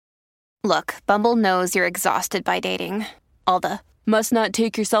Look, Bumble knows you're exhausted by dating. All the must not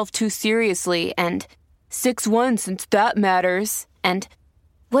take yourself too seriously and 6'1" since that matters. And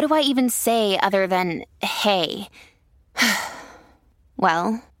what do I even say other than hey?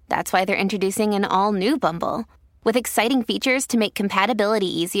 Well, that's why they're introducing an all-new Bumble with exciting features to make compatibility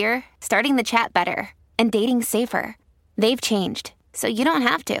easier, starting the chat better, and dating safer. They've changed, so you don't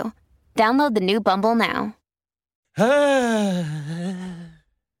have to. Download the new Bumble now.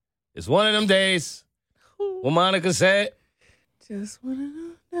 It's one of them days. What Monica said. Just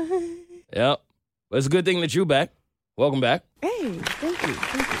one of them days. Yep. But it's a good thing that you're back. Welcome back. Hey, thank you.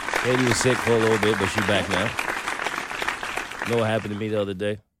 Katie was sick for a little bit, but she's back now. You know what happened to me the other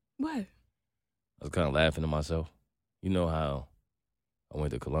day? What? I was kind of laughing to myself. You know how I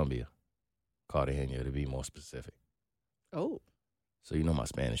went to Colombia, Cartagena to be more specific. Oh. So you know my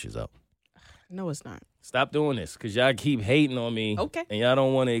Spanish is up. No, it's not. Stop doing this, because y'all keep hating on me. Okay. And y'all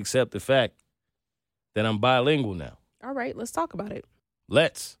don't want to accept the fact that I'm bilingual now. All right, let's talk about it.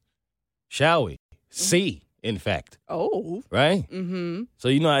 Shall we? See, in fact. Oh. Right? Mm-hmm. So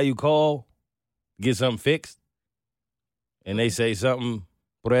you know how you call, get something fixed, and they say something,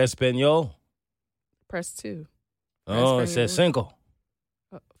 por español? Press 2. Oh, it says cinco.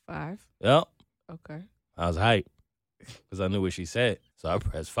 5. Yep. Okay. I was hyped because I knew what she said. So I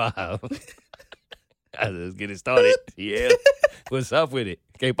pressed 5. I just get it started. Yeah. What's up with it?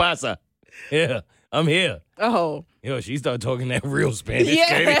 ¿Qué pasa? Yeah, I'm here. Oh. Yo, she started talking that real Spanish.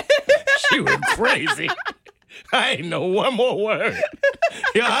 Yeah. Baby. She went crazy. I ain't know one more word.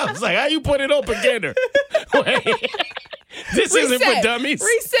 Yo, I was like, how you put it all together? Wait. This isn't for dummies.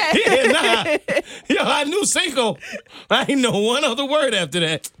 Reset. Yeah, nah. Yo, I knew cinco. I ain't know one other word after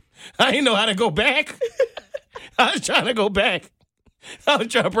that. I ain't know how to go back. I was trying to go back. I was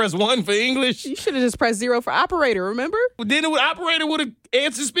trying to press 1 for English. You should have just pressed 0 for operator, remember? Then the operator would have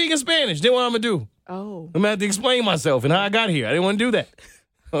answered speaking Spanish. Then what I'm going to do? Oh. I'm going to have to explain myself and how I got here. I didn't want to do that.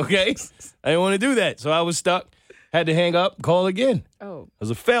 Okay? I didn't want to do that. So I was stuck. Had to hang up, call again. Oh. It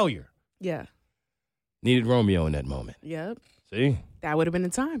was a failure. Yeah. Needed Romeo in that moment. Yep. See? That would have been the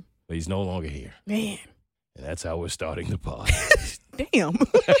time. But he's no longer here. Man. And that's how we're starting the pod. Damn.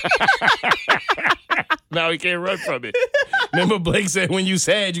 Now he can't run from it. Remember Blake said when you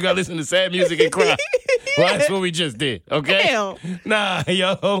sad, you got to listen to sad music and cry. Well, that's what we just did, okay? Damn. Nah,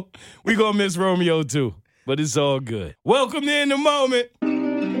 yo, we going to miss Romeo too. But it's all good. Welcome to In the Moment.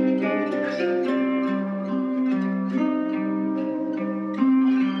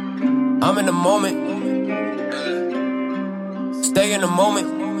 I'm in the moment. Stay in the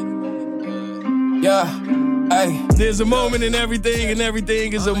moment. Yeah, hey. There's a moment in everything, and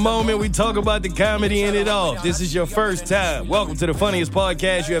everything is a moment. We talk about the comedy in it all. If this is your first time, welcome to the funniest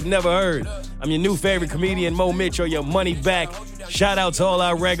podcast you have never heard. I'm your new favorite comedian, Mo Mitchell, your money back. Shout out to all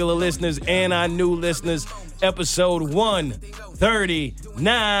our regular listeners and our new listeners. Episode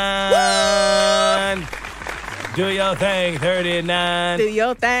 139. Do your thing, 39. Do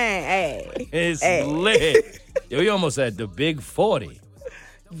your thing, hey. It's hey. lit. Yo, we almost at the big 40.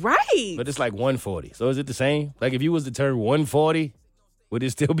 Right. But it's like 140. So is it the same? Like if you was to turn 140, would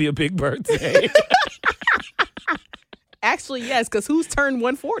it still be a big birthday? Actually, yes, because who's turned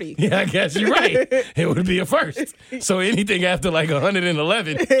 140? Yeah, I guess you're right. It would be a first. So anything after like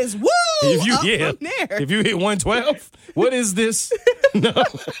 111 is woo! If you, up yeah, from there. if you hit 112, what is this? No.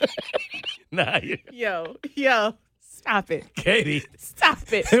 Nah, Yo, stop it. Katie.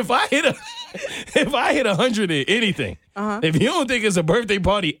 Stop it. If I hit 100 in anything, if you don't think it's a birthday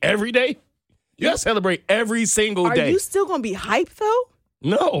party every day, you gotta celebrate every single day. Are you still going to be hyped, though?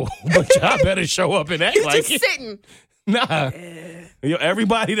 No, but y'all better show up and act You like just it. sitting. Nah. Yo,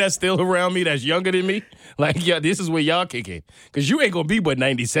 everybody that's still around me that's younger than me, like, yeah, this is where y'all kick in. Because you ain't going to be but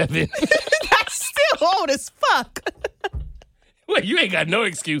 97. That's still old as fuck. Wait, you ain't got no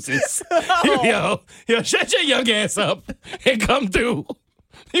excuses. Yo, shut your young ass up and come through.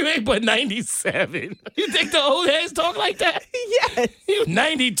 You ain't but 97. You think the old heads talk like that? Yes. You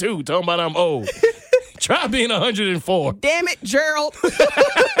 92 talking about I'm old. Try being 104. Damn it, Gerald.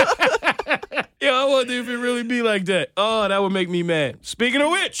 Yo, I wonder if it really be like that. Oh, that would make me mad. Speaking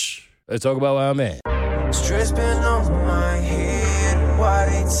of which, let's talk about why I'm mad. Stress been on my head. Why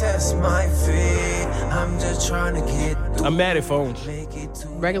they test my feet? I'm just trying to get through. I'm mad at phones.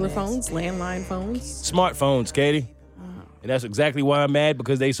 Regular phones, landline phones. Smartphones, Katie. And that's exactly why I'm mad,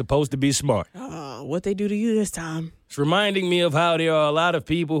 because they supposed to be smart. What they do to you this time? It's reminding me of how there are a lot of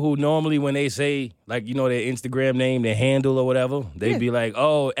people who normally when they say, like, you know, their Instagram name, their handle or whatever, they'd be like,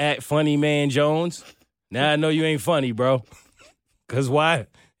 oh, at Funny Man Jones. Now I know you ain't funny, bro. Because why?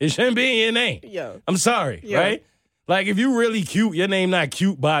 It shouldn't be in your name. Yo. I'm sorry, right? Like, if you really cute, your name not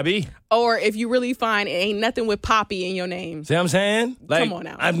cute, Bobby. Or if you really find it ain't nothing with Poppy in your name. See what I'm saying? Like, Come on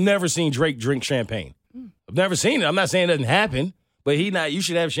now. I've never seen Drake drink champagne. I've never seen it. I'm not saying it doesn't happen, but you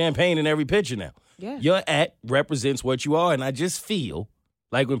should have champagne in every picture now. Yeah. Your at represents what you are, and I just feel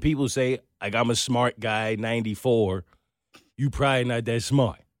like when people say, like, I'm a smart guy, 94, you probably not that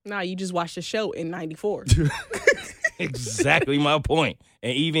smart. Nah, you just watched the show in 94. Exactly my point.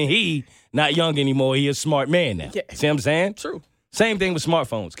 And even he, not young anymore, he a smart man now. Yeah. See what I'm saying? True. Same thing with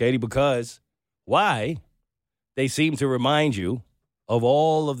smartphones, Katie, because why? They seem to remind you of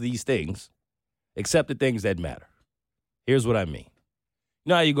all of these things, except the things that matter. Here's what I mean. You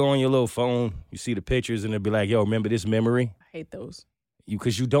know how you go on your little phone, you see the pictures, and they'll be like, yo, remember this memory? I hate those.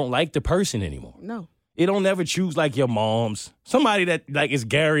 Because you don't like the person anymore. No. It don't never choose like your mom's. Somebody that like is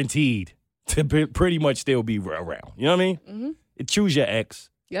guaranteed to pretty much still be around. You know what I mean? Mm-hmm. It choose your ex.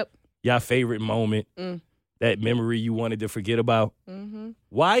 Yep. Your favorite moment. That memory you wanted to forget about. Mm-hmm.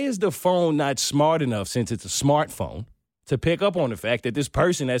 Why is the phone not smart enough, since it's a smartphone, to pick up on the fact that this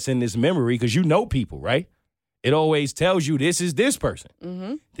person that's in this memory, because you know people, right? It always tells you this is this person.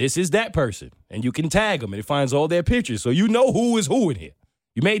 Mm-hmm. This is that person. And you can tag them, and it finds all their pictures. So you know who is who in here.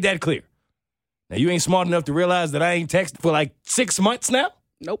 You made that clear. Now, you ain't smart enough to realize that I ain't texted for like 6 months now?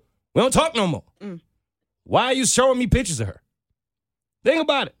 Nope. We don't talk no more. Why are you showing me pictures of her? Think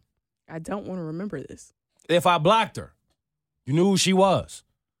about it. I don't want to remember this. If I blocked her, you knew who she was.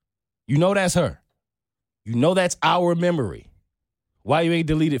 You know that's her. You know that's our memory. Why you ain't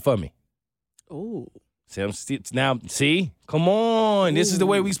delete it for me? Ooh. See? Come on. This is the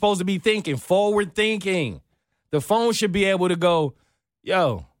way we supposed to be thinking. Forward thinking. The phone should be able to go,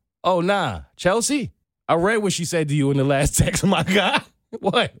 yo, oh, nah, Chelsea, I read what she said to you in the last text of my guy.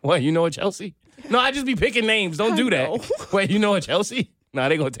 What? You know what, Chelsea? No, I just be picking names. Don't do that. Wait, you know what, Chelsea? Nah,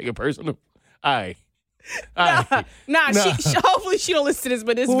 they going to take it personal. All right. Nah. She hopefully she don't listen to this,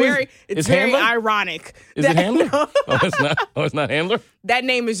 but it's very Handler? ironic. Is it Handler? Oh, it's not. Oh, it's not Handler? That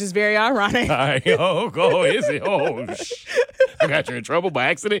name is just very ironic. All right. Oh, is it? Oh, I got you in trouble by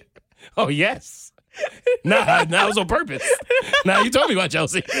accident? Oh, yes. Nah, it was on purpose. Now you told me about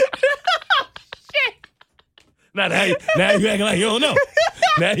Chelsea. Now you acting like you don't know.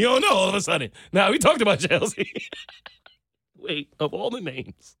 Now you don't know all of a sudden. Now we talked about Chelsea. Wait, of all the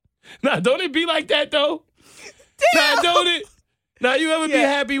names. Now, don't it be like that, though? Damn. Now, don't it? Now, you ever be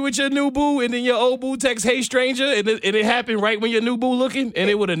happy with your new boo and then your old boo text, hey, stranger, and it happened right when your new boo looking and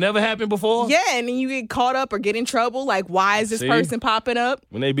it would have never happened before? Yeah, and then you get caught up or get in trouble. Like, why is this person popping up?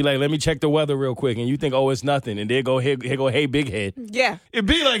 When they be like, let me check the weather real quick, and you think, oh, it's nothing, and they go, here go, hey, big head. Yeah. It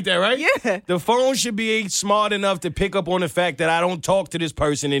be like that, right? Yeah. The phone should be smart enough to pick up on the fact that I don't talk to this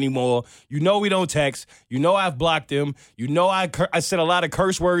person anymore. You know we don't text. You know I've blocked them. You know I said a lot of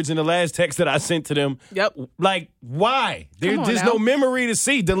curse words in the last text that I sent to them. Yep. Like, why? There's now. no memory to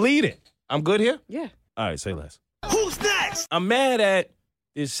see. Delete it. I'm good here? Yeah. All right, say less. Who's next? I'm mad at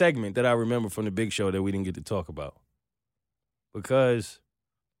this segment that I remember from the big show that we didn't get to talk about. Because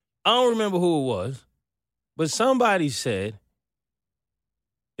I don't remember who it was, but somebody said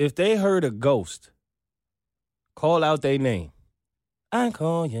if they heard a ghost call out their name, I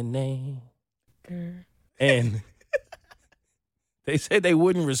call your name. And they said they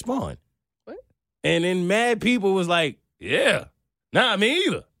wouldn't respond. What? And then mad people was like, yeah, not me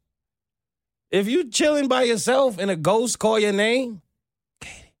either. If you chilling by yourself and a ghost call your name,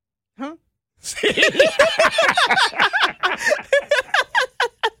 Katie. Huh?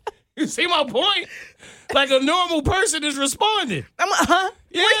 You see my point? Like a normal person is responding. Huh?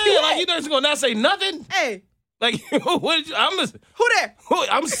 Yeah, like you just gonna not say nothing. Hey. Like Who there?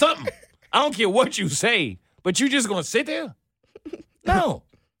 I'm something. I don't care what you say, but you just gonna sit there? No.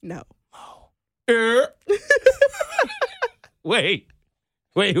 No. Wait,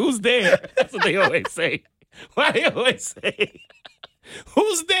 who's there? That's what they always say. Why they always say,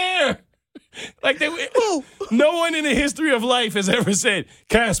 who's there? Like no one in the history of life has ever said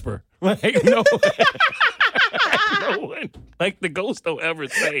Casper. Like no one. Like the ghost don't ever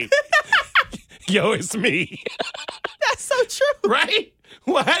say, yo, it's me. That's so true. Right?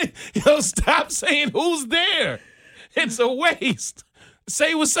 Why? Yo, stop saying who's there. It's a waste.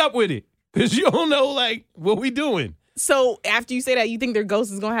 Say what's up with it. Because you don't know, like, what we doing. So after you say that, you think their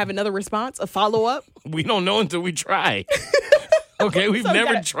ghost is going to have another response, a follow-up? We don't know until we try. Okay, we've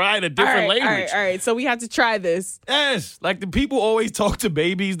never tried a different language. All right. So we have to try this. Yes. Like, the people always talk to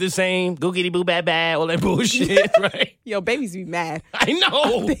babies the same. Googity boo bad bad, all that bullshit, right? Yo, babies be mad. I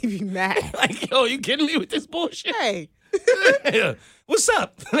know. They be mad. Like, yo, you kidding me with this bullshit? Hey. Yeah. What's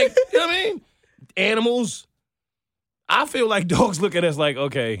up? Like, you know what I mean? Animals. I feel like dogs look at us like,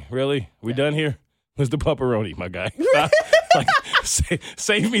 okay, really? We done here? Where's the pepperoni, my guy? Like,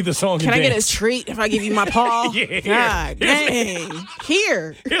 save me the song. Can I dance. get a treat if I give you my paw? Yeah, God dang.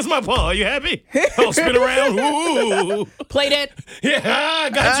 Here. Here's my paw. Are you happy? I'll spin around. Ooh. Play that. Yeah, I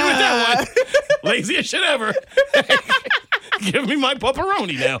got you with that one. Laziest shit ever. Give me my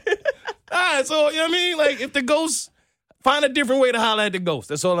pepperoni now. All right, so, you know what I mean? Like, if the ghost, find a different way to holler at the ghost.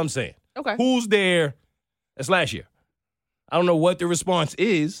 That's all I'm saying. Okay. Who's there? That's last year. I don't know what the response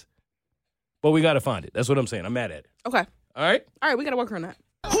is, but we got to find it. That's what I'm saying. I'm mad at it. Okay. All right? All right, we got to work on that.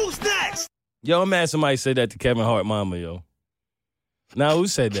 Who's next? Yo, I'm mad somebody said that to Kevin Hart mama, yo. Now, who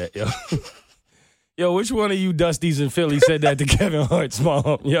said that, yo? Yo, which one of you Dusties in Philly said that to Kevin Hart's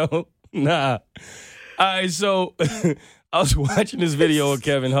mom, yo? Nah. All right, so I was watching this video of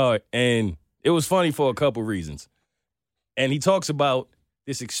Kevin Hart, and it was funny for a couple reasons. And he talks about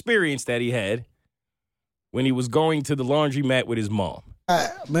this experience that he had when he was going to the laundromat with his mom.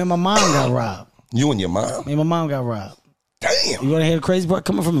 Man, my mom got robbed. You and your mom? Man, my mom got robbed. Damn. You want to hear the crazy part?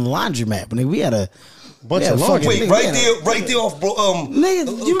 Coming from the laundromat. But we had a bunch of laundry. Wait, right there off, bro.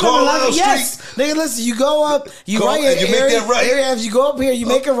 Nigga, you Carlisle Street. Yes, nigga. Listen, you go up, you make that right. Area, you go up here, you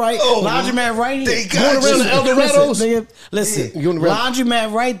make it right. Laundromat right here. They got you. Eldorados. Listen,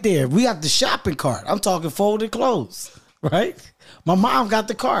 laundromat right there. We got the shopping cart. I'm talking folded clothes, right? My mom got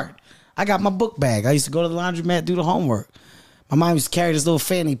the cart. I got my book bag. I used to go to the laundromat, do the homework. My mom used to carry this little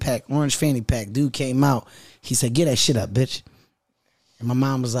fanny pack, orange fanny pack. Dude came out. He said, "Get that shit up, bitch." And my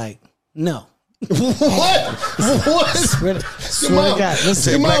mom was like, "No." What? Swear to God.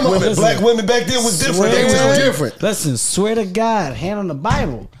 Listen, black women back then was different. They was different. Listen, swear to God, hand on the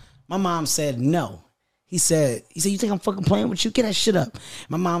Bible. My mom said no. He said, "You think I'm fucking playing with you? Get that shit up."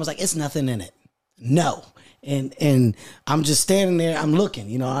 My mom was like, "It's nothing in it." No. And I'm just standing there. I'm looking.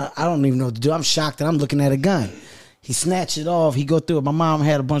 You know, I don't even know what to do. I'm shocked that I'm looking at a gun. He snatched it off. He go through it. My mom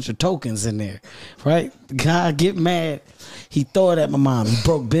had a bunch of tokens in there, right? The guy get mad. He throw it at my mom. You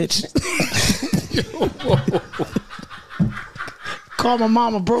broke bitch. Call my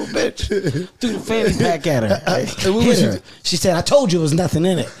mom a broke bitch. Threw the fanny pack at her. Hit her. She said, "I told you there was nothing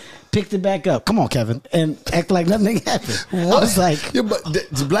in it." Picked it back up. Come on, Kevin. And act like nothing happened. What? I was like... Yeah, but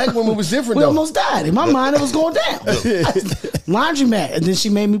the black woman was different, we though. almost died. In my mind, it was going down. Laundromat. And then she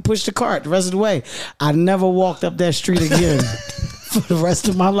made me push the cart the rest of the way. I never walked up that street again for the rest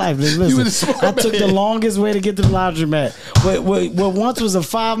of my life. Listen, I took the longest way to get to the laundromat. What once was a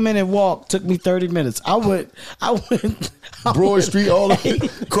 5-minute walk took me 30 minutes. I went Broad Street, all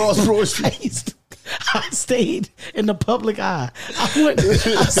across Broad Street. I stayed in the public eye. I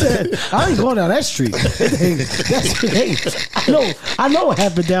said, I ain't going down that street. I know what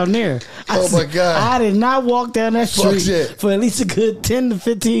happened down there. My God. I did not walk down that street for at least a good 10 to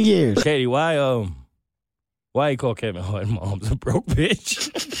 15 years. Katie, why you call Kevin Hart mom's a broke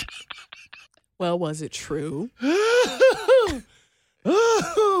bitch? Well, was it true?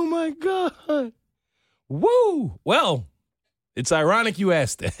 Oh, my God. Woo. Well, it's ironic you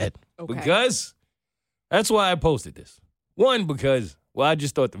asked that. Okay. Because that's why I posted this. One, because, I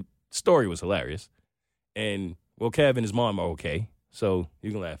just thought the story was hilarious. And, Kev and his mom are okay. So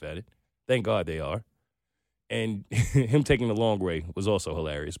you can laugh at it. Thank God they are. And him taking the long way was also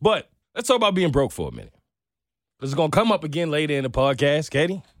hilarious. But let's talk about being broke for a minute. Because it's going to come up again later in the podcast,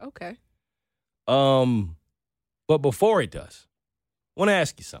 Katie. Okay. But before it does, I want to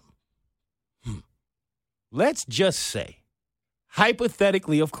ask you something. Let's just say,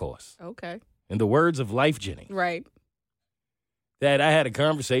 hypothetically, of course. Okay. In the words of Life Jennings. Right. That I had a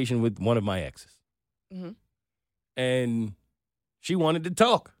conversation with one of my exes. Mm-hmm. And she wanted to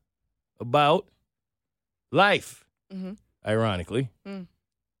talk about life, ironically. Mm.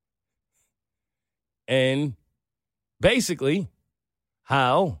 And basically,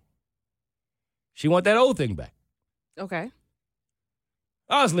 how she want that old thing back. Okay.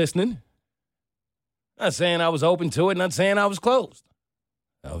 I was listening. Not saying I was open to it, not saying I was closed.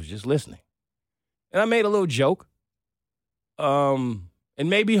 I was just listening. And I made a little joke. And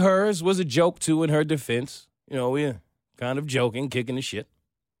maybe hers was a joke, too, in her defense. You know, we're kind of joking, kicking the shit.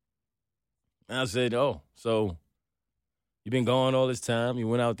 And I said, "Oh, so you've been gone all this time. You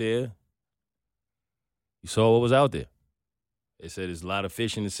went out there. You saw what was out there." They said there's a lot of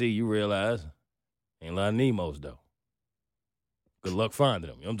fish in the sea. You realize ain't a lot of Nemos, though. Good luck finding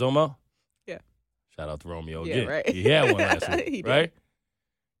them. You know what I'm talking about? Yeah. Shout out to Romeo yeah, again. Right. He had one last week, right?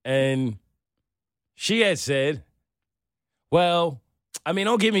 And she had said, "Well, I mean,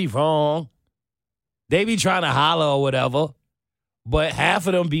 don't get me wrong. They be trying to holler or whatever, but half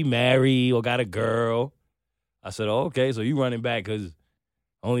of them be married or got a girl." I said, "Oh, okay, so you running back because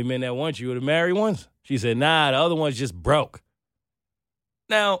only men that want you are the married ones?" She said, "Nah, the other one's just broke."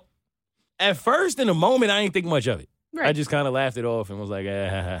 Now, at first, in the moment, I didn't think much of it. Right. I just kind of laughed it off and was like,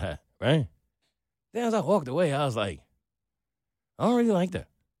 right? Then as I walked away, I was like, I don't really like that.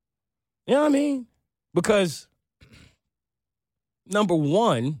 You know what I mean? Because, number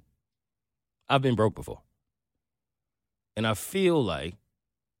one, I've been broke before. And I feel like,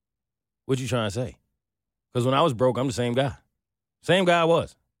 what you trying to say? Because when I was broke, I'm the same guy. Same guy I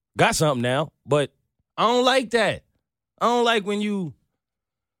was. Got something now, but I don't like that. I don't like when you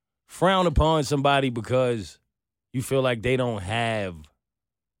frown upon somebody because you feel like they don't have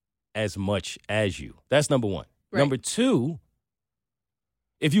as much as you. That's number one. Right. Number two,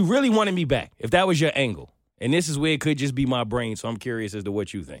 if you really wanted me back, if that was your angle, and this is where it could just be my brain, so I'm curious as to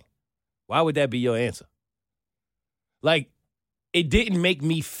what you think. Why would that be your answer? Like, it didn't make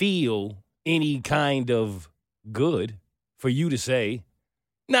me feel any kind of good for you to say,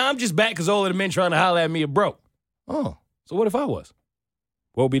 nah, I'm just back because all of the men trying to holler at me are broke. Oh, so what if I was?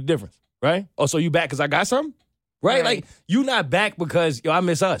 What would be the difference, right? Oh, so you back because I got something? Right? Like, you not back because, I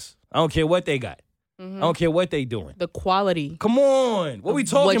miss us. I don't care what they got. I don't care what they doing. The quality. Come on. What we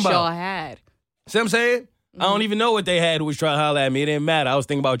talking what about? y'all had. See what I'm saying? I don't even know what they had who was trying to holler at me. It didn't matter. I was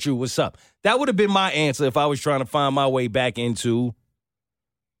thinking about you. What's up? That would have been my answer if I was trying to find my way back into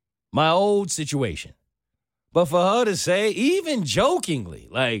my old situation. But for her to say, even jokingly,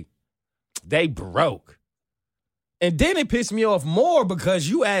 like, they broke. And then it pissed me off more because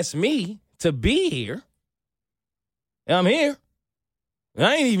you asked me to be here. And I'm here. And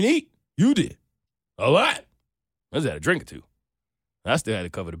I ain't even eat. You did. A lot. I just had a drink or two. I still had to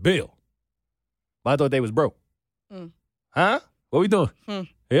cover the bill. But I thought they was broke. Huh? What we doing?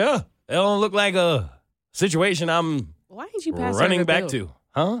 Yeah. It don't look like a situation I'm Why didn't you pass running her the back bill? to.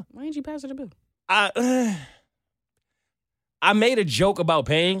 Huh? Why didn't you pass her the bill? I made a joke about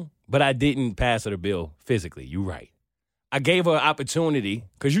paying, but I didn't pass her the bill physically. You right. I gave her an opportunity,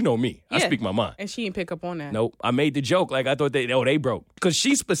 because you know me. I Yeah. speak my mind. And she didn't pick up on that. Nope. I made the joke like I thought they broke. Because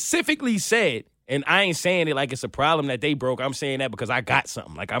she specifically said, and I ain't saying it like it's a problem that they broke. I'm saying that because I got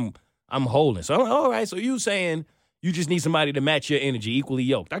something. Like I'm holding. So I'm like, all right, so you saying you just need somebody to match your energy, equally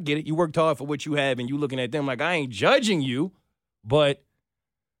yoked. I get it. You worked hard for what you have, and you looking at them like, I ain't judging you, but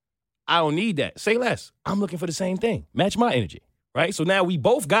I don't need that. Say less. I'm looking for the same thing. Match my energy, right? So now we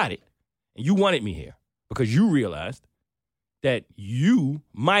both got it, and you wanted me here because you realized that you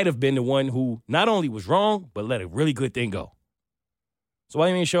might have been the one who not only was wrong, but let a really good thing go. So why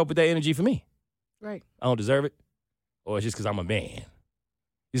you ain't show up with that energy for me? Right. I don't deserve it? Or it's just because I'm a man?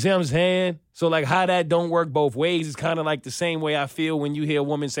 You see what I'm saying? So, like, how that don't work both ways is kind of like the same way I feel when you hear a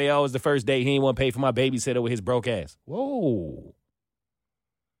woman say, oh, it's the first date, he ain't want to pay for my babysitter with his broke ass. Whoa.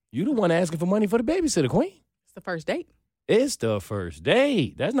 You the one asking for money for the babysitter, queen. It's the first date. It's the first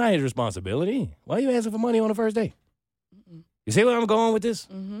date. That's not his responsibility. Why are you asking for money on the first date? You see where I'm going with this?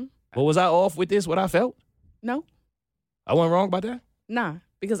 Mm-hmm. But was I off with this, what I felt? No. I wasn't wrong about that? Nah.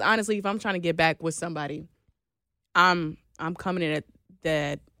 Because honestly, if I'm trying to get back with somebody, I'm coming in at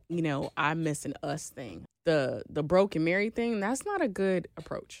that, I'm missing us thing. The broken married thing, that's not a good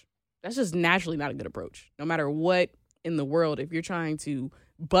approach. That's just naturally not a good approach. No matter what in the world, if you're trying to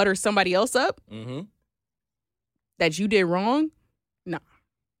butter somebody else up that you did wrong, nah.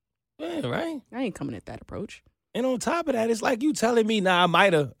 Yeah, right. I ain't coming at that approach. And on top of that, it's like you telling me, I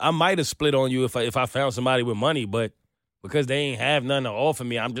might have split on you if I found somebody with money, but because they ain't have nothing to offer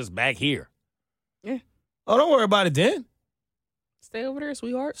me, I'm just back here. Yeah. Oh, don't worry about it then. Stay over there,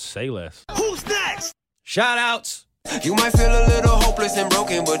 sweetheart. Say less. Who's next? Shout outs. You might feel a little hopeless and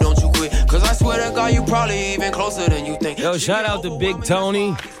broken, but don't you quit. Cause I swear to God, you probably even closer than you think. Yo, shout out to Big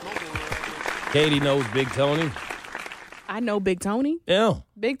Tony. Katie knows Big Tony. I know Big Tony. Yeah.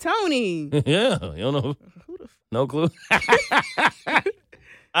 Big Tony. Yeah. You don't know. No clue. All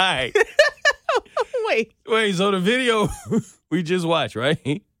right. Wait, so the video we just watched,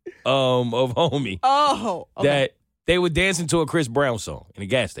 right? Of Homie. Oh. Okay. That they were dancing to a Chris Brown song in a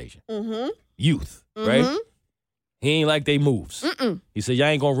gas station. Youth, right? He ain't like they moves. He said, y'all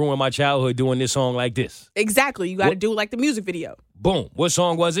ain't gonna ruin my childhood doing this song like this. Exactly. You got to do it like the music video. Boom. What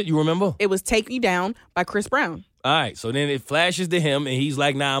song was it? You remember? It was Take Me Down by Chris Brown. All right. So then it flashes to him, and he's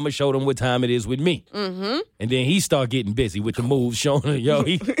like, nah, I'm going to show them what time it is with me. And then he start getting busy with the moves, showing her, yo,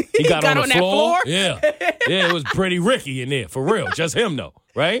 he got on the floor. Yeah. Yeah, it was pretty Ricky in there, for real. Just him, though.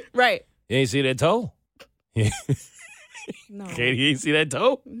 Right? Right. You ain't see that toe? No. Katie, you ain't see that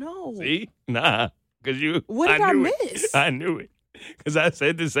toe? No. See? Nah. Because you. What did I knew miss? It. I knew it. Because I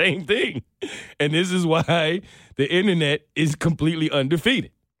said the same thing. And this is why the internet is completely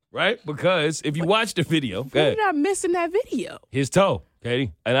undefeated. Right? Because if you watch the video. What did I miss in that video? His toe,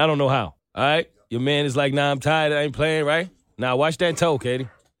 Katie. And I don't know how. All right? Your man is like, nah, I'm tired. I ain't playing, right? Now watch that toe, Katie.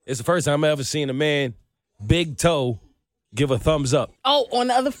 It's the first time I ever seen a man, big toe, give a thumbs up. Oh, on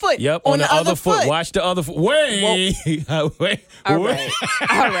the other foot. Yep, on the other foot. Watch the other foot. Wait. Wait. All right. All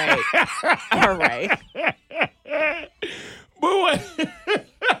right. But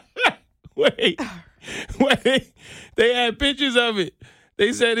wait. Wait. They had pictures of it.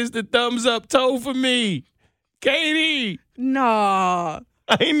 They said it's the thumbs up toe for me. Katie. Nah.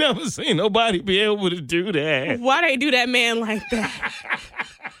 I ain't never seen nobody be able to do that. Why they do that man like that?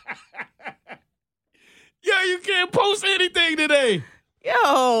 Yo, you can't post anything today.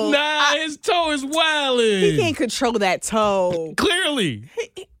 Yo. Nah, his toe is wildin'. He can't control that toe. Clearly.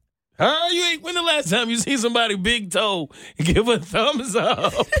 Huh? When the last time you see somebody big toe give a thumbs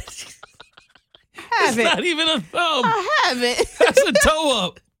up? It's not even a thumb. I haven't. That's a toe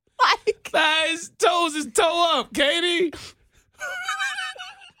up. Like, Nah, his toes is toe up, Katie.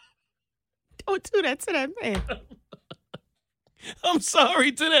 don't do that to that man. I'm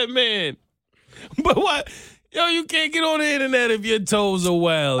sorry to that man. But what? Yo, you can't get on the internet if your toes are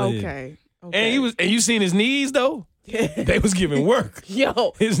wild. Okay. And you seen his knees though? They was giving work.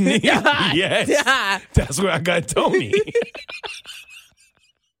 Yo. His knees. Yes. Yeah. That's where I got Tony.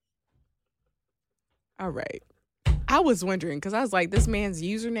 All right. I was wondering because I was like, this man's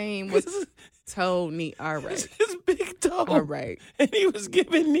username was Tony. All right. His big toe. All right. And he was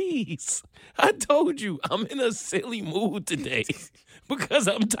giving knees. I told you, I'm in a silly mood today because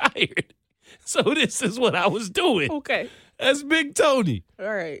I'm tired. So this is what I was doing. Okay. That's Big Tony.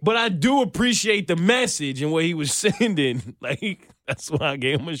 All right. But I do appreciate the message and what he was sending. Like, that's why I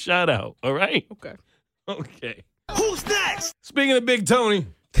gave him a shout out. All right? Okay. Okay. Who's next? Speaking of Big Tony,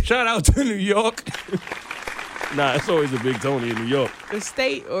 shout out to New York. Nah, it's always a Big Tony in New York. The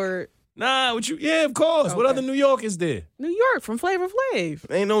state or Nah, yeah, of course. Okay. What other New York is there? New York from Flavor Flav.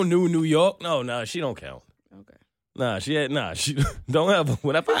 Ain't no New York. No, nah, she don't count. Okay. She don't ever.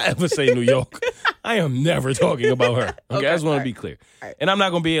 Whenever I ever say New York, I am never talking about her. Okay, I just want to be clear. Right. And I'm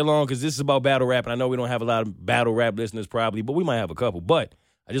not going to be here long because this is about battle rap, and I know we don't have a lot of battle rap listeners probably, but we might have a couple. But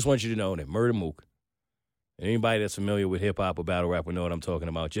I just want you to know that Murda Mook, and anybody that's familiar with hip hop or battle rap will know what I'm talking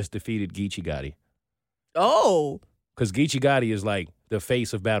about, just defeated Geechee Gotti. Oh. Because Geechee Gotti is like the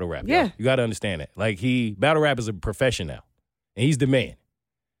face of battle rap. Yeah. Yo. You got to understand that. Like battle rap is a profession now, and he's the man.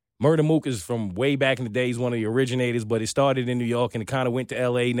 Murda Mook is from way back in the day. He's one of the originators, but it started in New York and it kind of went to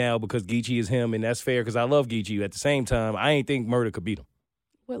L.A. now because Geechee is him, and that's fair because I love Geechee. At the same time, I ain't think Murda could beat him.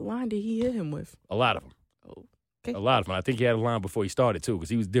 What line did he hit him with? A lot of them. Oh, okay. A lot of them. I think he had a line before he started, too, because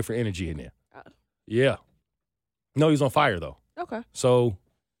he was different energy in there. Yeah. No, he was on fire, though. Okay. So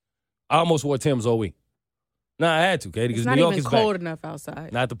I almost wore Tim's all week. Nah, I had to, Katie, because New York is back. It's not even cold enough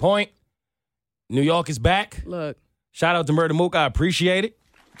outside. Not the point. New York is back. Look. Shout out to Murda Mook. I appreciate it.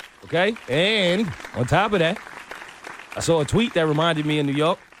 Okay? And on top of that, I saw a tweet that reminded me of New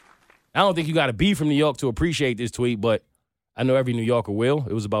York. I don't think you got to be from New York to appreciate this tweet, but I know every New Yorker will.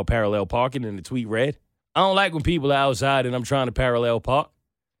 It was about parallel parking, and the tweet read, I don't like when people are outside and I'm trying to parallel park.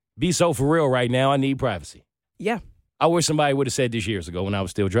 Be so for real right now. I need privacy. Yeah. I wish somebody would have said this years ago when I was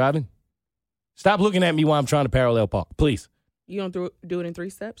still driving. Stop looking at me while I'm trying to parallel park, please. You don't do it in 3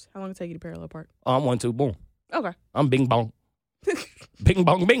 steps? How long does it take you to parallel park? I'm 1, 2, boom. Okay. I'm bing bong. Bing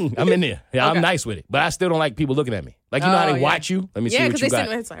bong bing. I'm in there. Yeah, Okay. I'm nice with it. But I still don't like people looking at me. Like, you know how they watch you? Let me see what you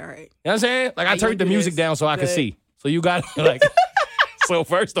got. It's like, all right. You know what I'm saying? Like, I you turned the do music this. down so I could Good. see. So you got to, like, so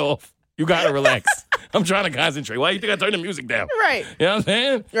first off, you got to relax. I'm trying to concentrate. Why do you think I turned the music down? Right. You know what I'm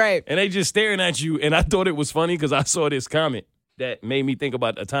saying? Right. And they just staring at you. And I thought it was funny because I saw this comment that made me think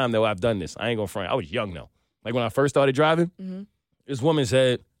about a time that I've done this. I ain't going to front. I was young, though. Like, when I first started driving, this woman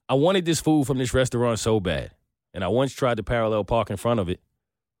said, I wanted this food from this restaurant so bad. And I once tried to parallel park in front of it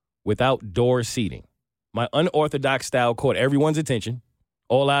without door seating. My unorthodox style caught everyone's attention.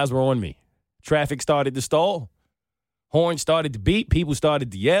 All eyes were on me. Traffic started to stall. Horns started to beep. People started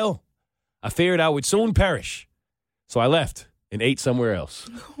to yell. I feared I would soon perish. So I left and ate somewhere else.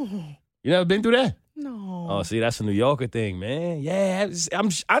 You never been through that? No. Oh, see, that's a New Yorker thing, man. Yeah,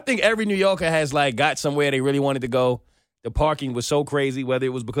 I think every New Yorker has, like, got somewhere they really wanted to go. The parking was so crazy, whether it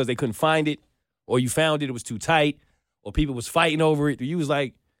was because they couldn't find it or you found it was too tight or people was fighting over it. Or you was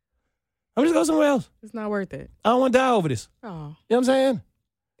like, I'm just going somewhere else. It's not worth it. I don't want to die over this. Oh, You know what I'm saying?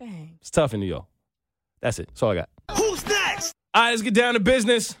 dang. It's tough in New York. That's it. That's all I got. Who's next? All right, let's get down to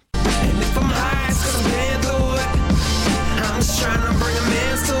business.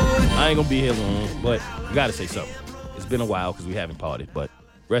 I ain't going to be here long, but you got to say something. It's been a while because we haven't parted, but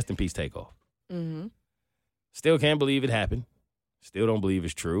rest in peace, Takeoff. Mm-hmm. Still can't believe it happened. Still don't believe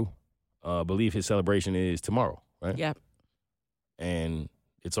it's true. Believe his celebration is tomorrow, right? Yep. And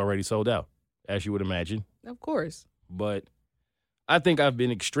it's already sold out, as you would imagine. Of course. But I think I've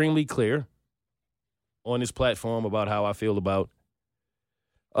been extremely clear on this platform about how I feel about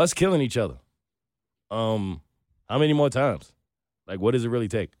us killing each other. How many more times? Like, what does it really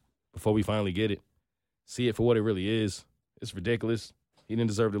take before we finally get it? See it for what it really is. It's ridiculous. He didn't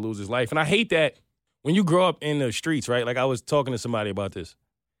deserve to lose his life. And I hate that when you grow up in the streets, right? Like, I was talking to somebody about this.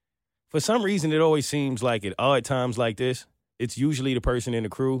 For some reason, it always seems like at odd times like this, it's usually the person in the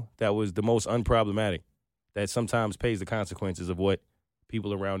crew that was the most unproblematic that sometimes pays the consequences of what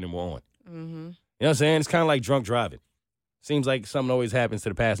people around them were on. Mm-hmm. You know what I'm saying? It's kind of like drunk driving. Seems like something always happens to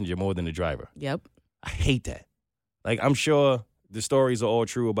the passenger more than the driver. Yep. I hate that. Like, I'm sure the stories are all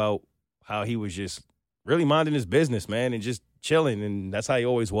true about how he was just really minding his business, man, and just chilling, and that's how he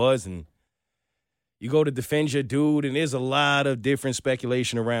always was. And you go to defend your dude, and there's a lot of different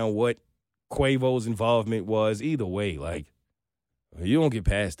speculation around what Quavo's involvement was. Either way, like, you don't get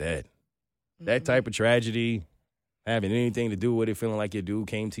past that. That type of tragedy, having anything to do with it, feeling like your dude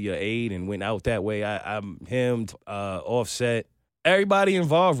came to your aid and went out that way. I'm him, Offset, everybody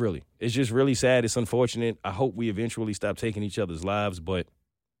involved, really. It's just really sad. It's unfortunate. I hope we eventually stop taking each other's lives, but,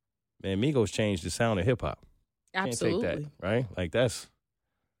 man, Migos changed the sound of hip-hop. Absolutely. Can't take that, right? Like, that's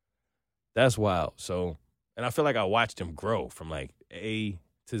wild. So, and I feel like I watched him grow from, like, A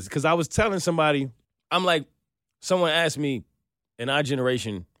to Z. Because I was telling somebody, I'm like, someone asked me, in our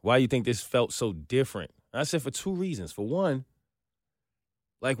generation, why you think this felt so different? And I said, for two reasons. For one,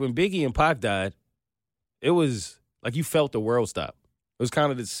 like when Biggie and Pac died, it was like you felt the world stop. It was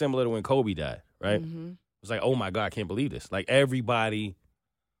kind of similar to when Kobe died, right? Mm-hmm. It was like, oh my God, I can't believe this. Like everybody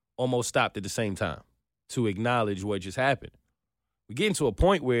almost stopped at the same time to acknowledge what just happened. We're getting to a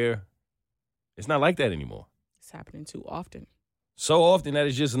point where it's not like that anymore. It's happening too often. So often that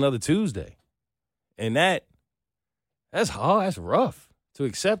it's just another Tuesday. And that's hard. That's rough to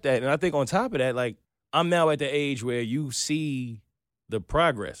accept that. And I think on top of that, like, I'm now at the age where you see the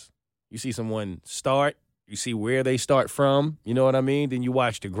progress. You see someone start. You see where they start from. You know what I mean? Then you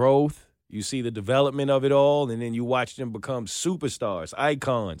watch the growth. You see the development of it all. And then you watch them become superstars,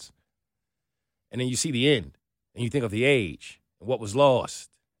 icons. And then you see the end. And you think of the age and what was lost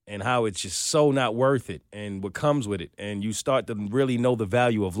and how it's just so not worth it and what comes with it. And you start to really know the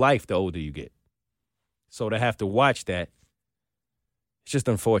value of life the older you get. So to have to watch that, it's just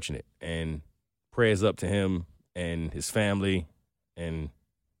unfortunate. And prayers up to him and his family and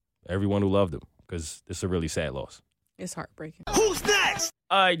everyone who loved him, because this is a really sad loss. It's heartbreaking. Who's next?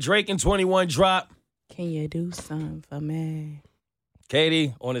 All right, Drake and 21 drop. Can you do something for me?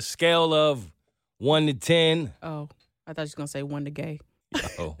 Katie, on a scale of 1 to 10. Oh, I thought you were going to say 1 to gay.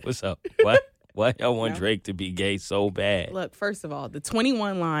 Oh, what's up? Why y'all want Drake to be gay so bad? Look, first of all, the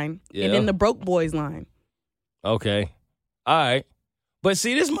 21 line Yeah. and then the broke boys line. Okay. All right. But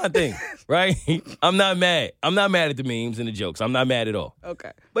see, this is my thing, right? I'm not mad. I'm not mad at the memes and the jokes. I'm not mad at all.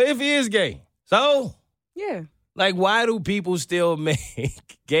 Okay. But if he is gay, so? Yeah. Like, why do people still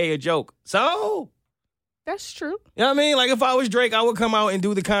make gay a joke? So? That's true. You know what I mean? Like, if I was Drake, I would come out and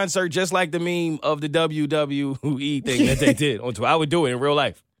do the concert just like the meme of the WWE thing that they did on Twitter. I would do it in real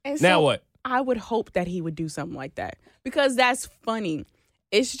life. And Now so what? I would hope that he would do something like that because that's funny.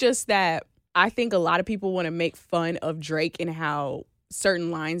 It's just that I think a lot of people want to make fun of Drake and how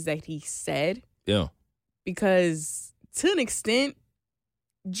certain lines that he said. Yeah. Because to an extent,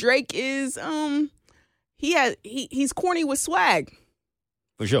 Drake is he's corny with swag.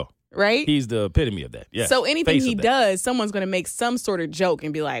 For sure. Right? He's the epitome of that. Yeah. So anything Face he of that. does, someone's going to make some sort of joke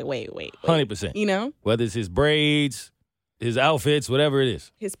and be like, wait. 100%. You know? Whether it's his braids, his outfits, whatever it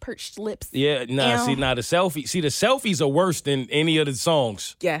is. His perched lips. Yeah, the selfie. See, the selfies are worse than any of the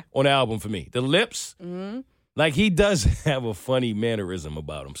songs on the album for me. The lips, like he does have a funny mannerism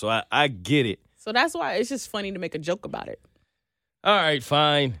about him. So I get it. So that's why it's just funny to make a joke about it. All right,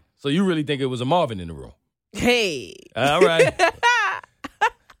 fine. So you really think it was a Marvin in the room? Hey. All right.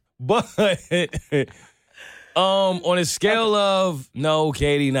 But on a scale of, no,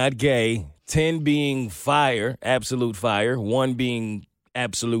 Katie, not gay, 10 being fire, absolute fire, 1 being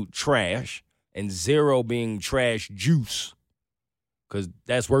absolute trash, and 0 being trash juice, because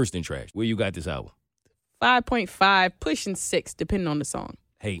that's worse than trash. Where you got this album? 5.5, pushing 6, depending on the song.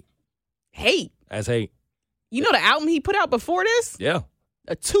 Hate. Hate? That's hate. You know the album he put out before this? Yeah.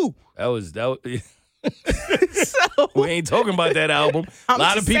 A 2. That was So we ain't talking about that album. A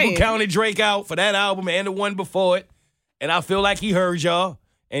lot of people saying. counted Drake out for that album and the one before it. And I feel like he heard y'all.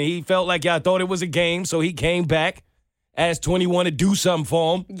 And he felt like y'all thought it was a game. So he came back, asked 21 to do something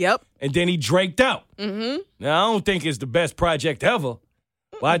for him. Yep. And then he draked out. Mm-hmm. Now, I don't think it's the best project ever.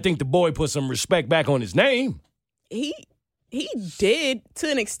 But I think the boy put some respect back on his name. He did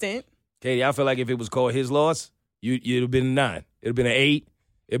to an extent. Katie, I feel like if it was called His Loss, It'd have been a 9. It'd have been an 8.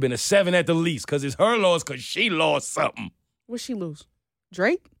 It'd have been a 7 at the least, because it's her loss because she lost something. What'd she lose?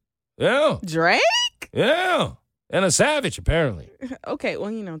 Drake? Yeah. Drake? Yeah. And a Savage, apparently. Okay, well,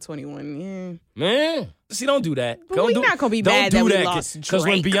 21. Yeah. Man. See, don't do that. But we're not going to be mad that we lost Drake. Because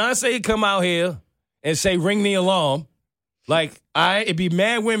when Beyonce come out here and say, ring the alarm, like, it'd be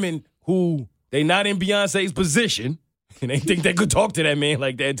mad women who, they not in Beyonce's position, and they think they could talk to that man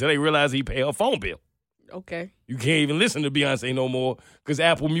like that until they realize he pay her phone bill. Okay. You can't even listen to Beyonce no more because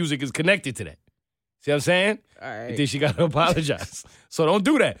Apple Music is connected to that. See what I'm saying? All right. And then she got to apologize. So don't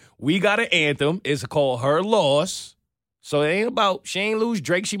do that. We got an anthem. It's called Her Loss. So it ain't about, she ain't lose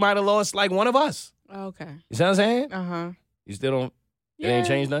Drake. She might have lost like one of us. Okay. You see what I'm saying? Uh-huh. You still don't, it ain't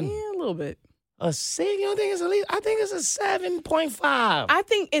changed nothing? Yeah, a little bit. A 6? You don't think it's a least? I think it's a 7.5. I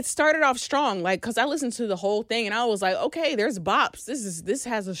think it started off strong, like, because I listened to the whole thing and I was like, okay, there's bops. This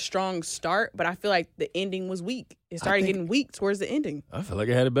has a strong start, but I feel like the ending was weak. It started getting weak towards the ending. I feel like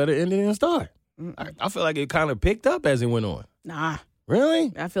it had a better ending than start. I feel like it kind of picked up as it went on. Nah.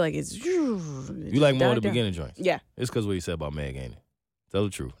 Really? I feel like it's You like more of the beginning joints? Yeah. It's because what you said about Meg, ain't it? Tell the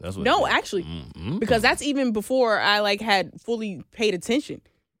truth. That's what. No, actually, because that's even before I like had fully paid attention.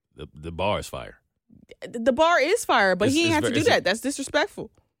 The bar is fire. The bar is fire, but he didn't have to do that. That's disrespectful.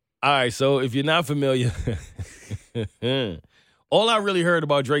 All right, so if you're not familiar, all I really heard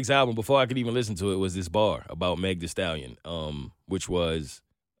about Drake's album before I could even listen to it was this bar about Meg Thee Stallion, which was,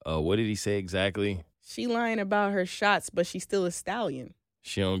 what did he say exactly? She lying about her shots, but she's still a stallion.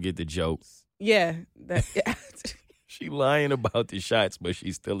 She don't get the jokes. Yeah. She lying about the shots, but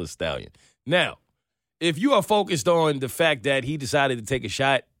she's still a stallion. Now, if you are focused on the fact that he decided to take a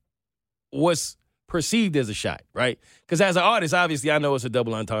shot, what's perceived as a shot, right? Because as an artist, obviously, I know it's a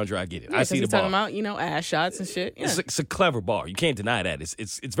double entendre. I get it. Yeah, I see the he's bar. talking about, ass shots and shit. Yeah. It's a clever bar. You can't deny that.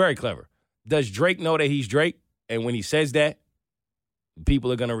 It's very clever. Does Drake know that he's Drake? And when he says that,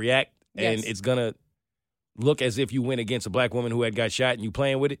 people are going to react, and it's going to look as if you went against a black woman who had got shot and you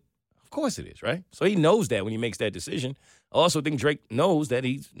playing with it? Of course it is, right? So he knows that when he makes that decision. I also think Drake knows that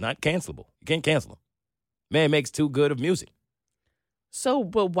he's not cancelable. You can't cancel him. Man makes too good of music. So,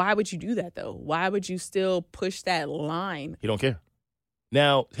 but why would you do that, though? Why would you still push that line? He don't care.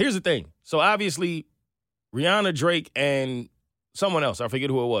 Now, here's the thing. So, obviously, Rihanna, Drake, and someone else, I forget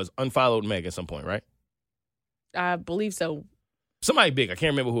who it was, unfollowed Meg at some point, right? I believe so. Somebody big. I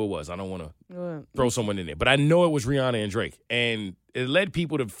can't remember who it was. I don't want to throw someone in there. But I know it was Rihanna and Drake. And it led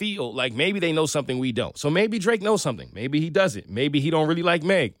people to feel like maybe they know something we don't. So maybe Drake knows something. Maybe he doesn't. Maybe he don't really like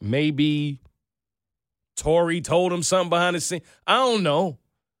Meg. Maybe Tory told him something behind the scene. I don't know.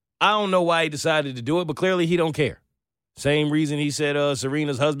 I don't know why he decided to do it, but clearly he don't care. Same reason he said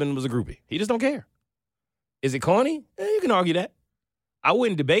Serena's husband was a groupie. He just don't care. Is it corny? You can argue that. I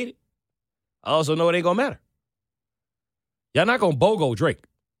wouldn't debate it. I also know it ain't going to matter. Y'all not going to BOGO Drake. I'm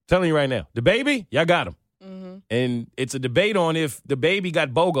telling you right now. The baby, y'all got him. Mm-hmm. And it's a debate on if the baby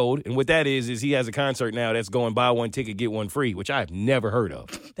got BOGO'd. And what that is he has a concert now that's going buy one ticket, get one free, which I've never heard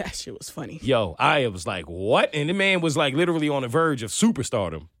of. That shit was funny. Yo, I was like, what? And the man was like literally on the verge of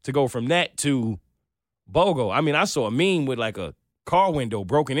superstardom to go from that to BOGO. I mean, I saw a meme with like a car window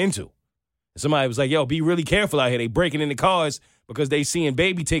broken into. Somebody was like, yo, be really careful out here. They breaking into cars because they seeing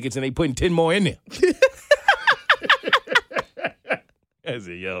baby tickets and they putting 10 more in there. I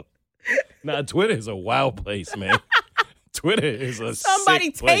said, yo. Nah, Twitter is a wild place, man. Twitter is a Somebody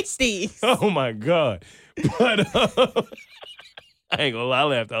sick take place. these. Oh, my God. But I ain't gonna lie, I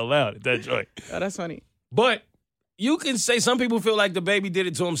laughed out loud at that joint. Oh, that's funny. But you can say some people feel like the baby did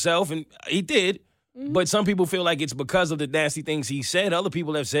it to himself, and he did. Mm-hmm. But some people feel like it's because of the nasty things he said. Other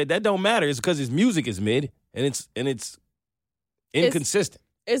people have said that don't matter. It's because his music is mid, and it's inconsistent.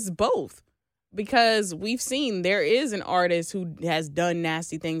 It's both. Because we've seen there is an artist who has done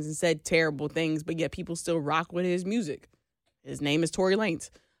nasty things and said terrible things, but yet people still rock with his music. His name is Tory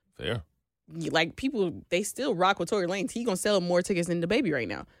Lanez. Fair. Like, people, they still rock with Tory Lanez. He gonna sell more tickets than DaBaby right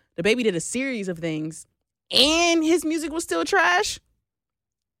now. DaBaby did a series of things, and his music was still trash.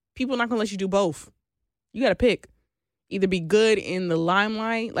 People are not gonna let you do both. You gotta pick. Either be good in the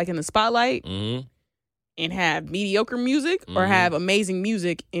limelight, like in the spotlight, mm-hmm. and have mediocre music, or have amazing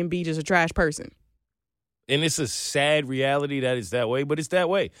music and be just a trash person. And it's a sad reality that it's that way, but it's that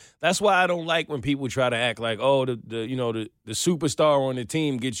way. That's why I don't like when people try to act like, oh, the superstar on the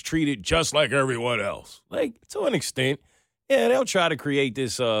team gets treated just like everyone else. Like, to an extent, yeah, they'll try to create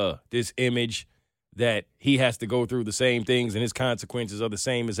this image that he has to go through the same things and his consequences are the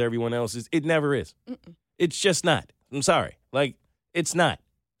same as everyone else's. It never is. Mm-mm. It's just not. I'm sorry. Like, it's not.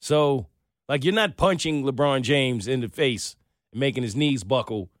 So, like, you're not punching LeBron James in the face and making his knees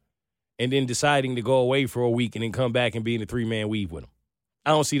buckle and then deciding to go away for a week and then come back and be in a 3-man weave with him. I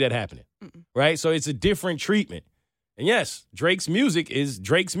don't see that happening, right? So it's a different treatment. And yes, Drake's music is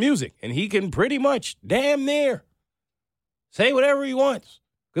Drake's music, and he can pretty much damn near say whatever he wants.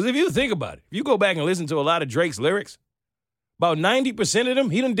 Because if you think about it, if you go back and listen to a lot of Drake's lyrics, about 90% of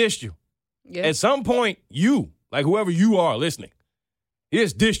them, he done dissed you. Yeah. At some point, you, like whoever you are listening, he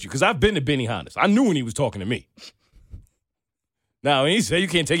just dissed you. Because I've been to Benihana's. I knew when he was talking to me. Now, when he said you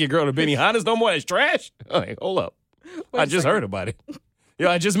can't take your girl to Benihana's no more, that's trash. Like, hold up. I just heard about it.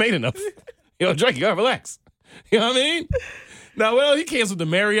 I just made enough. Drake, you gotta relax. You know what I mean? Now, well, he canceled the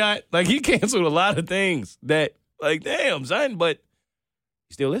Marriott. Like, he canceled a lot of things that, like, damn, son, but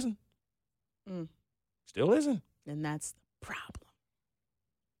you still listen. Still listen. And that's the problem.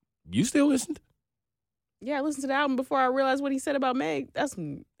 You still listened? Yeah, I listened to the album before I realized what he said about Meg. That's,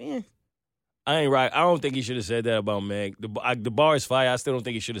 I ain't right. I don't think he should have said that about Meg. The bar is fire. I still don't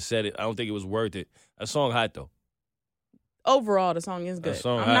think he should have said it. I don't think it was worth it. That song hot, though. Overall, the song is good.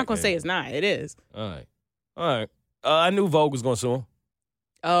 I'm not going to say it's not. It is. All right. I knew Vogue was going to sue him.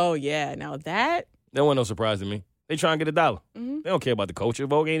 Oh, yeah. Now that wasn't no surprise to me. They try and get $1. They don't care about the culture.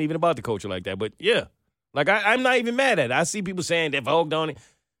 Vogue ain't even about the culture like that. But, yeah. Like, I'm not even mad at it. I see people saying that Vogue don't.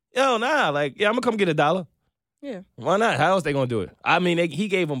 Yo, nah. Like, yeah, I'm going to come get $1. Yeah. Why not? How else they going to do it? I mean, he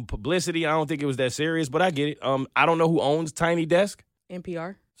gave them publicity. I don't think it was that serious, but I get it. I don't know who owns Tiny Desk.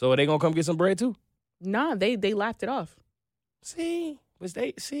 NPR. So are they going to come get some bread, too? Nah, they laughed it off.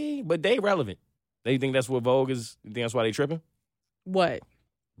 But they relevant. They think that's what Vogue is. You think that's why they tripping? What?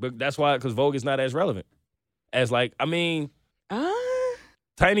 But that's why, because Vogue is not as relevant as Tiny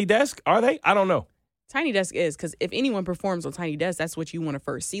Desk. Are they? I don't know. Tiny Desk is, because if anyone performs on Tiny Desk, that's what you want to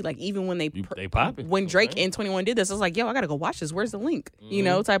first see. Like, even when they popping. When Drake and 21 did this, I was like, yo, I got to go watch this. Where's the link? You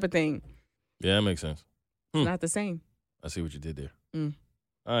know, type of thing. Yeah, that makes sense. It's not the same. I see what you did there. All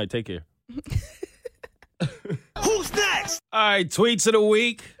right, take care. Who's next? All right, tweets of the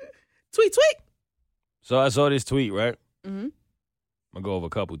week. Tweet. So I saw this tweet, right? Mm-hmm. I'm going to go over a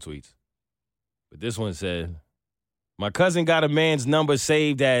couple tweets. But this one said, my cousin got a man's number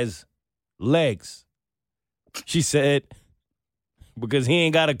saved as legs. She said, because he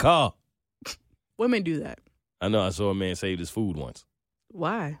ain't got a car. Women do that. I know. I saw a man save his food once.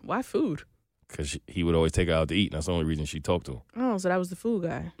 Why? Why food? Because he would always take her out to eat, and that's the only reason she talked to him. Oh, so that was the food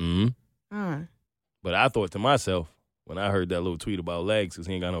guy. Mm-hmm. But I thought to myself, when I heard that little tweet about legs because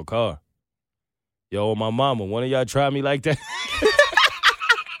he ain't got no car, yo, my mama, one of y'all try me like that?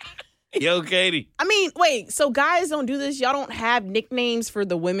 Yo, Katie. I mean, wait, so guys don't do this? Y'all don't have nicknames for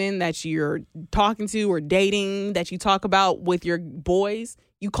the women that you're talking to or dating that you talk about with your boys?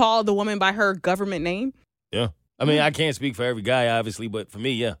 You call the woman by her government name? Yeah. I mean, I can't speak for every guy, obviously, but for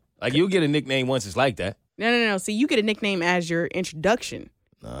me, yeah. Like, you'll get a nickname once it's like that. No. See, you get a nickname as your introduction.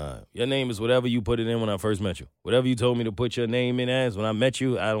 Nah, your name is whatever you put it in when I first met you. Whatever you told me to put your name in as when I met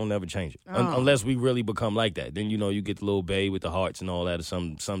you, I don't ever change it. Unless we really become like that. Then, you get the little babe with the hearts and all that or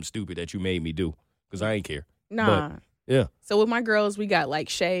something stupid that you made me do. Because I ain't care. Nah. But, yeah. So with my girls, we got like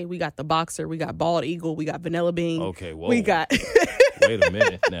Shay, we got the Boxer, we got Bald Eagle, we got Vanilla Bean. Okay, whoa. We got... Wait a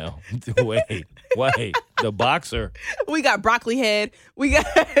minute now. Wait. The Boxer. We got Broccoli Head. We got...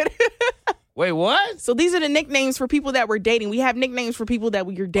 Wait, what? So these are the nicknames for people that we're dating. We have nicknames for people that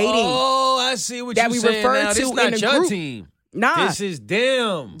we're dating. Oh, I see what you're saying that we refer now. to This not in a your group. team. Nah. This is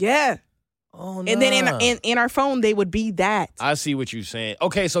them. Yeah. Oh, no. And then in our phone, they would be that. I see what you're saying.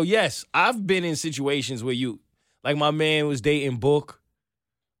 Okay, so yes, I've been in situations where like my man was dating Book,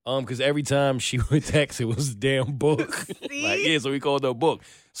 because every time she would text, it was a damn Book. So we called her Book.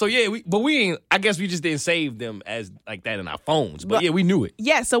 So yeah, we ain't. I guess we just didn't save them as like that in our phones. But yeah, we knew it.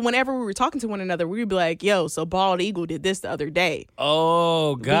 Yeah. So whenever we were talking to one another, we would be like, "Yo, so Bald Eagle did this the other day."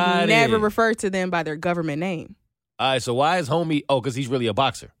 Oh, got it. We never referred to them by their government name. All right. So why is homie? Oh, because he's really a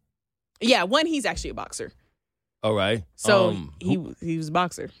boxer. Yeah, he's actually a boxer. All right. So he was a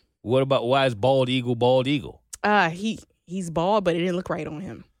boxer. What about why is Bald Eagle Bald Eagle? He's bald, but it didn't look right on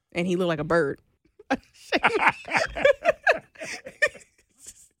him, and he looked like a bird. That's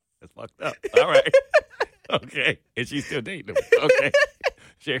fucked up. All right. Okay. And she's still dating him. Okay.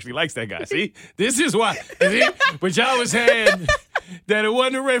 She actually likes that guy. See? This is why. See? But y'all was saying that it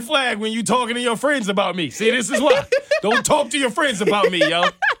wasn't a red flag when you talking to your friends about me. See, this is why. Don't talk to your friends about me, yo.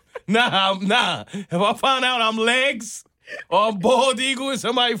 Nah. If I find out I'm legs or I'm Bald Eagle in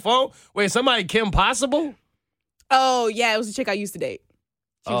somebody's phone, wait, somebody Kim Possible? Oh, yeah. It was a chick I used to date.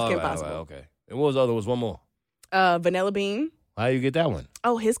 She was Kim Possible. Right, okay. And what was the other? Was one more? Vanilla Bean. How you get that one?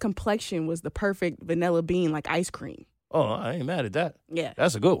 Oh, his complexion was the perfect vanilla bean, like ice cream. Oh, I ain't mad at that. Yeah.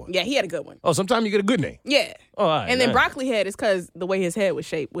 That's a good one. Yeah, he had a good one. Oh, sometimes you get a good name. Yeah. Oh, all right, and then nice. Broccoli Head is because the way his head was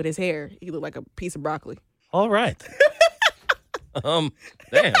shaped with his hair, he looked like a piece of broccoli. All right. Damn.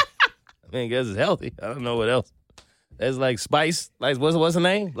 I mean, I guess it's healthy. I don't know what else. There's like Spice. Like, what's her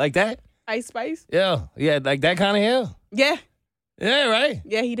name? Like that? Ice Spice? Yeah. Yeah, like that kind of hair? Yeah. Yeah, right?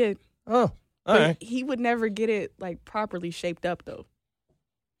 Yeah, he did. Oh, all But right. he would never get it like properly shaped up though.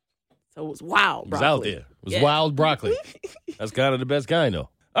 So it was wild It was broccoli. out there. It was Yeah. wild broccoli. That's kind of the best kind, though.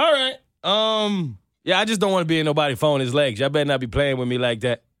 All right. Yeah, I just don't want to be in nobody's phone his legs. Y'all better not be playing with me like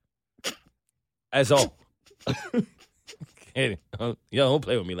that. That's all. Yo, don't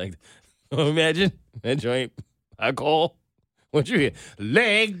play with me like that. Imagine that joint I call. What you hear?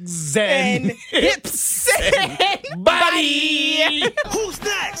 Legs and hips and body. Who's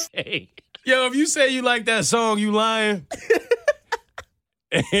next? Hey. Yo, if you say you like that song, you lying.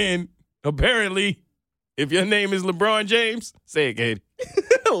 And apparently, if your name is LeBron James, say it, Katie.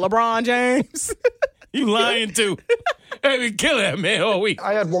 LeBron James. You lying too. Hey, we kill that man all week.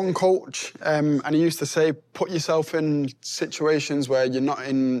 I had one coach, and he used to say, "Put yourself in situations where you're not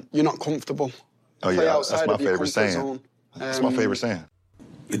comfortable. Oh yeah, Play that's outside my of your favorite comfort saying. zone." That's my favorite saying.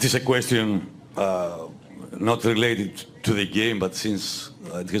 It is a question not related to the game, but since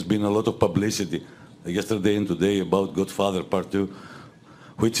it has been a lot of publicity yesterday and today about Godfather Part 2,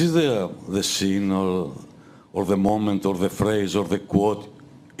 which is the scene or the moment or the phrase or the quote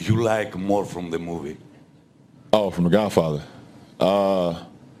you like more from the movie? Oh, from The Godfather.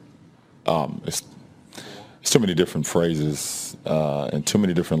 It's too many different phrases and too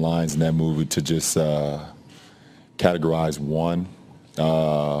many different lines in that movie to just categorize one.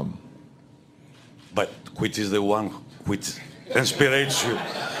 But which is the one which inspires you,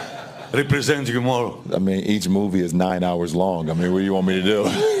 represents you more? I mean, each movie is 9 hours long. I mean, what do you want me to do?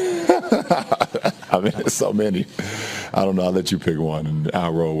 I mean, there's so many. I don't know. I'll let you pick one, and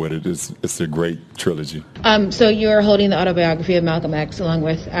I'll roll with it. It's a great trilogy. So you're holding the autobiography of Malcolm X along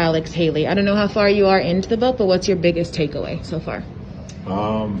with Alex Haley. I don't know how far you are into the book, but what's your biggest takeaway so far?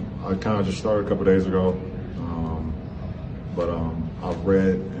 I kind of just started a couple days ago, but I've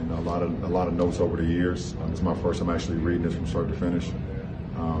read and a lot of notes over the years. This is my first time actually reading this from start to finish.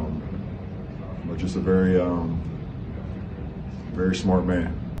 But just a very smart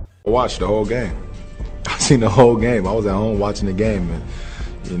man. I watched the whole game. I seen the whole game. I was at home watching the game, and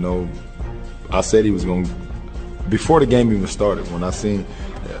I said he was going to, before the game even started, when I seen,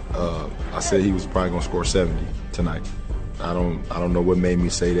 I said he was probably going to score 70 tonight. I don't know what made me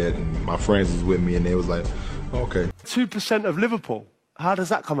say that, and my friends was with me, and they was like, okay. 2% of Liverpool. How does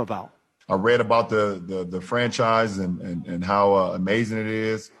that come about? I read about the franchise and how amazing it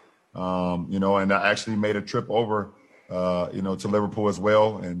is, and I actually made a trip over, to Liverpool as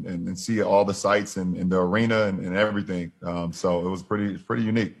well and see all the sights and the arena and everything. So it was pretty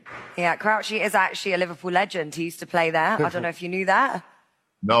unique. Yeah, Crouchy is actually a Liverpool legend. He used to play there. I don't know if you knew that.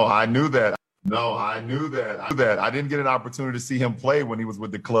 No, I knew that. I didn't get an opportunity to see him play when he was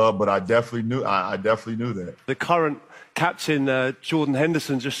with the club, but I definitely knew that. The current captain, Jordan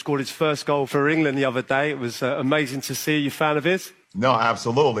Henderson, just scored his first goal for England the other day. It was amazing to see. Are you a fan of his? No,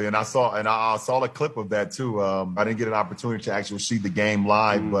 absolutely, and I saw a clip of that too. I didn't get an opportunity to actually see the game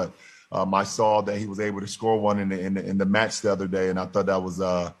live, but I saw that he was able to score one in the match the other day, and I thought that was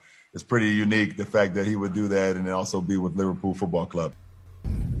it's pretty unique, the fact that he would do that and then also be with Liverpool Football Club.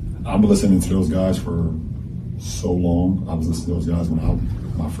 I've been listening to those guys for so long. I was listening to those guys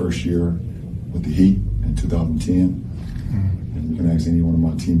my first year with the Heat in 2010. And you can ask any one of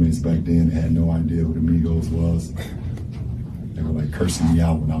my teammates back then, they had no idea who the Migos was. They were like cursing me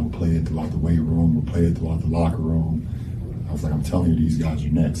out when I would play it throughout the weight room or play it throughout the locker room. I was like, I'm telling you, these guys are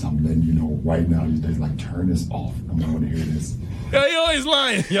next. I'm letting you know right now these days, like, turn this off. I don't want to hear this. Yo, you always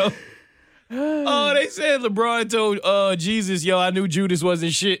lying, yo. Oh, they said LeBron told Jesus, yo, I knew Judas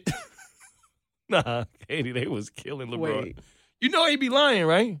wasn't shit. Nah, Katie, they was killing LeBron. Wait. You know he be lying,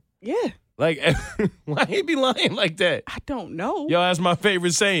 right? Yeah. Like, why he be lying like that? I don't know. Yo, that's my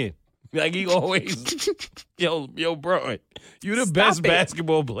favorite saying. Like, he always, yo, bro, you the best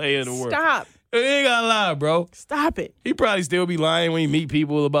basketball player in the world. Stop. You ain't gotta lie, bro. Stop it. He probably still be lying when he meet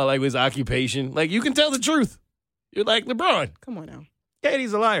people about, like, his occupation. Like, you can tell the truth. You're like LeBron. Come on now.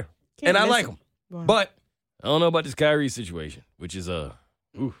 Katie's a liar. Can't and I miss like it. him. Wow. But I don't know about this Kyrie situation, which is, oof.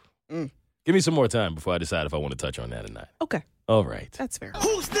 Give me some more time before I decide if I want to touch on that or not. Okay. All right. That's fair.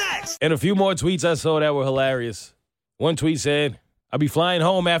 Who's next? And a few more tweets I saw that were hilarious. One tweet said, I'll be flying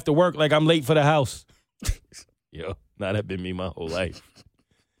home after work like I'm late for the house. Yo, nah, that been me my whole life.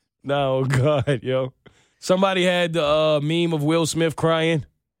 No, God, yo. Somebody had the meme of Will Smith crying.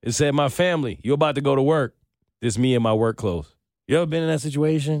 It said, my family, you about to go to work. This me in my work clothes. You ever been in that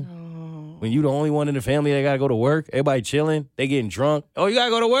situation? When you the only one in the family that got to go to work? Everybody chilling. They getting drunk. Oh, you got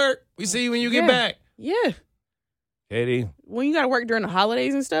to go to work? We see you when you get back. Yeah. Katie. When you got to work during the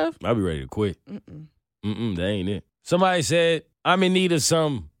holidays and stuff? I'll be ready to quit. That ain't it. Somebody said, I'm in need of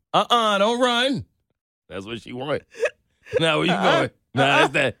some. Don't run. That's what she want. Now where you going? Nah,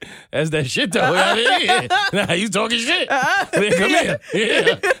 that's that shit though. Nah, you talking shit. Come here.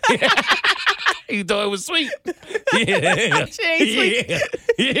 Yeah. You thought it was sweet. Yeah. She ain't sweet.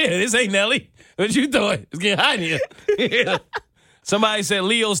 Yeah, this ain't Nelly. What you thought? It's getting hot in here. Yeah. Somebody said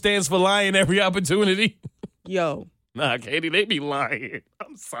Leo stands for lying every opportunity. Yo. Nah, Katie, they be lying.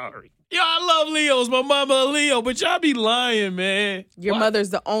 I'm sorry. Yo, I love Leos. My mama a Leo, but y'all be lying, man. Your mother's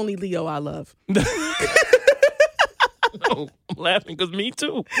the only Leo I love. No, I'm laughing because me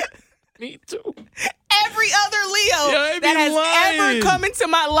too. Me too. Every other Leo Yo, that has ever come into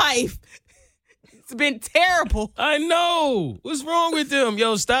my life, it's been terrible. I know. What's wrong with them?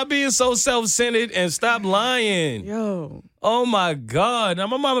 Yo, stop being so self-centered and stop lying. Yo. Oh, my God. Now,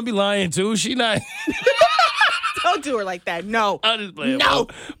 my mama be lying, too. She not... Don't do her like that. No. I'm just playing. No.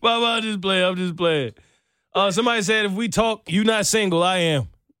 Mama, I'm just playing. Somebody said, if we talk, you not single. I am.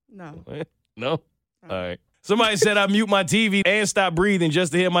 No. No? All right. Somebody said I mute my TV and stop breathing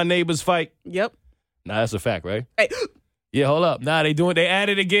just to hear my neighbors fight. Yep. Nah, that's a fact, right? Hey. Yeah, hold up. Nah, they at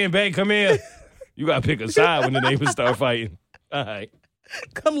it again, babe. Come here. You got to pick a side when the neighbors start fighting. All right.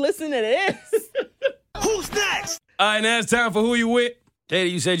 Come listen to this. Who's next? All right, now it's time for Who You With.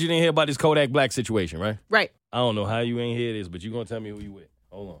 Katie, you said you didn't hear about this Kodak Black situation, right? Right. I don't know how you ain't hear this, but you going to tell me who you with.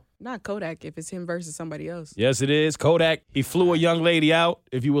 Hold on. Not Kodak if it's him versus somebody else. Yes, it is. Kodak, he flew a young lady out.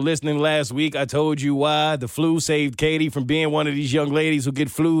 If you were listening last week, I told you why. The flu saved Katie from being one of these young ladies who get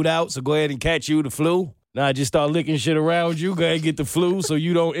flued out. So go ahead and catch you the flu. Now just start licking shit around you. Go ahead and get the flu so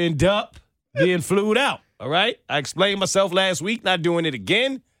you don't end up being flued out. All right? I explained myself last week, not doing it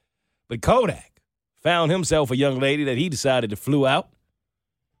again. But Kodak found himself a young lady that he decided to flew out.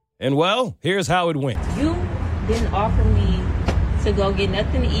 And, well, here's how it went. You didn't offer me to go get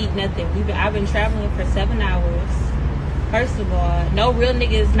nothing to eat, nothing. I've been traveling for 7 hours. First of all, no real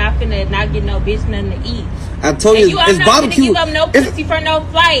nigga is not finna not get no bitch nothing to eat. I told you, I'm it's not barbecue. Finna give up no pussy for no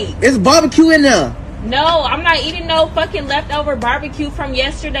flight. It's barbecue in there. No, I'm not eating no fucking leftover barbecue from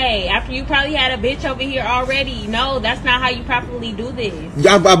yesterday after you probably had a bitch over here already. No, that's not how you properly do this.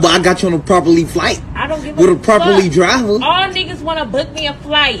 I got you on a properly flight. I don't give with a a properly fuck. driver. All niggas want to book me a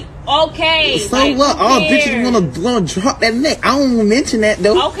flight. Okay. So like, what? who All cares? bitches wanna drop that neck. I don't want to mention that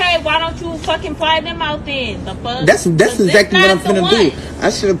though. Okay, why don't you fucking fly them out then? The fuck? That's exactly what I'm finna do.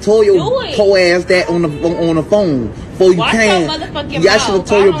 I should have told your po ass that on the phone before you Watch came. your motherfucking Yeah, I should have mouth.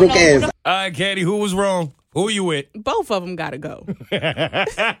 told I your don't broke know ass. All right, Katie, who was wrong? Who you with? Both of them gotta go. What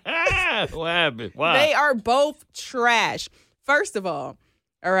happened? Why? They are both trash. First of all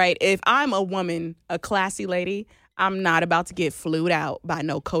right, if I'm a woman, a classy lady, I'm not about to get flued out by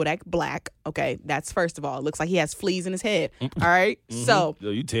no Kodak Black. Okay, that's first of all. It looks like he has fleas in his head. All right, so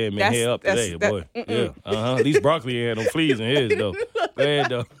Yo, you tearing me hair up today, boy. Yeah, At least broccoli had no fleas in his though. Go ahead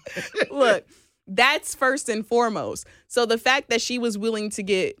though. Look, that's first and foremost. So the fact that she was willing to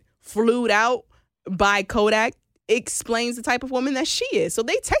get flued out by Kodak explains the type of woman that she is. So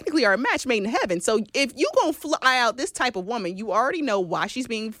they technically are a match made in heaven. So if you gonna fly out this type of woman, you already know why she's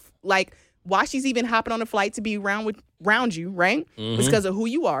being why she's even hopping on a flight to be around you, right? It's because of who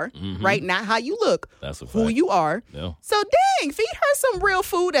you are, right? Not how you look. That's a fact. Who you are. Yeah. So dang, feed her some real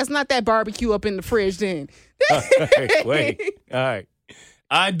food that's not that barbecue up in the fridge then. Wait. All right.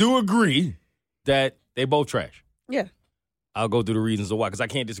 I do agree that they both trash. Yeah. I'll go through the reasons of why, because I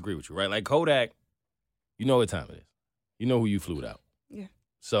can't disagree with you, right? Like Kodak, you know what time it is. You know who you flew out. Yeah.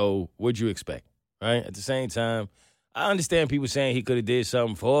 So what'd you expect, right? At the same time, I understand people saying he could have did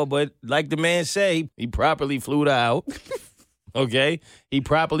something for her, but like the man said, he properly flew her out. Okay? He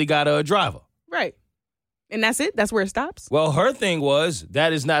properly got her a driver. Right. And that's it? That's where it stops? Well, her thing was,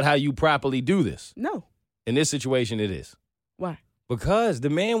 that is not how you properly do this. No. In this situation, it is. Why? Because the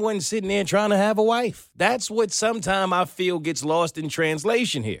man wasn't sitting there trying to have a wife. That's what sometimes I feel gets lost in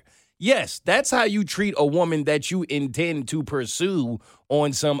translation here. Yes, that's how you treat a woman that you intend to pursue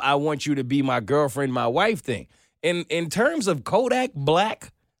on some I want you to be my girlfriend, my wife thing. In terms of Kodak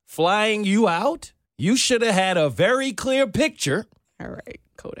Black flying you out, you should have had a very clear picture. All right,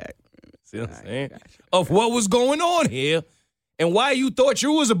 Kodak. See what I'm saying? Of what was going on here and why you thought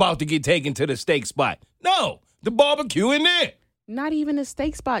you was about to get taken to the steak spot. No, the barbecue in there. Not even a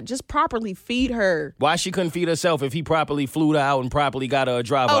steak spot. Just properly feed her. Why she couldn't feed herself if he properly flew her out and properly got her a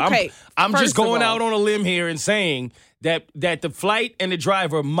driver? Okay, I'm just going first of all- out on a limb here and saying that the flight and the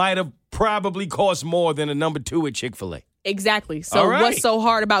driver might have probably costs more than a number 2 at Chick-fil-A. Exactly. So All right. what's so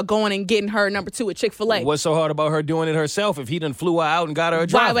hard about going and getting her number 2 at Chick-fil-A? What's so hard about her doing it herself if he done flew her out and got her a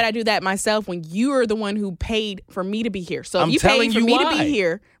driver? Why would I do that myself when you are the one who paid for me to be here? So if I'm you telling paid for you me why. to be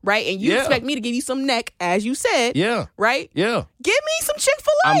here, right, and you Yeah. expect me to give you some neck, as you said, right? Yeah. Give me some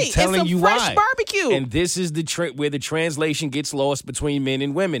Chick-fil-A I'm telling and some you fresh why. barbecue. And this is the where the translation gets lost between men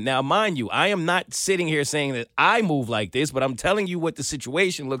and women. Now, mind you, I am not sitting here saying that I move like this, but I'm telling you what the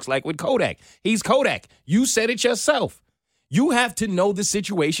situation looks like with Kodak. He's Kodak. You said it yourself. You have to know the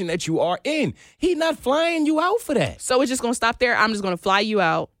situation that you are in. He's not flying you out for that. So it's just going to stop there. I'm just going to fly you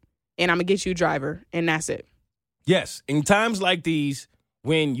out, and I'm going to get you a driver, and that's it. Yes. In times like these,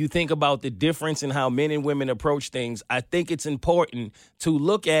 when you think about the difference in how men and women approach things, I think it's important to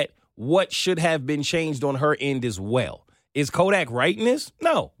look at what should have been changed on her end as well. Is Kodak right in this?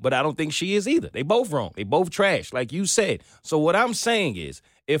 No, but I don't think she is either. They both wrong. They both trash, like you said. So what I'm saying is,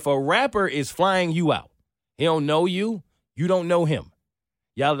 if a rapper is flying you out, he don't know you, you don't know him.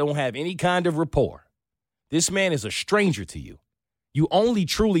 Y'all don't have any kind of rapport. This man is a stranger to you. You only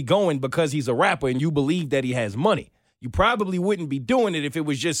truly going because he's a rapper and you believe that he has money. You probably wouldn't be doing it if it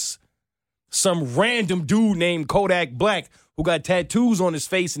was just some random dude named Kodak Black who got tattoos on his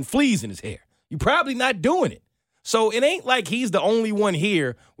face and fleas in his hair. You're probably not doing it. So it ain't like he's the only one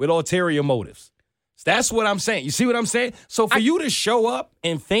here with ulterior motives. That's what I'm saying. You see what I'm saying? So for you to show up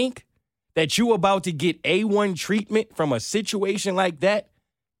and think that you about to get A1 treatment from a situation like that,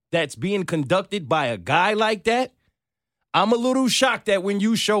 that's being conducted by a guy like that, I'm a little shocked that when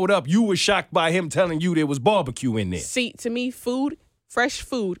you showed up, you were shocked by him telling you there was barbecue in there. See, to me, fresh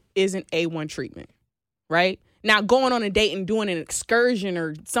food isn't A1 treatment, right? Now, going on a date and doing an excursion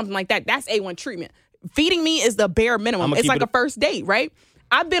or something like that, that's A1 treatment. Feeding me is the bare minimum. It's like a first date, right?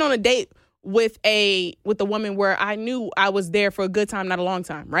 I've been on a date with a woman where I knew I was there for a good time, not a long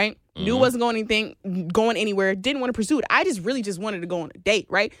time, right? Knew it wasn't going anywhere, didn't want to pursue it. I just wanted to go on a date,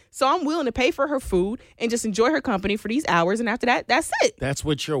 right? So I'm willing to pay for her food and just enjoy her company for these hours. And after that, that's it. That's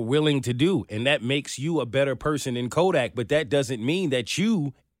what you're willing to do. And that makes you a better person than Kodak. But that doesn't mean that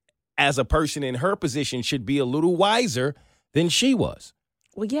you, as a person in her position, should be a little wiser than she was.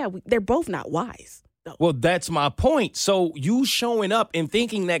 Well, yeah, they're both not wise. Well, that's my point. So you showing up and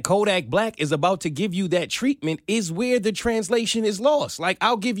thinking that Kodak Black is about to give you that treatment is where the translation is lost. Like,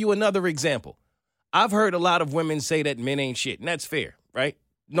 I'll give you another example. I've heard a lot of women say that men ain't shit, and that's fair, right?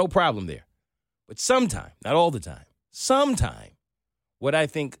 No problem there. But sometime, not all the time, sometime, what I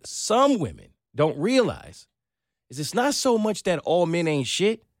think some women don't realize is it's not so much that all men ain't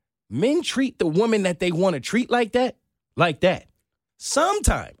shit. Men treat the woman that they want to treat like that.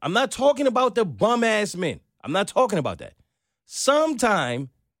 Sometime, I'm not talking about the bum-ass men. I'm not talking about that.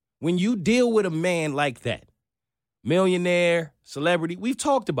 Sometime, when you deal with a man like that, millionaire, celebrity, we've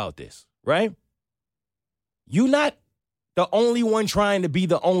talked about this, right? You're not the only one trying to be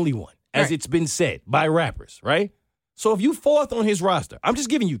the only one, as it's been said by rappers, right? So if you fourth on his roster, I'm just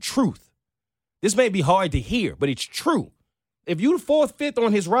giving you truth. This may be hard to hear, but it's true. If you fourth, fifth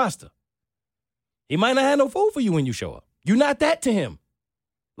on his roster, he might not have no food for you when you show up. You're not that to him.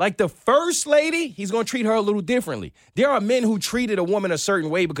 Like the first lady, he's going to treat her a little differently. There are men who treated a woman a certain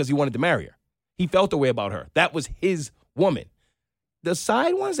way because he wanted to marry her. He felt the way about her. That was his woman. The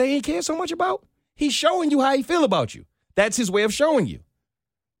side ones they ain't care so much about, he's showing you how he feel about you. That's his way of showing you.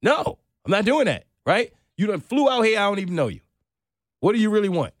 No, I'm not doing that, right? You done flew out here, I don't even know you. What do you really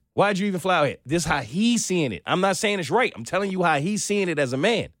want? Why'd you even fly out here? This is how he's seeing it. I'm not saying it's right. I'm telling you how he's seeing it as a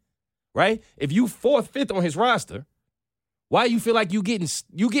man, right? If you fourth, fifth on his roster, why you feel like you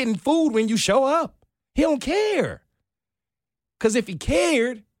getting food when you show up? He don't care. Because if he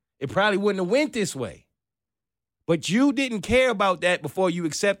cared, it probably wouldn't have went this way. But you didn't care about that before you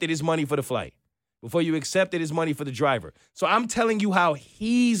accepted his money for the flight, before you accepted his money for the driver. So I'm telling you how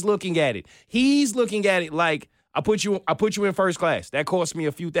he's looking at it. He's looking at it like, I put you in first class. That cost me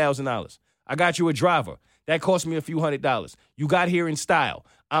a few $1,000s. I got you a driver. That cost me a few $100s. You got here in style.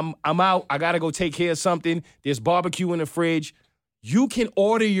 I'm out. I got to go take care of something. There's barbecue in the fridge. You can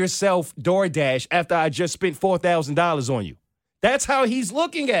order yourself DoorDash after I just spent $4,000 on you. That's how he's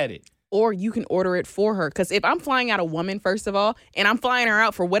looking at it. Or you can order it for her. Because if I'm flying out a woman, first of all, and I'm flying her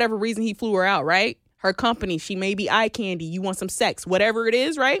out for whatever reason he flew her out, right? Her company, she may be eye candy. You want some sex, whatever it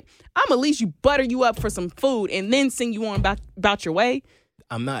is, right? I'm at least you butter you up for some food and then sing you on about your way.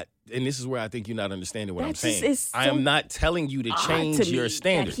 I'm not. And this is where I think you're not understanding what I'm saying. I am not telling you to change your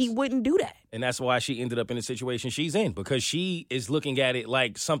standards. He wouldn't do that. And that's why she ended up in the situation she's in, because she is looking at it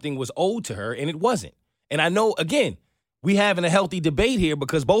like something was owed to her, and it wasn't. And I know, again, we having a healthy debate here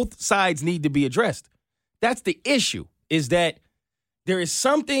because both sides need to be addressed. That's the issue, is that there is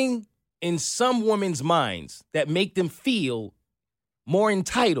something in some women's minds that make them feel more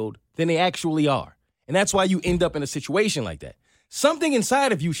entitled than they actually are. And that's why you end up in a situation like that. Something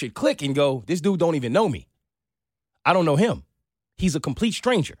inside of you should click and go, this dude don't even know me. I don't know him. He's a complete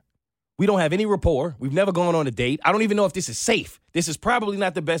stranger. We don't have any rapport. We've never gone on a date. I don't even know if this is safe. This is probably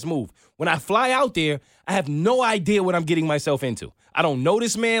not the best move. When I fly out there, I have no idea what I'm getting myself into. I don't know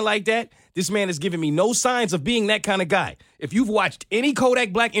this man like that. This man has given me no signs of being that kind of guy. If you've watched any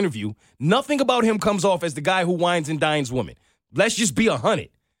Kodak Black interview, nothing about him comes off as the guy who wines and dines women. Let's just be 100.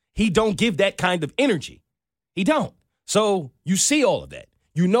 He don't give that kind of energy. He don't. So you see all of that.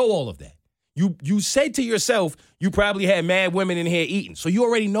 You know all of that. You said to yourself, you probably had mad women in here eating. So you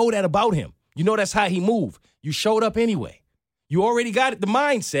already know that about him. You know that's how he moved. You showed up anyway. You already got the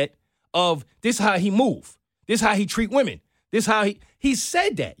mindset of this how he move. This how he treat women. This how he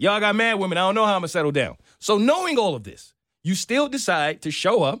said that. Y'all got mad women. I don't know how I'm going to settle down. So knowing all of this, you still decide to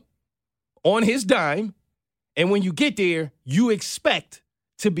show up on his dime. And when you get there, you expect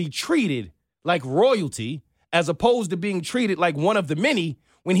to be treated like royalty as opposed to being treated like one of the many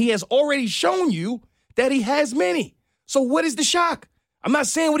when he has already shown you that he has many. So what is the shock? I'm not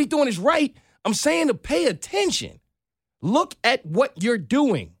saying what he's doing is right. I'm saying to pay attention. Look at what you're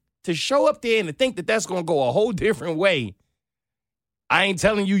doing. To show up there and to think that that's going to go a whole different way. I ain't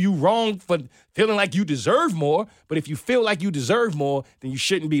telling you wrong for feeling like you deserve more, but if you feel like you deserve more, then you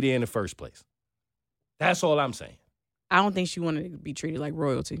shouldn't be there in the first place. That's all I'm saying. I don't think she wanted to be treated like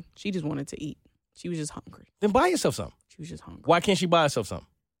royalty. She just wanted to eat. She was just hungry. Then buy yourself something. She was just hungry. Why can't she buy herself something?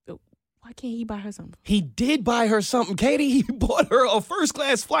 Why can't he buy her something? He did buy her something, Katie. He bought her a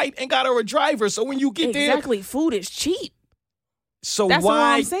first-class flight and got her a driver. So when you get there... Exactly. Food is cheap. So that's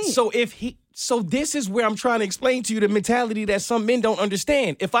why... what I'm saying. So this is where I'm trying to explain to you the mentality that some men don't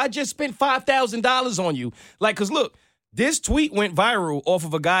understand. If I just spent $5,000 on you, because look, this tweet went viral off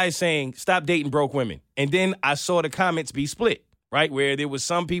of a guy saying, stop dating broke women. And then I saw the comments be split, right? Where there was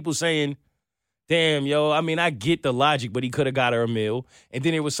some people saying, damn, yo, I mean, I get the logic, but he could have got her a meal. And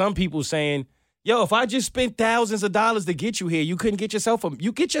then there was some people saying, yo, if I just spent thousands of dollars to get you here, you couldn't get yourself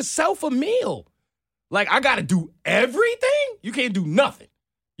a meal. Like, I got to do everything? You can't do nothing.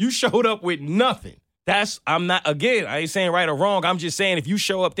 You showed up with nothing. I ain't saying right or wrong. I'm just saying if you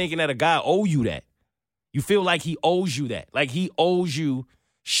show up thinking that a guy owe you that, you feel like he owes you that. Like he owes you.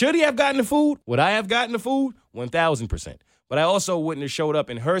 Should he have gotten the food? Would I have gotten the food? 1,000%. But I also wouldn't have showed up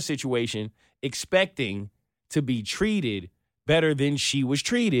in her situation expecting to be treated better than she was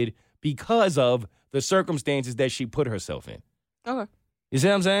treated because of the circumstances that she put herself in. Okay. You see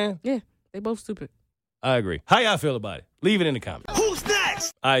what I'm saying? Yeah, they both stupid. I agree. How y'all feel about it? Leave it in the comments. Who's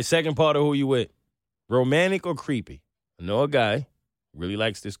next? All right, second part of who you with. Romantic or creepy? I know a guy really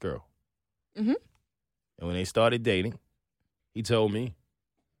likes this girl. Mm-hmm. And when they started dating, he told me,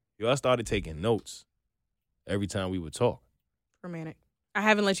 I started taking notes every time we would talk. Romantic. I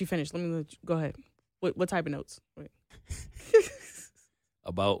haven't let you finish. Go ahead. What type of notes? Wait.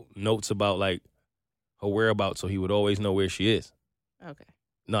 Notes about like her whereabouts, so he would always know where she is. Okay.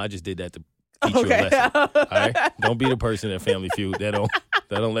 No, I just did that to teach you a lesson. All right? Don't be the person at Family Feud that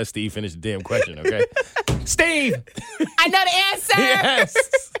don't let Steve finish the damn question, okay? Steve! I know the answer! Yes.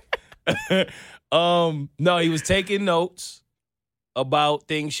 No, he was taking notes about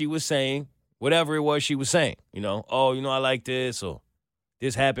things she was saying, whatever it was she was saying. I like this, or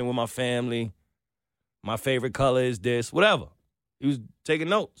this happened with my family. My favorite color is this, whatever. He was taking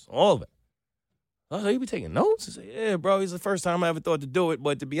notes, all of it. I was like, you be taking notes? He said, yeah, bro, it's the first time I ever thought to do it.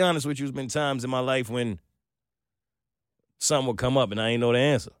 But to be honest with you, there's been times in my life when something would come up and I ain't know the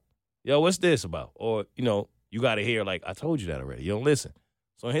answer. Yo, what's this about? Or, you got to hear, like, I told you that already. You don't listen.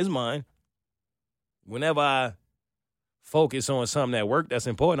 So in his mind, whenever I focus on something at work that's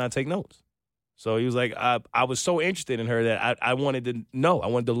important, I take notes. So he was like, I was so interested in her that I wanted to know. I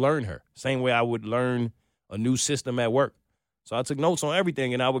wanted to learn her. Same way I would learn a new system at work. So I took notes on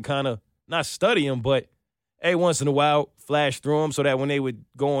everything, and I would kind of not study him, but every once in a while flash through him so that when they would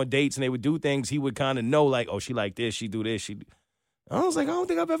go on dates and they would do things, he would kind of know, like, oh, she like this, she do this. I was like, I don't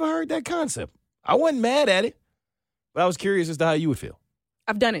think I've ever heard that concept. I wasn't mad at it, but I was curious as to how you would feel.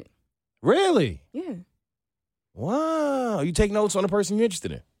 I've done it. Really? Yeah. Wow. You take notes on the person you're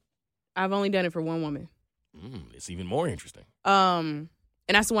interested in? I've only done it for one woman. It's even more interesting. And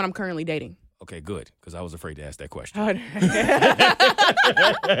that's the one I'm currently dating. Okay, good, because I was afraid to ask that question.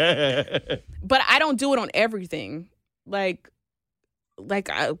 But I don't do it on everything.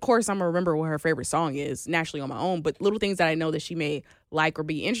 Of course, I'm going to remember what her favorite song is naturally on my own, but little things that I know that she may like or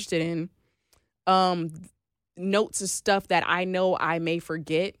be interested in, notes of stuff that I know I may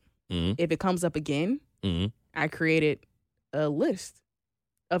forget if it comes up again. I created a list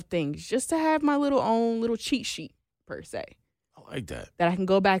of things, just to have my own little cheat sheet per se. I like that. That I can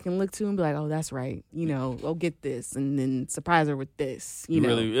go back and look to and be like, oh, that's right. You know, go get this and then surprise her with this. You know?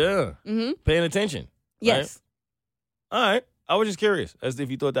 Really, yeah. Mm-hmm. Paying attention. Yes. Right? All right. I was just curious as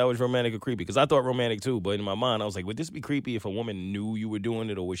if you thought that was romantic or creepy, because I thought romantic too, but in my mind, I was like, would this be creepy if a woman knew you were doing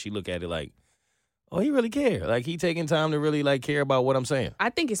it, or would she look at it like, oh, he really care? Like, he taking time to really, like, care about what I'm saying?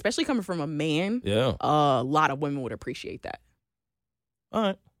 I think especially coming from a man, Yeah. a lot of women would appreciate that. All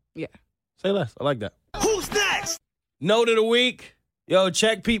right. Yeah. Say less. I like that. Who's next? Note of the week. Yo,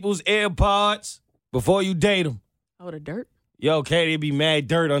 check people's AirPods before you date them. Oh, the dirt? Yo, Katie, be mad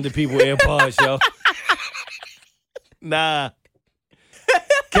dirt under people's AirPods, yo. Nah.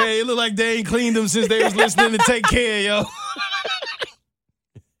 Katie, it look like they ain't cleaned them since they was listening to Take Care, yo.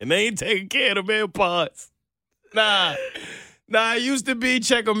 And they ain't taking care of them AirPods. Nah, it used to be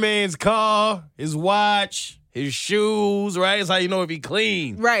check a man's car, his watch, his shoes, right? That's how you know if he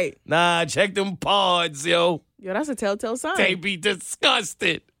clean. Right. Nah, check them pods, yo. Yo, that's a telltale sign. They be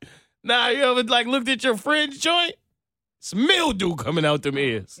disgusted. Nah, you ever, like, looked at your friend's joint? It's mildew coming out them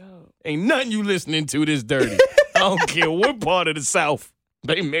ears. Ain't nothing you listening to this dirty. I don't care what part of the South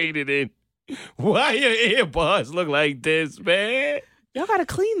they made it in. Why your AirPods look like this, man? Y'all gotta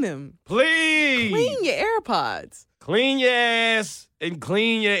clean them. Please. Clean your AirPods. Clean your ass and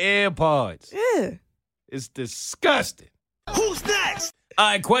clean your AirPods. Yeah. It's disgusting. Who's next? All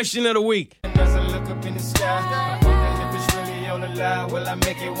right, question of the week. We're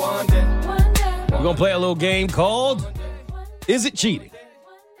going to play a little game called Is It Cheating?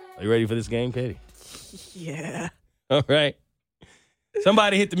 Are you ready for this game, Katie? Yeah. All right.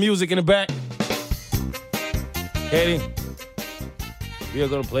 Somebody hit the music in the back. Katie, we are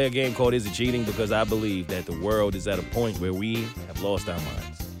going to play a game called Is It Cheating? Because I believe that the world is at a point where we have lost our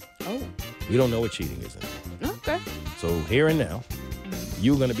minds. Oh. We don't know what cheating is anymore. Okay. So here and now,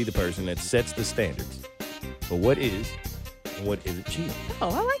 you're going to be the person that sets the standards for what is and what isn't cheating. Oh,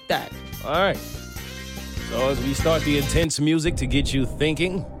 I like that. All right. So as we start the intense music to get you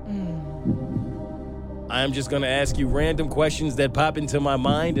thinking, I'm just going to ask you random questions that pop into my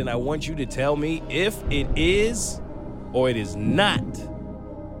mind, and I want you to tell me if it is or it is not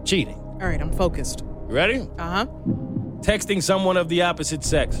cheating. All right, I'm focused. You ready? Uh-huh. Texting someone of the opposite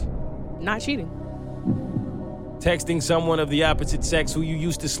sex. Not cheating. Texting someone of the opposite sex who you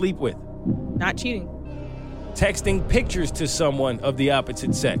used to sleep with. Not cheating. Texting pictures to someone of the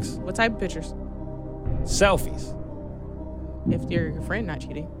opposite sex. What type of pictures? Selfies. If you're your friend, not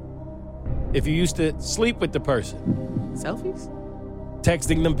cheating. If you used to sleep with the person. Selfies?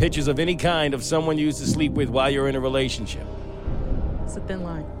 Texting them pictures of any kind of someone you used to sleep with while you're in a relationship. It's a thin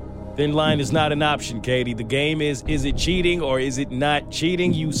line. Thin line is not an option, Katie. The game is it cheating or is it not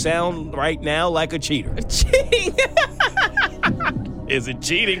cheating? You sound right now like a cheater. Cheating. Is it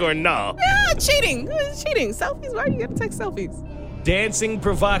cheating or no? Yeah, cheating. It's cheating. Selfies? Why do you gotta take selfies? Dancing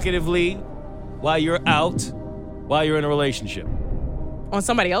provocatively while you're out, while you're in a relationship. On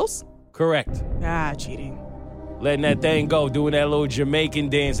somebody else? Correct. Ah, cheating. Letting that thing go, doing that little Jamaican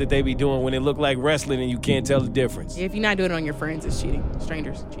dance that they be doing when it look like wrestling and you can't tell the difference. Yeah, if you're not doing it on your friends, it's cheating.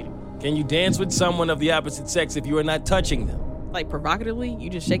 Strangers, cheating. Can you dance with someone of the opposite sex if you are not touching them? Like provocatively, you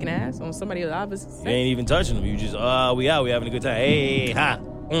just shaking ass on somebody of the opposite sex? You ain't even touching them. You just, we out, we having a good time. Hey, ha.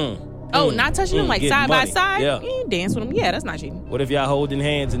 Not touching them like side by side? Yeah. You dance with them. Yeah, that's not cheating. What if y'all holding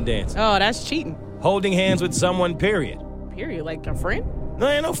hands and dancing? Oh, that's cheating. Holding hands with someone, period. Period, like a friend? No,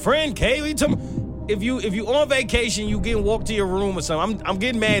 ain't no friend, Kay. What you talking? If you on vacation, you getting walked to your room or something. I'm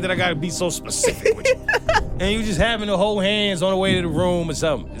getting mad that I gotta be so specific with you. And you just having to hold hands on the way to the room or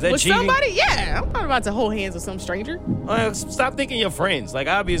something. Is that with cheating? Somebody? Yeah, I'm not about to hold hands with some stranger. Stop thinking you're friends. Like,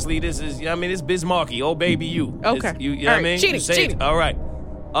 obviously, this is, it's Bismarcky. Oh, baby, you. Okay. You know what I mean? Cheating. All right.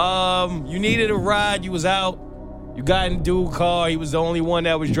 You needed a ride. You was out. You got in the dude's car. He was the only one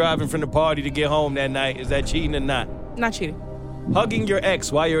that was driving from the party to get home that night. Is that cheating or not? Not cheating. Hugging your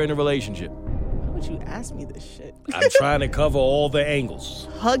ex while you're in a relationship. Why would you ask me this shit? I'm trying to cover all the angles.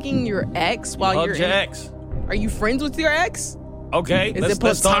 Hugging your ex while you're your ex. Are you friends with your ex? Okay. Is it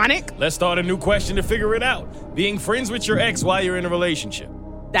platonic? Let's start a new question to figure it out. Being friends with your ex while you're in a relationship.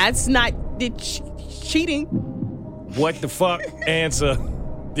 That's not cheating. What the fuck answer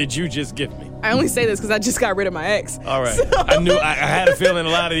did you just give me? I only say this because I just got rid of my ex. All right. So. I had a feeling a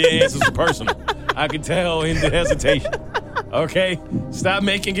lot of your answers were personal. I could tell in the hesitation. Okay? Stop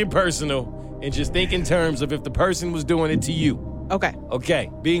making it personal and just think in terms of if the person was doing it to you. Okay. Okay.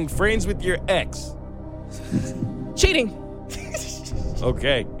 Being friends with your ex. Cheating.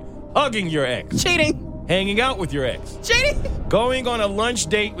 Okay. Hugging your ex. Cheating. Hanging out with your ex. Cheating. Going on a lunch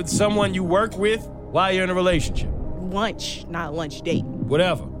date with someone you work with while you're in a relationship. Lunch, not lunch date.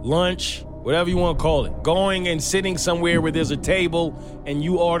 whatever, lunch, whatever you want to call it, going and sitting somewhere where there's a table and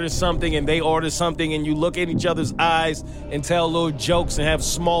you order something and they order something and you look at each other's eyes and tell little jokes and have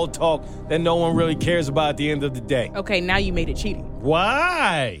small talk that no one really cares about at the end of the day. Okay, now you made it cheating.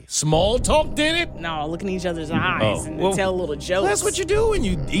 Why? Small talk did it? No, look in each other's eyes and tell little jokes. That's what you do when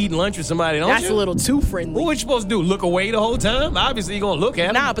you eat lunch with somebody, don't That's you? a little too friendly. What you supposed to do? Look away the whole time? Obviously, you're going to look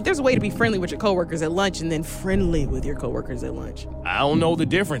at them. Nah, but there's a way to be friendly with your coworkers at lunch and then friendly with your coworkers at lunch. I don't know the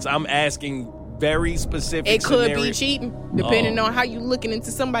difference. I'm asking very specific It could scenario. be cheating, depending on how you looking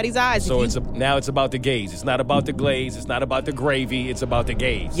into somebody's eyes. So now it's about the gaze. It's not about the glaze. It's not about the gravy. It's about the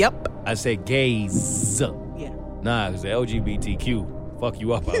gaze. Yep. I said gaze. Yeah. Nah, because the LGBTQ fuck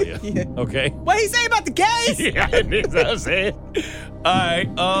you up out here. Yeah. Okay? What he say about the gays? Yeah, that's what I'm saying. All right.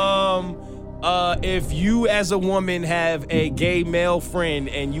 If you as a woman have a gay male friend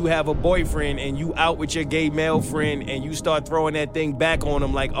and you have a boyfriend and you out with your gay male friend and you start throwing that thing back on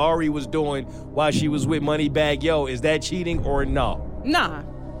him like Ari was doing while she was with Moneybagg Yo, is that cheating or no? Nah,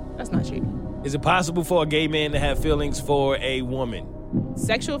 that's not cheating. Is it possible for a gay man to have feelings for a woman?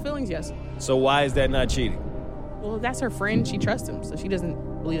 Sexual feelings, yes. So why is that not cheating? Well, that's her friend. She trusts him, so she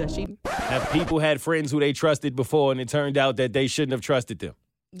doesn't believe that's cheating. Have people had friends who they trusted before and it turned out that they shouldn't have trusted them?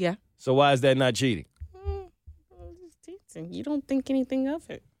 Yeah. So why is that not cheating? You don't think anything of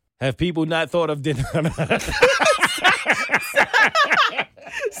it. Have people not thought of dinner?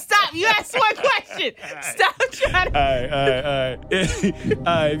 Stop. You asked one question. Stop trying to. All right.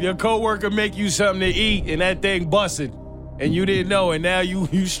 If your coworker make you something to eat and that thing busted and you didn't know and now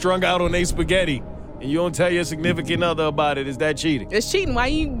you strung out on their spaghetti and you don't tell your significant other about it, is that cheating? It's cheating. Why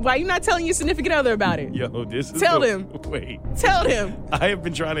you not telling your significant other about it? Yo, this is Tell them. Wait. Tell them. I have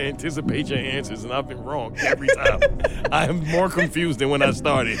been trying to anticipate your answers and I've been wrong every time. I am more confused than when I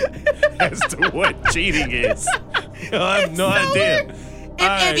started as to what cheating is. I have no idea.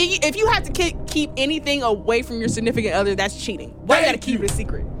 If you have to keep anything away from your significant other, that's cheating. Why you gotta keep it a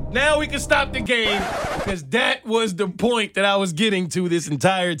secret? Now we can stop the game because that was the point that I was getting to this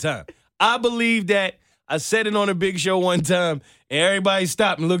entire time. I believe that. I said it on a big show one time, and everybody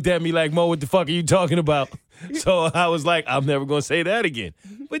stopped and looked at me like, Mo, what the fuck are you talking about? So I was like, I'm never going to say that again.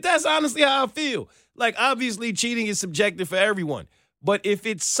 But that's honestly how I feel. Like, obviously, cheating is subjective for everyone. But if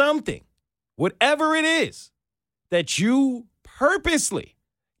it's something, whatever it is, that you purposely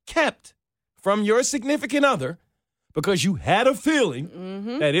kept from your significant other because you had a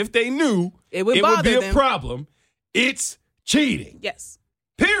feeling that if they knew, it would be a problem, it's cheating. Yes.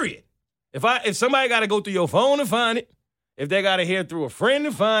 Period. If somebody got to go through your phone to find it, if they got to hear through a friend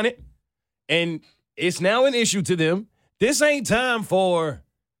to find it, and it's now an issue to them, this ain't time for,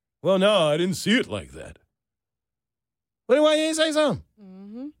 well, no, I didn't see it like that. Well, why you ain't say something?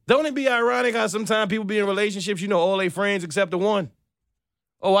 Don't it be ironic how sometimes people be in relationships, you know, all their friends except the one?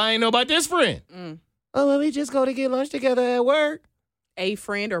 Oh, I ain't know about this friend. Oh, well, we just go to get lunch together at work. A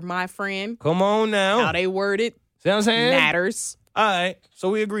friend or my friend. Come on now. How they word it. See what I'm saying? Matters. All right, so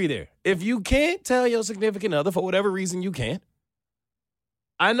we agree there. If you can't tell your significant other for whatever reason you can't,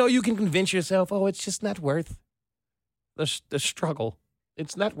 I know you can convince yourself, oh, it's just not worth the struggle.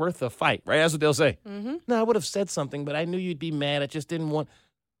 It's not worth the fight, right? That's what they'll say. No, I would have said something, but I knew you'd be mad. I just didn't want.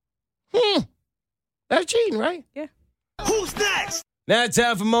 That's cheating, right? Yeah. Who's next? Now it's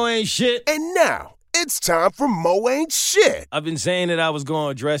time for Mo Ain't Shit. And now it's time for Mo Ain't Shit. I've been saying that I was going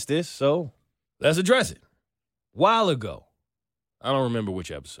to address this, so let's address it. A while ago, I don't remember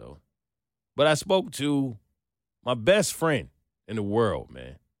which episode, but I spoke to my best friend in the world,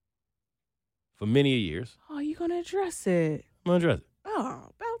 man, for many years. Oh, you gonna address it? I'm gonna address it. Oh,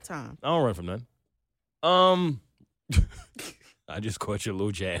 about time. I don't run from nothing. I just caught your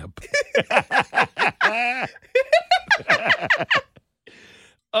little jab.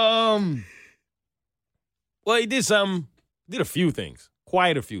 Well, he did something. Did a few things,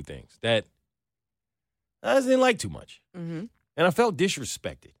 quite a few things that I just didn't like too much. And I felt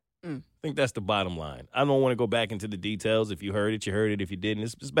disrespected. I think that's the bottom line. I don't want to go back into the details. If you heard it, you heard it. If you didn't,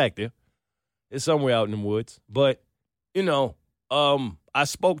 it's back there. It's somewhere out in the woods. But, you know, I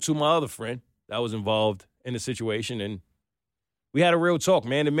spoke to my other friend that was involved in the situation, and we had a real talk,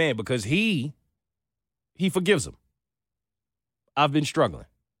 man to man, because he forgives him. I've been struggling.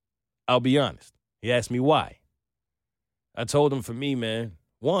 I'll be honest. He asked me why. I told him, for me, man,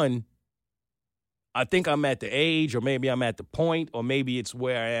 one, I think I'm at the age, or maybe I'm at the point, or maybe it's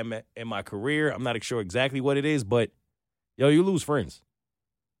where I am in my career. I'm not sure exactly what it is, but, yo, you lose friends.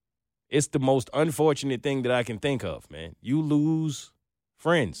 It's the most unfortunate thing that I can think of, man. You lose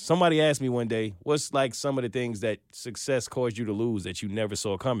friends. Somebody asked me one day, what's like some of the things that success caused you to lose that you never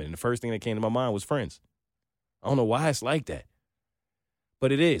saw coming? And the first thing that came to my mind was friends. I don't know why it's like that.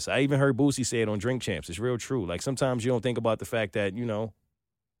 But it is. I even heard Boosie say it on Drink Champs. It's real true. Like, sometimes you don't think about the fact that,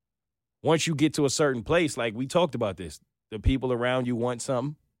 once you get to a certain place, like we talked about this, the people around you want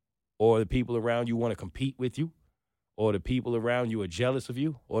something, or the people around you want to compete with you, or the people around you are jealous of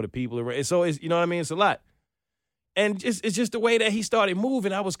you, or the people around. So it's, you know what I mean? It's a lot. And it's just the way that he started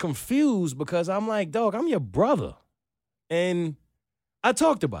moving. I was confused because I'm like, dog, I'm your brother. And I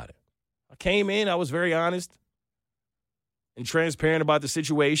talked about it. I came in, I was very honest and transparent about the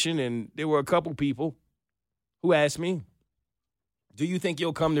situation. And there were a couple people who asked me, do you think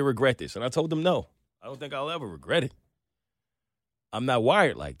you'll come to regret this? And I told them, no, I don't think I'll ever regret it. I'm not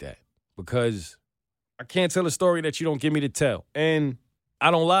wired like that because I can't tell a story that you don't give me to tell. And I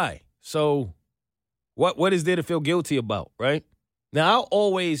don't lie. So what is there to feel guilty about, right? Now, I'll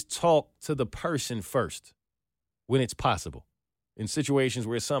always talk to the person first when it's possible. In situations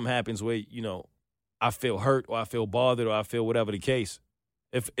where something happens where, I feel hurt or I feel bothered or I feel whatever the case.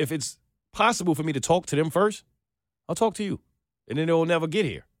 If it's possible for me to talk to them first, I'll talk to you. And then it'll never get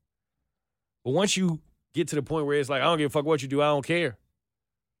here. But once you get to the point where it's like, I don't give a fuck what you do, I don't care.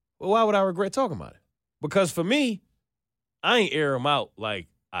 Well, why would I regret talking about it? Because for me, I ain't air them out like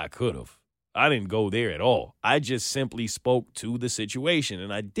I could have. I didn't go there at all. I just simply spoke to the situation.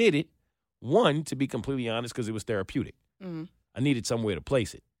 And I did it, one, to be completely honest, because it was therapeutic. Mm-hmm. I needed somewhere to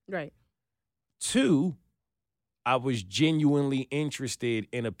place it. Right. Two, I was genuinely interested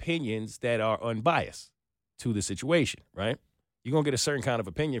in opinions that are unbiased to the situation, right? You're going to get a certain kind of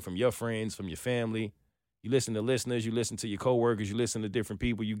opinion from your friends, from your family. You listen to listeners, you listen to your coworkers, you listen to different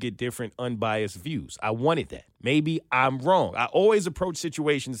people, you get different unbiased views. I wanted that. Maybe I'm wrong. I always approach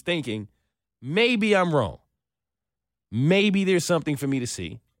situations thinking, maybe I'm wrong. Maybe there's something for me to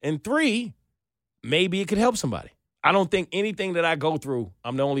see. And three, maybe it could help somebody. I don't think anything that I go through,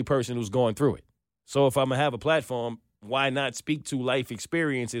 I'm the only person who's going through it. So if I'm going to have a platform, why not speak to life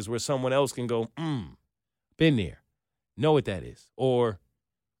experiences where someone else can go, been there, know what that is. Or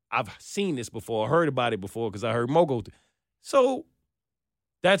I've seen this before, heard about it before because I heard Mo go through. So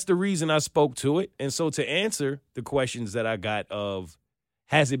that's the reason I spoke to it. And so to answer the questions that I got of,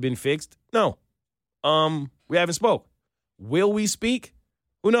 has it been fixed? No. We haven't spoke. Will we speak?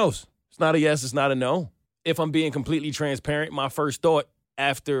 Who knows? It's not a yes, it's not a no. If I'm being completely transparent, my first thought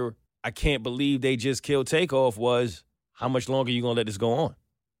after I can't believe they just killed Takeoff was, how much longer are you going to let this go on?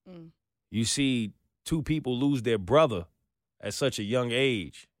 You see two people lose their brother at such a young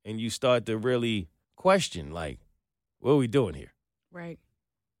age, and you start to really question, like, what are we doing here? Right.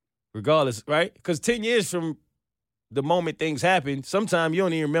 Regardless, right? Because 10 years from the moment things happen, sometimes you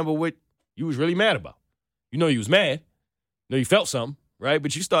don't even remember what you was really mad about. You know you was mad. You know you felt something, right?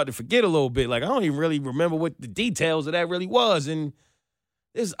 But you start to forget a little bit. Like, I don't even really remember what the details of that really was. And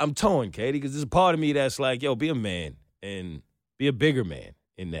I'm torn, Katie, because there's a part of me that's like, yo, be a man and be a bigger man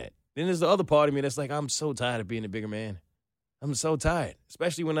in that. Then there's the other part of me that's like, I'm so tired of being a bigger man. I'm so tired,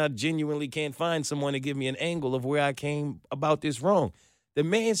 especially when I genuinely can't find someone to give me an angle of where I came about this wrong. The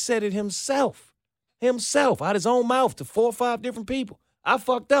man said it himself, out his own mouth to 4 or 5 different people. I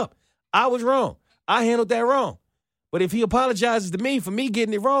fucked up. I was wrong. I handled that wrong. But if he apologizes to me for me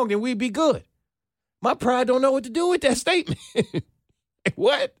getting it wrong, then we'd be good. My pride don't know what to do with that statement.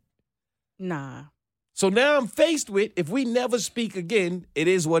 What? Nah. So now I'm faced with, if we never speak again, it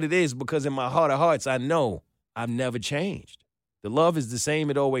is what it is, because in my heart of hearts, I know I've never changed. The love is the same,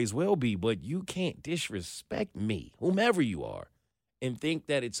 it always will be, but you can't disrespect me, whomever you are, and think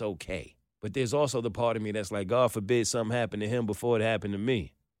that it's okay. But there's also the part of me that's like, God forbid something happened to him before it happened to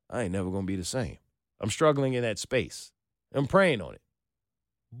me. I ain't never going to be the same. I'm struggling in that space. I'm praying on it.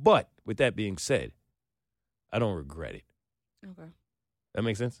 But with that being said, I don't regret it. Okay. That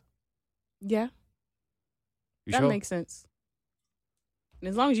makes sense? Yeah. You that sure? makes sense. And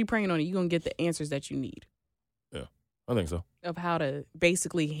as long as you're praying on it, you're going to get the answers that you need. Yeah, I think so. Of how to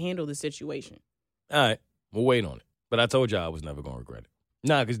basically handle the situation. All right, we'll wait on it. But I told y'all I was never going to regret it.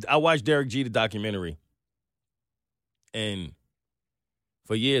 Nah, because I watched Derek Jeter documentary. And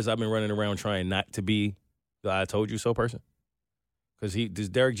for years, I've been running around trying not to be the I told you so person. Because this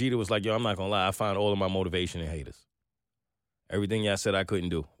Derek Jeter was like, yo, I'm not going to lie. I find all of my motivation in haters. Everything y'all said I couldn't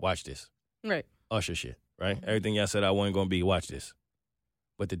do, watch this. Right. Usher shit, right? Everything y'all said I wasn't going to be, watch this.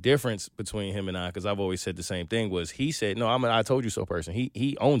 But the difference between him and I, because I've always said the same thing, was he said, no, I'm an I told you so person.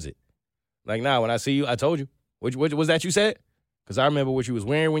 He owns it. Like, nah, when I see you, I told you. What was that you said? Because I remember what you was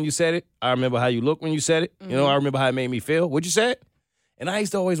wearing when you said it. I remember how you looked when you said it. Mm-hmm. You know, I remember how it made me feel. What you said? And I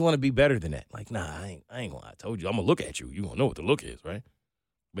used to always want to be better than that. Like, nah, I ain't going to I told you. I'm going to look at you. You going to know what the look is, right?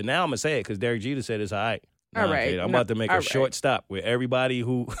 But now I'm going to say it because Derek Jeter said it's all right. Nah, all right. Kate, I'm about to make a short stop where everybody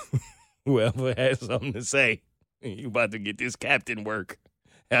whoever has something to say, you about to get this captain work.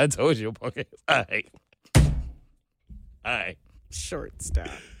 I told you, punk ass. All right. Shortstop.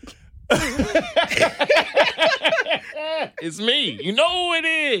 It's me. You know who it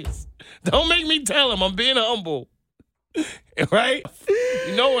is. Don't make me tell him. I'm being humble. Right?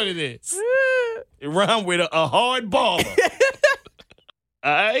 You know what it is. It rhymed with a hard baller.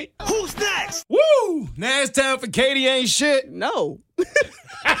 All right? Who's next? Woo! Now it's time for Katie Ain't Shit. No.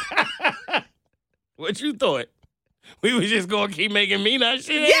 What you thought? We was just going to keep making me not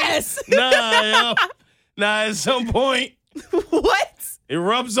shit? Yes! Nah, at some point. What? It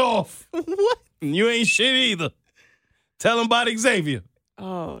rubs off. What? You ain't shit either. Tell him about Xavier.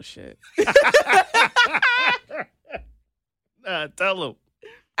 Oh, shit. Nah, tell him.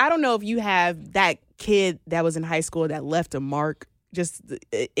 I don't know if you have that kid that was in high school that left a mark, just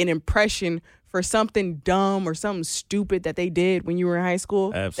an impression for something dumb or something stupid that they did when you were in high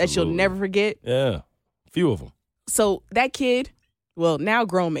school. Absolutely. That you'll never forget. Yeah. Few of them. So that kid, well, now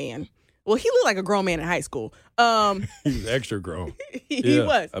grown man. Well, he looked like a grown man in high school. He was extra grown. He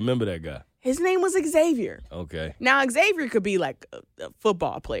was. I remember that guy. His name was Xavier. Okay. Now, Xavier could be like a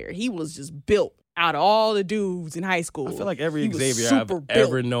football player. He was just built out of all the dudes in high school. I feel like every Xavier I've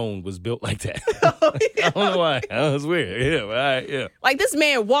ever known was built like that. I don't know why. That was weird. Yeah, right, yeah. Like, this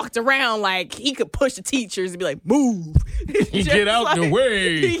man walked around like he could push the teachers and be like, move. Get out the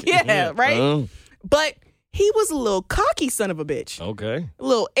way. Yeah, right? But he was a little cocky son of a bitch. Okay. A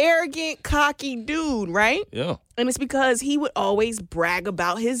little arrogant, cocky dude, right? Yeah. And it's because he would always brag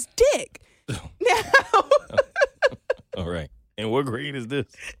about his dick. All right. And what grade is this?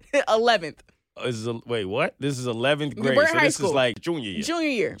 11th. Wait, what? This is 11th grade. We're in so high this school. is like junior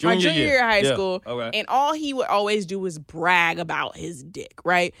year. My junior year of high Yeah. school. Okay. And all he would always do was brag about his dick,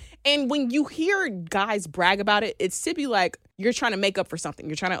 right? And when you hear guys brag about it, it's typically like you're trying to make up for something.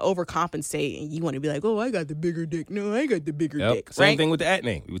 You're trying to overcompensate and you want to be like, oh, I got the bigger dick. No, I got the bigger dick. Same right? thing with the at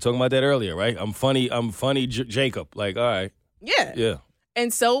name. We were talking about that earlier, right? I'm funny Jacob. Like, all right. Yeah. Yeah.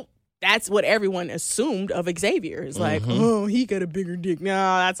 And so that's what everyone assumed of Xavier. It's like, oh, he got a bigger dick. No,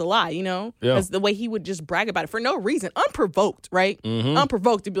 that's a lie, you know? Yeah. That's the way he would just brag about it for no reason. Unprovoked, right?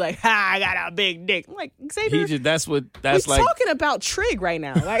 Unprovoked to be like, I got a big dick. I'm like, Xavier, That's we're like. talking about Trig right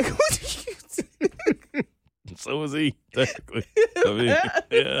now. Like, So was he, technically. I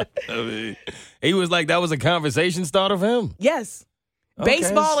mean, he was like, that was a conversation starter for him? Yes. Okay.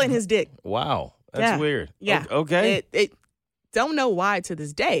 Baseball and his dick. Wow. That's Yeah. weird. Yeah. Okay. It don't know why to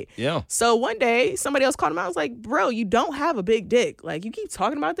this day. Yeah. So one day, somebody else called him out. I was like, bro, you don't have a big dick. Like, you keep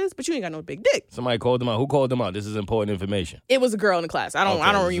talking about this, but you ain't got no big dick. Somebody called him out. Who called him out? This is important information. It was a girl in the class. I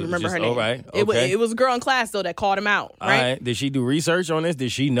don't even remember her name. All right. It Okay. was a girl in class, though, that called him out, right? All right. Did she do research on this?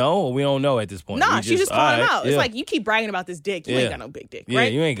 Did she know? Or we don't know at this point? Nah, We she just called him all right, out. It's like, you keep bragging about this dick. You ain't got no big dick, Yeah,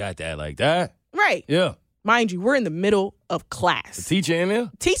 right? you ain't got that like that. Right. Yeah. Mind you, we're in the middle of class. The teacher in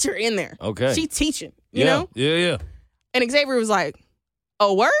there? Teacher in there. Okay. She teaching, you Yeah. know? Yeah. And Xavier was like,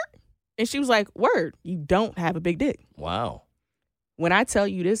 oh, word? And she was like, word, you don't have a big dick. Wow. When I tell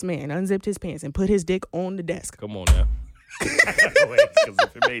you this man unzipped his pants and put his dick on the desk. Come on now. Wait, because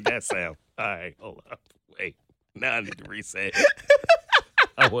if it made that sound. All right, hold up. Wait. Now I need to reset.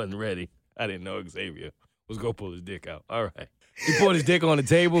 I wasn't ready. I didn't know Xavier was going to pull his dick out. All right. He pulled his dick on the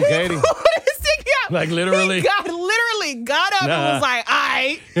table, Katie. He pulled his dick out. Like literally? He literally got up and was like, all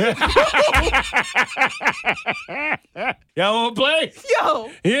right. Y'all want to play?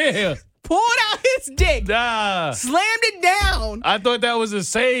 Yo. Yeah. Pulled out his dick. Nah. Slammed it down. I thought that was a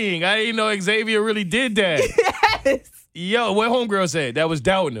saying. I didn't know Xavier really did that. Yes. Yo, what homegirl said? That was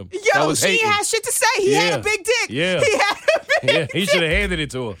doubting him. That Yo, was she hating. had shit to say. He had a big dick. Yeah. He had a big Yeah, he should have handed it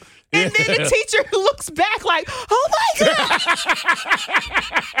to her. And then the teacher looks back like, oh my God.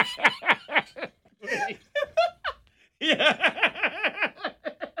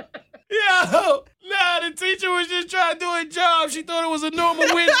 Yo, nah, the teacher was just trying to do her job. She thought it was a normal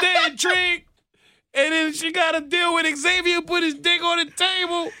Wednesday and trick. And then she got to deal with Xavier put his dick on the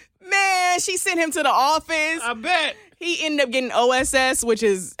table. Man, she sent him to the office. I bet. He ended up getting OSS, which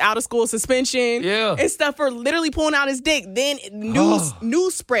is out of school suspension. Yeah. And stuff for literally pulling out his dick. Then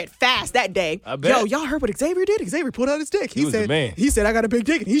news spread fast that day. I bet. Yo, y'all heard what Xavier did? Xavier pulled out his dick. He was the man. He said, I got a big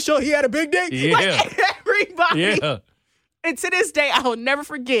dick. And he showed he had a big dick. Yeah. Like everybody. Yeah. And to this day, I will never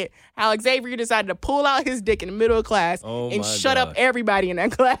forget how Xavier decided to pull out his dick in the middle of class and shut up everybody in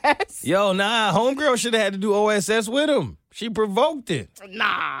that class. Yo, nah, homegirl should have had to do OSS with him. She provoked it.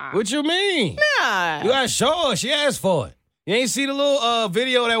 Nah. What you mean? Nah. You gotta show her. She asked for it. You ain't see the little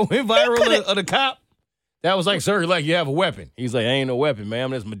video that went viral of the cop? That was like, sir, like you have a weapon. He's like, I ain't no weapon,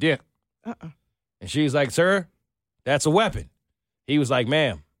 ma'am. That's my dick. And she's like, sir, that's a weapon. He was like,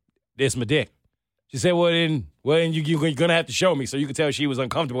 ma'am, this my dick. She said, well, then you're going to have to show me so you can tell she was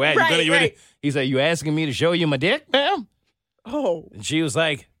uncomfortable. Right. He said, you asking me to show you my dick, ma'am? Oh. And she was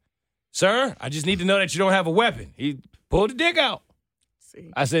like, sir, I just need to know that you don't have a weapon. He pulled the dick out.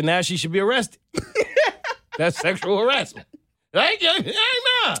 See. I said, now she should be arrested. That's sexual harassment. Nah.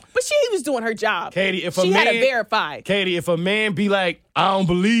 But she was doing her job. Katie, she had to verify. Katie, if a man be like, I don't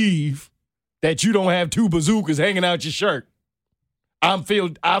believe that you don't have 2 bazookas hanging out your shirt, I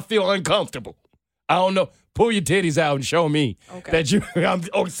feel uncomfortable. I don't know. Pull your titties out and show me that you.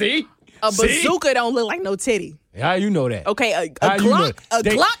 See? A bazooka don't look like no titty. How you know that? Okay, a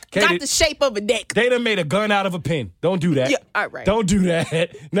Glock got the shape of a dick. They done made a gun out of a pen. Don't do that. Yeah, all right. Don't do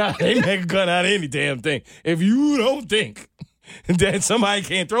that. Nah, they make a gun out of any damn thing. If you don't think that somebody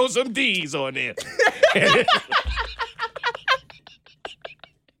can't throw some D's on there,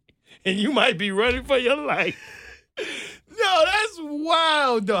 and you might be running for your life. No, that's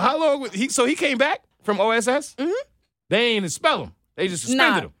wild, though. How long was he? So he came back from OSS? Mm-hmm. They ain't expel him. They just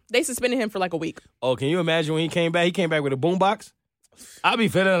suspended him. They suspended him for like a week. Oh, can you imagine when he came back? He came back with a boombox. I be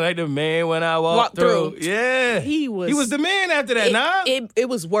feeling like the man when I walked through. Yeah. He was the man after that, It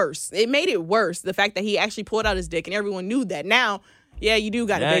was worse. It made it worse, the fact that he actually pulled out his dick and everyone knew that. Now, yeah, you do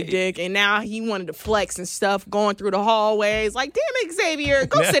got a big dick, and now he wanted to flex and stuff going through the hallways. Like, damn, Xavier,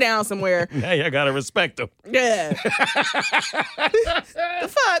 go sit down somewhere. Now you gotta respect him. Yeah. The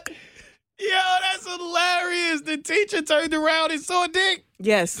fuck? Yo, that's hilarious. The teacher turned around and saw a dick.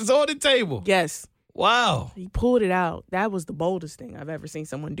 Yes. It's on the table. Yes. Wow. He pulled it out. That was the boldest thing I've ever seen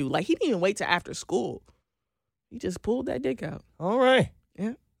someone do. Like, he didn't even wait till after school. He just pulled that dick out. All right.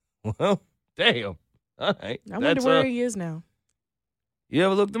 Yeah. Well, damn. All right. I wonder where he is now. You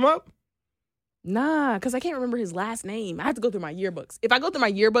ever looked him up? Nah, because I can't remember his last name. I have to go through my yearbooks. If I go through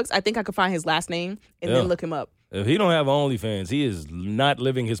my yearbooks, I think I could find his last name and then look him up. If he don't have OnlyFans, he is not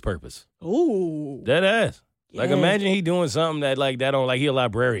living his purpose. Ooh. That ass. Yeah. Like, imagine he doing something that on, like he a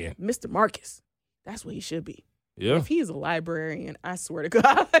librarian. Mr. Marcus. That's what he should be. Yeah. If he's a librarian, I swear to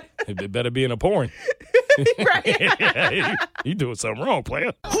God. It better be in a porn. Right. You doing something wrong,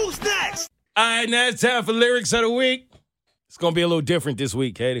 player. Who's next? All right, now it's time for Lyrics of the Week. It's going to be a little different this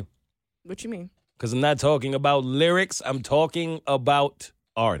week, Katie. What you mean? Because I'm not talking about lyrics. I'm talking about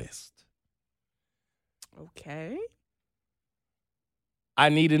artists. Okay. I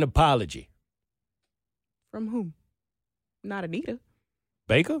need an apology. From whom? Not Anita.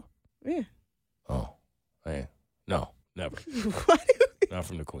 Baker? Yeah. Oh, man. No, never. Not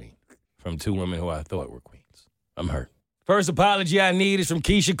from the Queen. From 2 women who I thought were queens. I'm hurt. First apology I need is from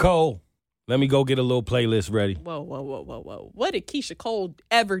Keisha Cole. Let me go get a little playlist ready. Whoa. What did Keisha Cole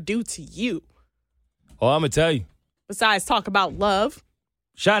ever do to you? Oh, I'm going to tell you. Besides talk about love.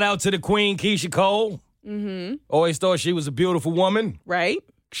 Shout out to the Queen, Keisha Cole. Mm-hmm. Always thought she was a beautiful woman. Right.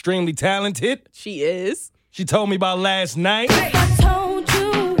 Extremely talented. She is. She told me about last night. I told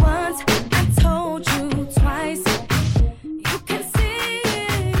you once, I told you twice. You can see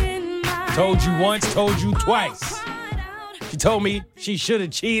it in my Told you once, told you twice. She told me she should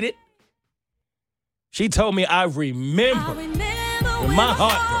have cheated. She told me I remember when my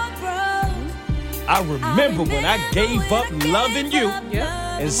heart broke. I remember when I gave up loving you.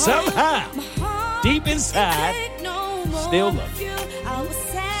 And somehow, deep inside, still love you.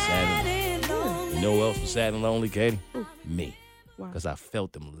 Sad and lonely. You know who else was sad and lonely, Katie? Me. Because I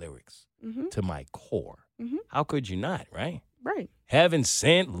felt them lyrics to my core. Mm-hmm. How could you not, right? Right. Heaven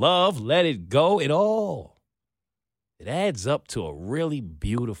sent, love, let it go, it all. It adds up to a really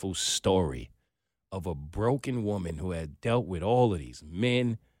beautiful story of a broken woman who had dealt with all of these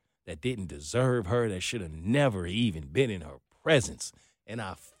men that didn't deserve her, that should have never even been in her presence. And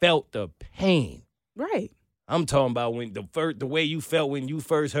I felt the pain. Right. I'm talking about when the way you felt when you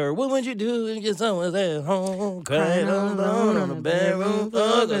first heard, what would you do if your son was at home, crying alone on the bedroom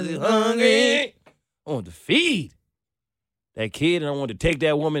floor because he's hungry? I want to feed that kid, and I wanted to take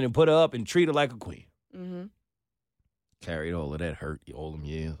that woman and put her up and treat her like a queen. Mm-hmm. Carried all of that hurt all them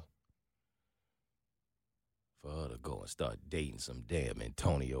years. For her to go and start dating some damn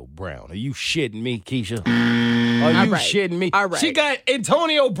Antonio Brown. Are you shitting me, Keisha? Are you shitting me? All right. She got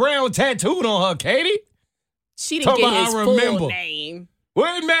Antonio Brown tattooed on her, Katie. She didn't get his I full remember. name.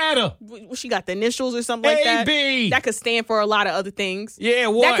 What it matter? She got the initials or something like that. AB. That could stand for a lot of other things. Yeah,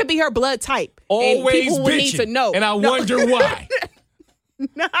 what? That could be her blood type. Always and people would need bitching. to know. And I wonder why.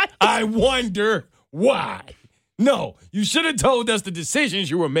 I wonder why. No, you should have told us the decisions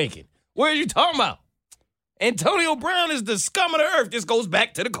you were making. What are you talking about? Antonio Brown is the scum of the earth. This goes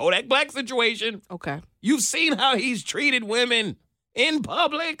back to the Kodak Black situation. Okay. You've seen how he's treated women in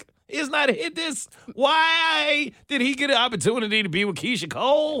public, He has not hit this. Why did he get an opportunity to be with Keisha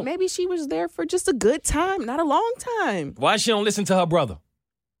Cole? Maybe she was there for just a good time, not a long time. Why she don't listen to her brother?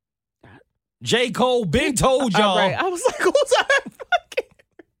 J. Cole been told y'all. Right. I was like, who's her?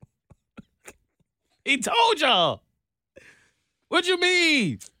 He told y'all. What you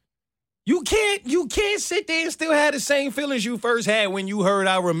mean? You can't sit there and still have the same feelings you first had when you heard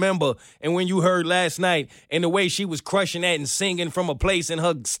I Remember and when you heard Last Night and the way she was crushing that and singing from a place in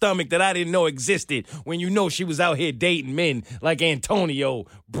her stomach that I didn't know existed when you know she was out here dating men like Antonio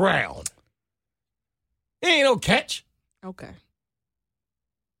Brown. It ain't no catch. Okay.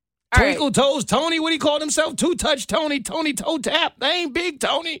 Twinkle Toes Tony, what he called himself? Two-touch Tony, Tony Toe Tap. That ain't Big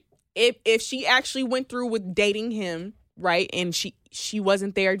Tony. If she actually went through with dating him, right, and she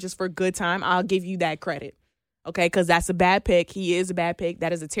wasn't there just for a good time, I'll give you that credit. Okay, because that's a bad pick. He is a bad pick.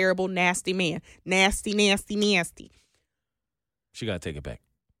 That is a terrible, nasty man. Nasty, nasty, nasty. She got to take it back.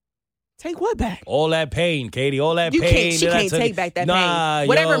 Take what back? All that pain, Katie. All that pain. She can't take back that pain.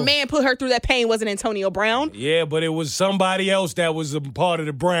 Whatever man put her through that pain wasn't Antonio Brown. Yeah, but it was somebody else that was a part of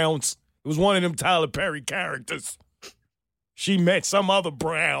the Browns. It was one of them Tyler Perry characters. She met some other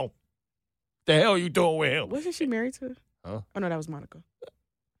Brown. The hell you doing with him? Wasn't she married to? Huh? Oh, no, that was Monica.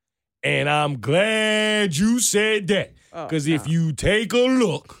 And I'm glad you said that. Because if you take a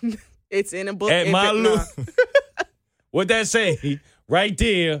look. It's in a book. At my look. What'd that say? Right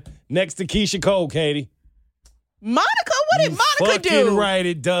there, next to Keisha Cole, Katie. Monica? What did Monica do? Fucking right,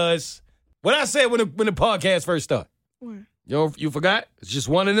 it does. What I said when the podcast first started. What? You forgot? It's just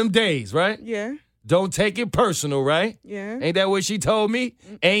one of them days, right? Yeah. Don't take it personal, right? Yeah. Ain't that what she told me?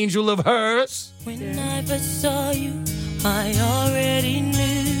 Angel of hers. When I first saw you, I already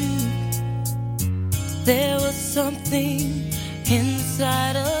knew there was something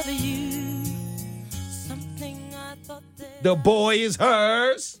inside of you. Something I thought that The boy is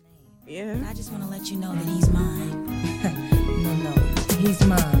hers. Yeah. I just want to let you know that he's mine. No, he's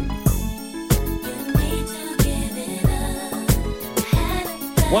mine.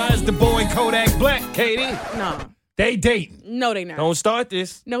 Why is the boy Kodak Black, Katie? No. They dating. No, they not. Don't start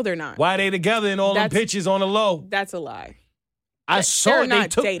this. No, they're not. Why they together in all them pictures on the low? That's a lie. I saw they're they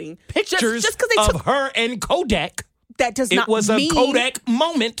not took dating. pictures Just 'cause they of took- her and Kodak. That does not It was mean a Kodak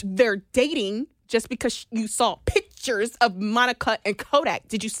moment. They're dating just because you saw pictures of Monica and Kodak.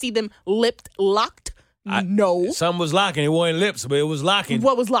 Did you see them locked? No. Some was locking. It wasn't lips, but it was locking.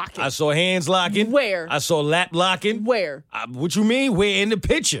 What was locking? I saw hands locking. Where? I saw lap locking. Where? What you mean? Where in the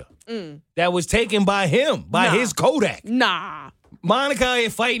picture? That was taken by him, by Nah. his Kodak. Nah. Monica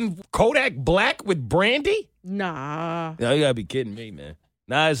ain't fighting Kodak Black with Brandy? Nah. No, you gotta be kidding me, man.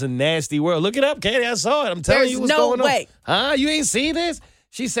 Nah, it's a nasty world. Look it up, Katie. I saw it. I'm telling There's you what's no going way. on. Huh? You ain't see this?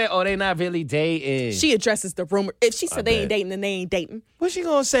 She said, oh, they not really dating. She addresses the rumor. If she said they ain't dating, then they ain't dating. What's she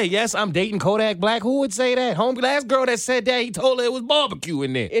gonna say? Yes, I'm dating Kodak Black. Who would say that? Homie, last girl that said that, he told her it was barbecue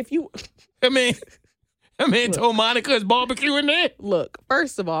in there. If you... I mean told Monica it's barbecue in there. Look,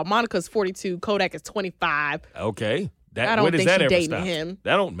 first of all, Monica's 42, Kodak is 25. Okay. I don't where does think that she ever dating stop? him.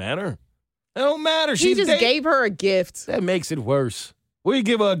 That don't matter. That don't matter. He just gave her a gift. That makes it worse. What do you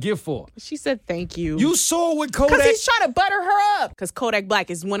give her a gift for? She said thank you. You saw what Kodak... Because he's trying to butter her up. Because Kodak Black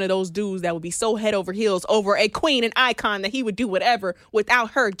is one of those dudes that would be so head over heels over a queen and icon that he would do whatever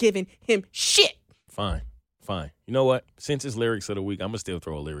without her giving him shit. Fine. You know what? Since it's lyrics of the week, I'm going to still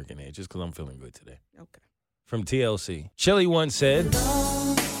throw a lyric in there just because I'm feeling good today. Okay. From TLC. Chili once said,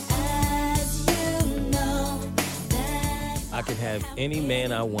 I can have any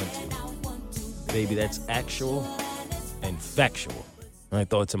man I want to. Baby, that's actual and factual. And I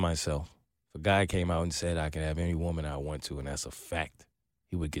thought to myself, if a guy came out and said I can have any woman I want to, and that's a fact,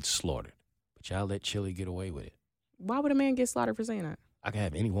 he would get slaughtered. But y'all let Chili get away with it. Why would a man get slaughtered for saying that? I can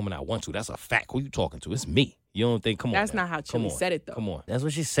have any woman I want to. That's a fact. Who you talking to? It's me. You don't think, come on. That's now. not how Come Chili on. said it, though. Come on. That's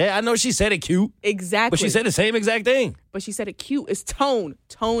what she said. I know she said it cute. Exactly. But she said the same exact thing. But she said it cute. It's tone.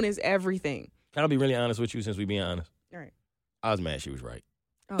 Tone is everything. Can I be really honest with you since we being honest? All right. I was mad she was right.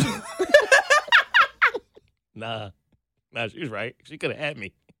 Oh. Nah, she was right. She could have had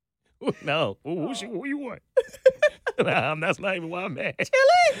me. No. Who you want? Nah, that's not even why I'm mad.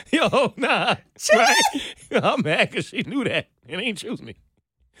 Chili? Yo, nah. Chili? Right? I'm mad because she knew that and ain't choose me.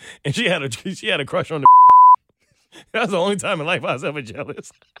 And she had a crush on the That's the only time in life I was ever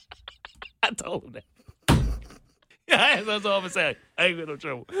jealous. I told him that. Yeah, that's all I'm saying. I ain't got no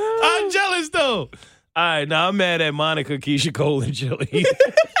trouble. I'm jealous, though. All right, now I'm mad at Monica, Keisha Cole, and Chili.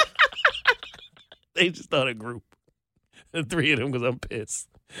 They just started a group. And 3 of them because I'm pissed.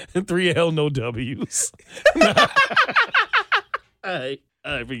 And 3 L no W's. All right,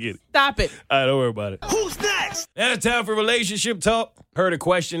 forget it. Stop it. All right, don't worry about it. Who's next? Now it's time for relationship talk. Heard a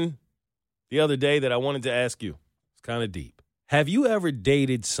question the other day that I wanted to ask you. It's kind of deep. Have you ever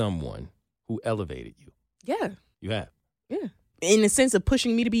dated someone who elevated you? Yeah. You have? Yeah. In the sense of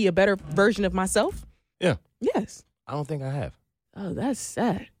pushing me to be a better version of myself? Yeah. Yes. I don't think I have. Oh, that's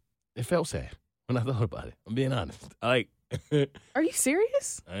sad. It felt sad when I thought about it. I'm being honest. Like, Are you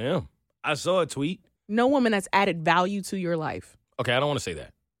serious? I am. I saw a tweet. No woman that's added value to your life. Okay, I don't want to say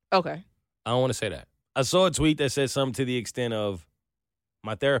that. Okay. I don't want to say that. I saw a tweet that said something to the extent of,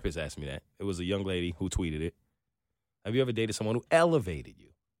 my therapist asked me that. It was a young lady who tweeted it. Have you ever dated someone who elevated you?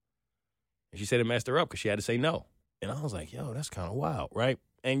 And she said it messed her up because she had to say no. And I was like, yo, that's kind of wild, right?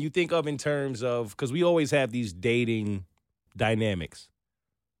 And you think of in terms of, because we always have these dating dynamics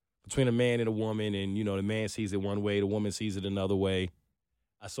between a man and a woman, and, you know, the man sees it one way, the woman sees it another way.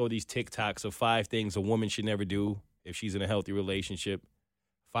 I saw these TikToks of 5 things a woman should never do if she's in a healthy relationship,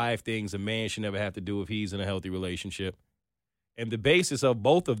 5 things a man should never have to do if he's in a healthy relationship. And the basis of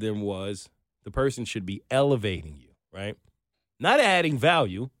both of them was the person should be elevating you, right? Not adding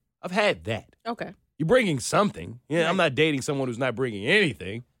value. I've had that. Okay. You're bringing something. Yeah, I'm not dating someone who's not bringing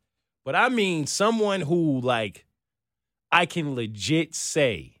anything. But I mean someone who, like, I can legit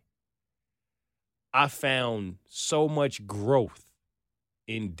say I found so much growth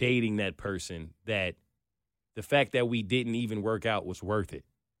in dating that person that the fact that we didn't even work out was worth it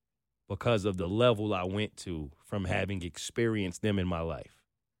because of the level I went to from having experienced them in my life.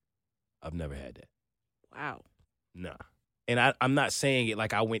 I've never had that. Wow. Nah. And I'm not saying it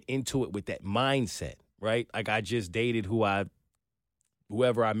like I went into it with that mindset, right? Like I just dated whoever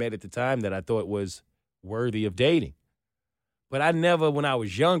I met at the time that I thought was worthy of dating. But I never, when I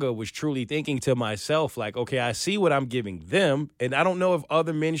was younger, was truly thinking to myself, like, okay, I see what I'm giving them. And I don't know if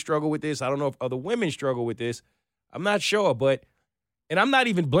other men struggle with this. I don't know if other women struggle with this. I'm not sure. And I'm not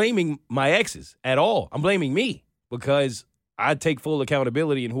even blaming my exes at all. I'm blaming me because I take full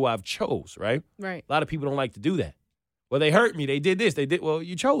accountability in who I've chose, right? Right. A lot of people don't like to do that. Well, they hurt me. They did this. They did. Well,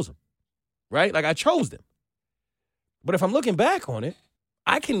 you chose them, right? Like I chose them. But if I'm looking back on it,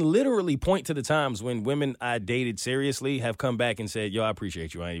 I can literally point to the times when women I dated seriously have come back and said, yo, I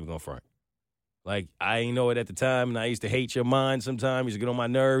appreciate you. I ain't even gonna front. Like, I ain't know it at the time, and I used to hate your mind sometimes. You used to get on my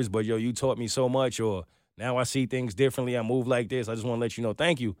nerves, but, yo, you taught me so much, or now I see things differently. I move like this. I just want to let you know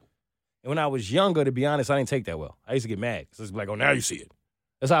thank you. And when I was younger, to be honest, I didn't take that well. I used to get mad. So it's like, oh, now you see it.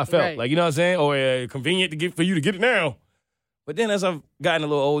 That's how I felt. Right. Like, you know what I'm saying? Oh, convenient for you to get it now. But then as I've gotten a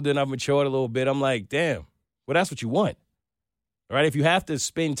little older and I've matured a little bit, I'm like, damn, well, that's what you want. All right, if you have to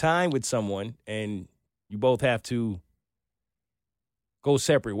spend time with someone and you both have to go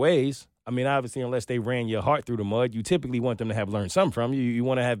separate ways, I mean, obviously, unless they ran your heart through the mud, you typically want them to have learned something from you. You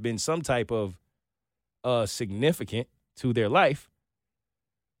want to have been some type of significant to their life.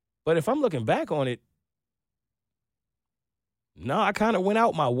 But if I'm looking back on it, no, I kind of went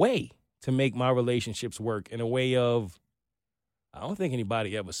out my way to make my relationships work in a way of, I don't think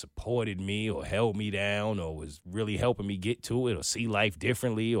anybody ever supported me or held me down or was really helping me get to it or see life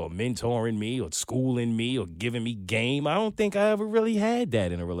differently or mentoring me or schooling me or giving me game. I don't think I ever really had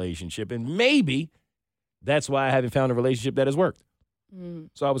that in a relationship. And maybe that's why I haven't found a relationship that has worked.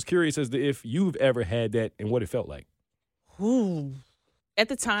 So I was curious as to if you've ever had that and what it felt like. Ooh. At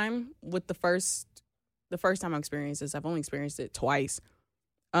the time, with the first time I experienced this, I've only experienced it twice.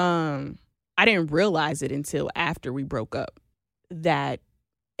 I didn't realize it until after we broke up, that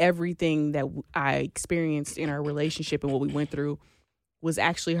everything that I experienced in our relationship and what we went through was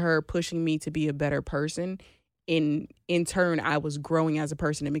actually her pushing me to be a better person. In turn, I was growing as a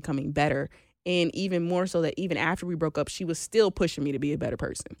person and becoming better. And even more so that even after we broke up, she was still pushing me to be a better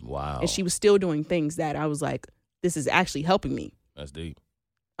person. Wow. And she was still doing things that I was like, this is actually helping me. That's deep.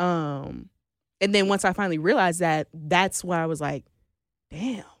 And then once I finally realized that, that's why I was like,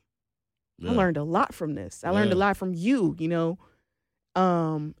 damn, I learned a lot from this. I learned a lot from you, you know?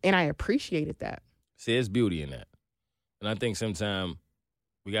 And I appreciated that. See, there's beauty in that. And I think sometimes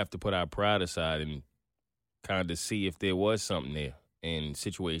we have to put our pride aside and kind of see if there was something there in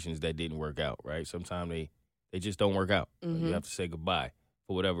situations that didn't work out, right? Sometimes they just don't work out. Mm-hmm. You have to say goodbye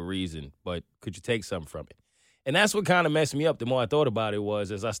for whatever reason, but could you take something from it? And that's what kind of messed me up the more I thought about it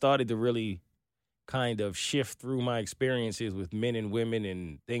was as I started to really kind of shift through my experiences with men and women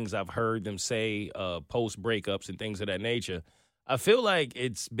and things I've heard them say post breakups and things of that nature. I feel like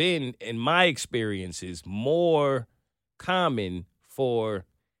it's been, in my experiences, more common for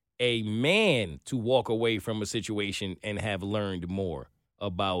a man to walk away from a situation and have learned more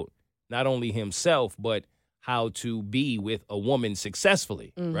about not only himself, but how to be with a woman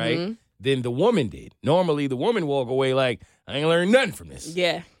successfully, right? than the woman did. Normally, the woman walk away like, I ain't learned nothing from this.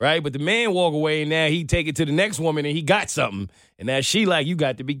 Yeah. Right? But the man walk away and now he take it to the next woman and he got something. And now she like, you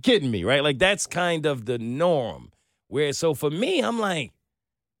got to be kidding me, right? Like, that's kind of the norm. Where, so for me, I'm like,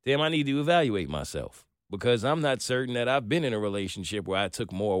 damn, I need to evaluate myself because I'm not certain that I've been in a relationship where I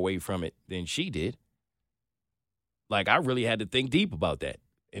took more away from it than she did. Like, I really had to think deep about that.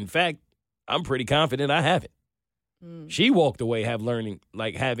 In fact, I'm pretty confident I haven't. She walked away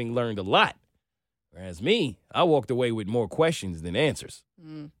having learned a lot. Whereas me, I walked away with more questions than answers.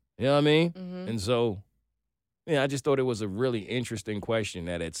 You know what I mean? And so, yeah, I just thought it was a really interesting question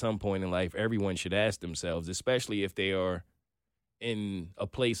that at some point in life, everyone should ask themselves, especially if they are in a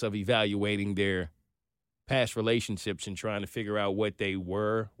place of evaluating their past relationships and trying to figure out what they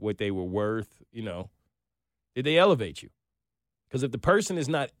were worth, you know. Did they elevate you? Because if the person is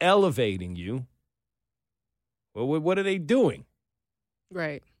not elevating you, well, what are they doing?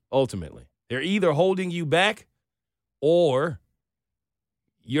 Right. Ultimately, they're either holding you back or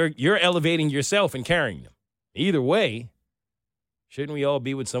you're elevating yourself and carrying them. Either way, shouldn't we all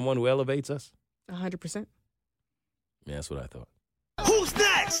be with someone who elevates us? 100%. Yeah, that's what I thought. Who's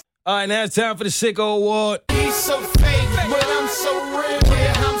next? All right, now it's time for the Sicko Award. He's so fake, but I'm so real.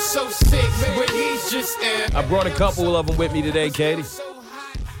 Yeah, I'm so sick, but he's just I brought a couple of them with me today, Katie.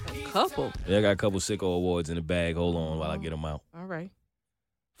 Couple? Yeah, I got a couple Sicko Awards in the bag. Hold on while I get them out. All right.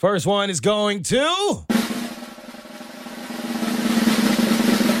 First one is going to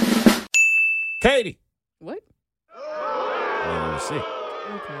Katie. What? Oh, let me see.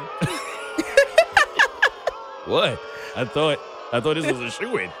 Okay. What? I thought this was a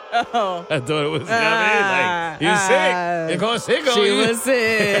shoe-in. Oh. I thought it was, you know what I mean? Like, you sick. You're going sick on She you. was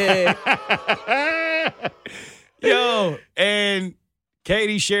sick. Yo, and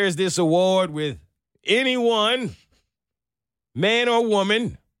Katie shares this award with anyone, man or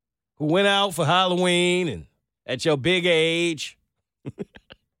woman, who went out for Halloween and at your big age,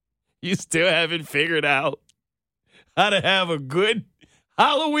 you still haven't figured out how to have a good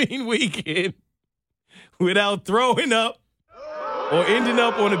Halloween weekend without throwing up or ending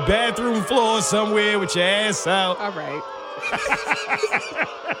up on the bathroom floor somewhere with your ass out. All right.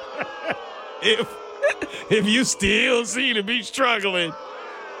 If you still seem to be struggling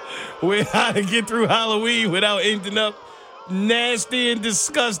with how to get through Halloween without ending up nasty and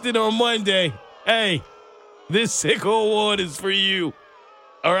disgusted on Monday, hey, this Sicko Award is for you.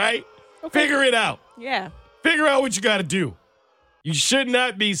 All right? Okay. Figure it out. Yeah. Figure out what you got to do. You should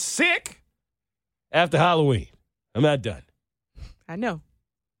not be sick after Halloween. I'm not done. I know.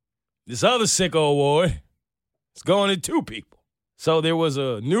 This other Sicko Award is going to two people. So there was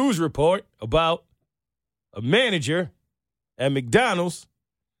a news report about a manager at McDonald's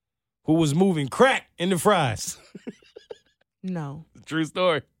who was moving crack in the fries. No. True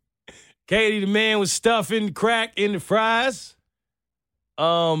story. Katie, the man was stuffing crack in the fries.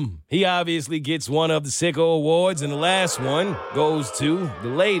 He obviously gets one of the Sicko Awards, and the last one goes to the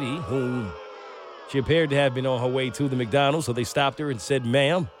lady whom she appeared to have been on her way to the McDonald's, so they stopped her and said,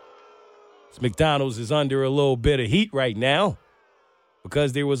 ma'am, this McDonald's is under a little bit of heat right now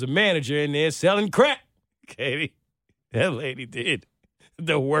because there was a manager in there selling crack. Katie, that lady did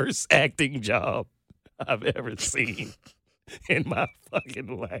the worst acting job I've ever seen in my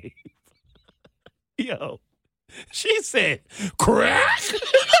fucking life. Yo, she said, crack?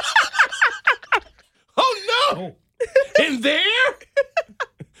 Oh, no. In there?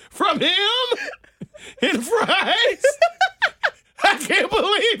 From him? In fries? I can't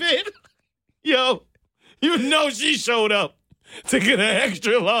believe it. Yo, you know she showed up to get an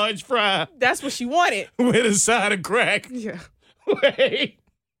extra large fry. That's what she wanted. With a side of crack. Yeah. Wait.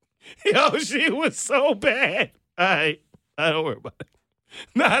 Yo, she was so bad. All right. I don't worry about it.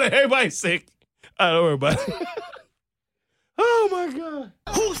 Not everybody's sick. I don't worry about it. Oh, my God.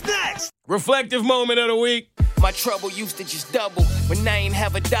 Who's next? Reflective moment of the week. My trouble used to just double. When I ain't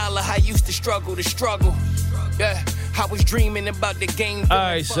have a dollar, I used to struggle. Yeah, I was dreaming about the game. All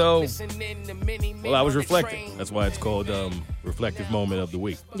right, so, well, I was reflecting. That's why it's called Reflective Moment of the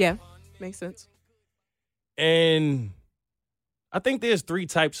Week. Yeah, makes sense. And I think there's three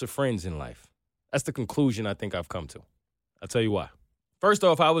types of friends in life. That's the conclusion I think I've come to. I'll tell you why. First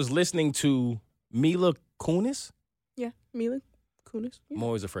off, I was listening to Mila Kunis. Yeah, Mila Kunis. Yeah. I'm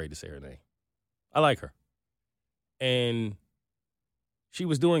always afraid to say her name. I like her. And she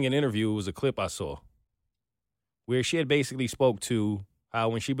was doing an interview. It was a clip I saw where she had basically spoke to how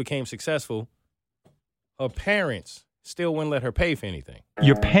when she became successful, her parents still wouldn't let her pay for anything.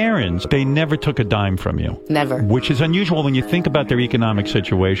 Your parents, they never took a dime from you. Never. Which is unusual when you think about their economic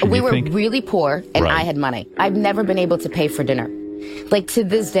situation. We were really poor, and Right. I had money. I've never been able to pay for dinner. Like, to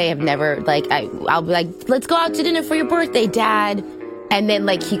this day, I've never, like, I'll be like, let's go out to dinner for your birthday, Dad. And then,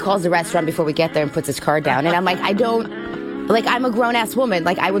 like, he calls the restaurant before we get there and puts his card down. And I'm like, I'm a grown-ass woman.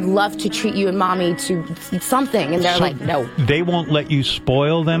 Like, I would love to treat you and Mommy to something. And they're like, no. They won't let you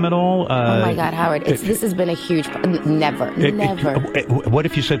spoil them at all? Oh, my God, Howard. This has been a huge... Never. What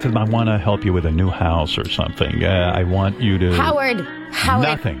if you said to them, I want to help you with a new house or something? I want you to... Howard.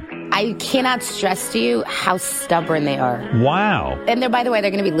 Nothing. I cannot stress to you how stubborn they are. Wow. And by the way,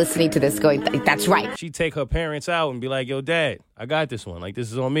 they're going to be listening to this going, that's right. She'd take her parents out and be like, yo, Dad, I got this one. Like, this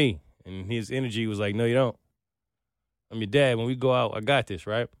is on me. And his energy was like, no, you don't. I'm your dad. When we go out, I got this,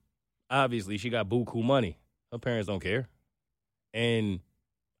 right? Obviously, she got buku money. Her parents don't care. And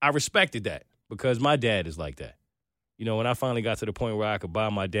I respected that because my dad is like that. You know, when I finally got to the point where I could buy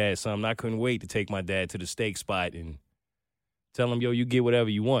my dad something, I couldn't wait to take my dad to the steak spot and tell him, yo, you get whatever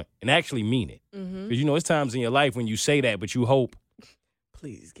you want, and actually mean it. Because, you know, it's times in your life when you say that, but you hope.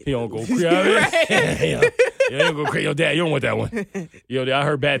 Please get you don't go crazy. You don't go crazy. Yo, Dad, you don't want that one. Yo, I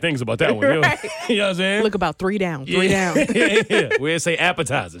heard bad things about that one. You know what I'm saying? Look, about 3 down. 3 down. Yeah. Where it say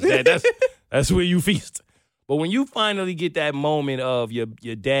appetizers. That's where you feast. But when you finally get that moment of your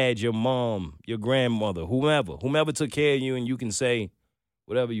dad, your mom, your grandmother, whomever took care of you, and you can say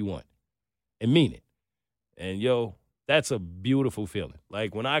whatever you want and mean it. And, yo, that's a beautiful feeling.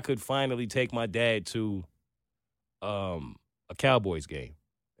 Like when I could finally take my dad to a Cowboys game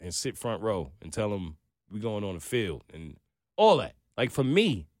and sit front row and tell him we going on the field and all that. Like for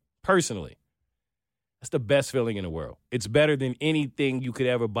me, personally, that's the best feeling in the world. It's better than anything you could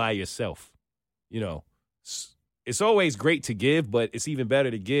ever buy yourself. You know, it's always great to give, but it's even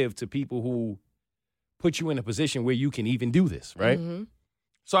better to give to people who put you in a position where you can even do this, right? Mm-hmm.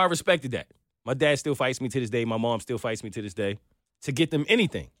 So I respected that. My dad still fights me to this day. My mom still fights me to this day to get them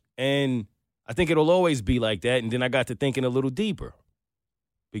anything. And I think it'll always be like that. And then I got to thinking a little deeper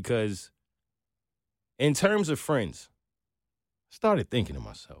because in terms of friends, I started thinking to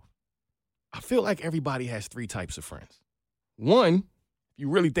myself, I feel like everybody has 3 types of friends. One, if you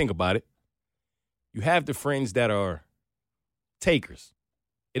really think about it, you have the friends that are takers.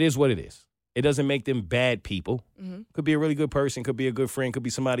 It is what it is. It doesn't make them bad people. Mm-hmm. Could be a really good person, could be a good friend, could be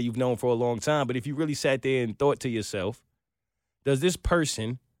somebody you've known for a long time. But if you really sat there and thought to yourself, does this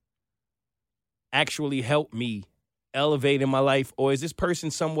person actually help me elevate in my life? Or is this person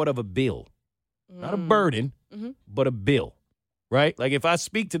somewhat of a bill? Not a burden, but a bill, right? Like if I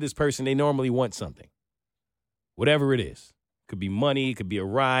speak to this person, they normally want something, whatever it is. Could be money, it could be a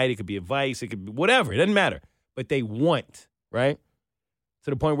ride, it could be advice, it could be whatever. It doesn't matter. But they want, right? To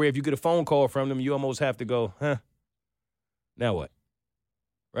the point where if you get a phone call from them, you almost have to go, now what?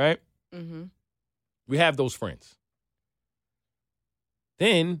 Right? Mm-hmm. We have those friends.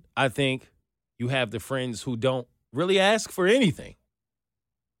 Then I think you have the friends who don't really ask for anything.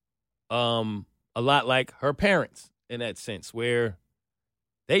 A lot like her parents in that sense, where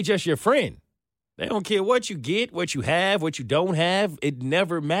they just your friend. They don't care what you get, what you have, what you don't have. It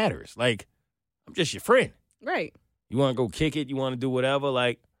never matters. Like, I'm just your friend. Right. You want to go kick it, you want to do whatever,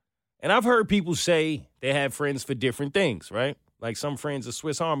 like, and I've heard people say they have friends for different things, right? Like some friends are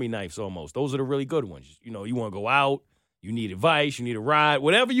Swiss Army knives almost. Those are the really good ones. You know, you want to go out, you need advice, you need a ride,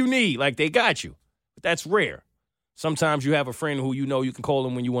 whatever you need, like they got you. But that's rare. Sometimes you have a friend who you know you can call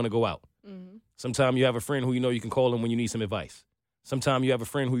them when you want to go out. Mm-hmm. Sometimes you have a friend who you know you can call them when you need some advice. Sometimes you have a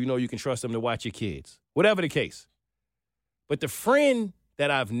friend who you know you can trust them to watch your kids. Whatever the case. But the friend that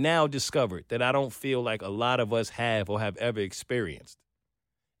I've now discovered that I don't feel like a lot of us have or have ever experienced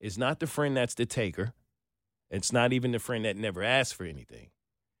is not the friend that's the taker. It's not even the friend that never asks for anything.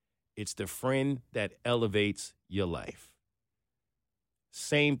 It's the friend that elevates your life.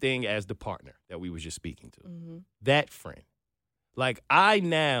 Same thing as the partner that we were just speaking to. Mm-hmm. That friend. Like I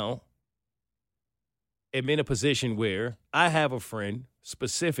now am in a position where I have a friend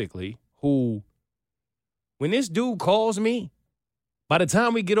specifically who, when this dude calls me, by the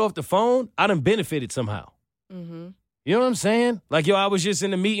time we get off the phone, I done benefited somehow. Mm-hmm. You know what I'm saying? Like, yo, I was just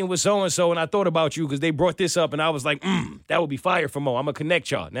in a meeting with so-and-so, and I thought about you because they brought this up, and I was like, that would be fire for Mo. I'm going to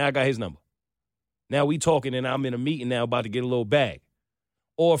connect y'all. Now I got his number. Now we talking, and I'm in a meeting now about to get a little bag.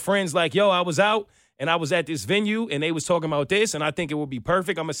 Or friends like, yo, I was out, and I was at this venue, and they was talking about this, and I think it would be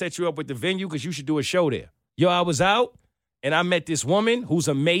perfect. I'm going to set you up with the venue because you should do a show there. Yo, I was out, and I met this woman who's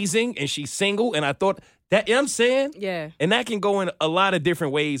amazing, and she's single, and I thought that, you know what I'm saying? Yeah. And that can go in a lot of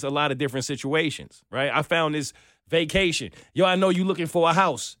different ways, a lot of different situations, right? I found this vacation. Yo, I know you looking for a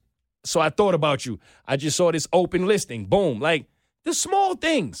house, so I thought about you. I just saw this open listing. Boom. Like, the small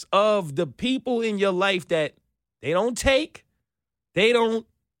things of the people in your life that they don't take, they don't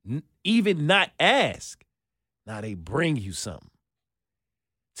even not ask. Now they bring you something.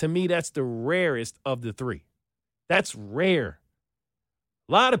 To me, that's the rarest of the three. That's rare.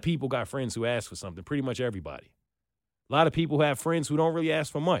 A lot of people got friends who ask for something, pretty much everybody. A lot of people have friends who don't really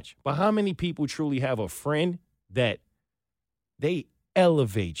ask for much. But how many people truly have a friend that they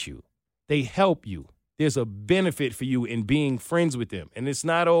elevate you? They help you. There's a benefit for you in being friends with them. And it's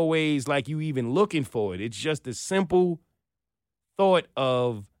not always like you even looking for it. It's just the simple thought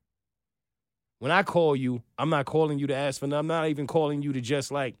of, when I call you, I'm not calling you to ask for nothing. I'm not even calling you to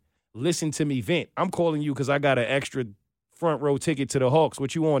just like listen to me vent. I'm calling you because I got an extra front row ticket to the Hawks.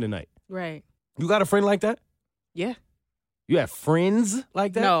 What you on tonight? Right. You got a friend like that? Yeah. You have friends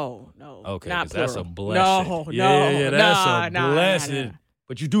like that? No. Okay, not 'cause that's a plural. blessing. Yeah, that's a blessing. Nah.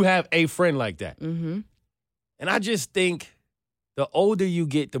 But you do have a friend like that. Mm-hmm. And I just think the older you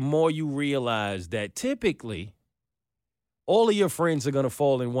get, the more you realize that typically all of your friends are going to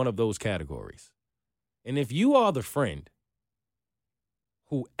fall in one of those categories. And if you are the friend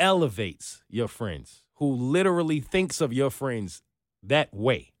who elevates your friends, who literally thinks of your friends that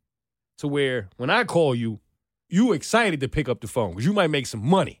way, to where when I call you, you excited to pick up the phone because you might make some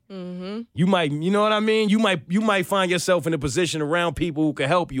money. Mm-hmm. You might, you know what I mean? You might find yourself in a position around people who can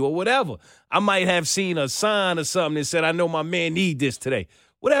help you or whatever. I might have seen a sign or something that said, I know my man need this today.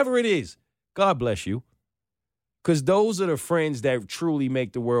 Whatever it is, God bless you. Because those are the friends that truly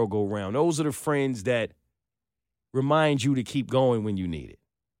make the world go round. Those are the friends that remind you to keep going when you need it.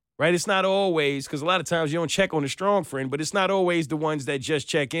 Right? It's not always, because a lot of times you don't check on a strong friend, but it's not always the ones that just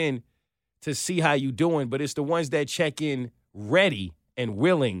check in to see how you doing, but it's the ones that check in ready and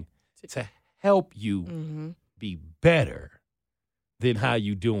willing to help you be better than how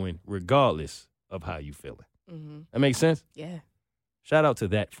you doing, regardless of how you feeling. Mm-hmm. That makes sense? Yeah. Shout out to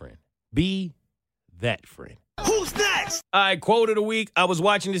that friend. Be that friend. Who's next? All right, quote of the week. I was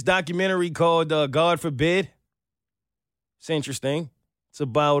watching this documentary called God Forbid. It's interesting. It's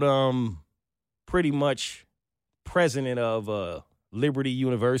about pretty much president of Liberty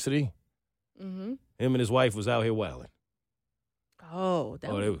University. Mm-hmm. Him and his wife was out here wilding. Oh,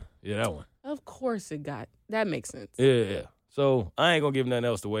 that one. That one. Of course it got. That makes sense. Yeah. So I ain't going to give nothing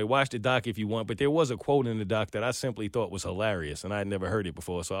else away. Watch the doc if you want. But there was a quote in the doc that I simply thought was hilarious, and I had never heard it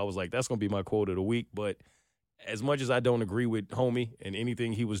before. So I was like, that's going to be my quote of the week. But as much as I don't agree with homie and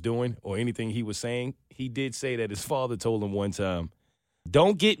anything he was doing or anything he was saying, he did say that his father told him one time,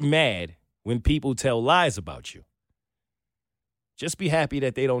 don't get mad when people tell lies about you. Just be happy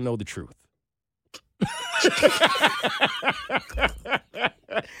that they don't know the truth.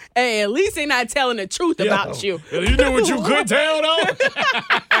 Hey, at least they not telling the truth about you. Yo, you know what you could tell, though?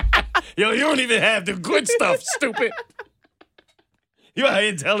 Yo, you don't even have the good stuff, stupid. You out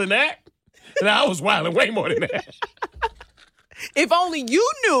here telling that? And I was wilding way more than that. If only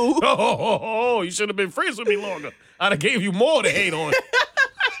you knew. Oh, you should have been friends with me longer. I'd have gave you more to hate on.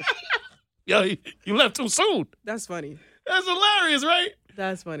 Yo, you left too soon. That's funny. That's hilarious, right?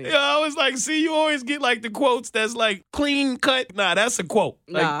 That's funny. Yeah, I was like, see, you always get like the quotes that's like clean cut. Nah, that's a quote.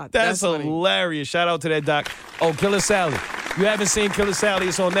 Like, Nah, that's funny. hilarious. Shout out to that doc. Oh, Killer Sally. You haven't seen Killer Sally.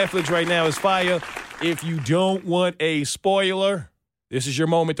 It's on Netflix right now. It's fire. If you don't want a spoiler, this is your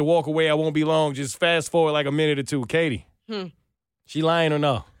moment to walk away. I won't be long. Just fast forward like a minute or two. Katie, she lying or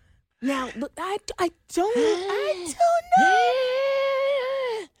no? Now, look, I don't know.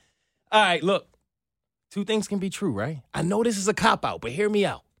 All right, look. Two things can be true, right? I know this is a cop-out, but hear me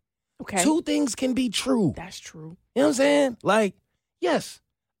out. Okay. Two things can be true. That's true. You know what I'm saying? Like, yes,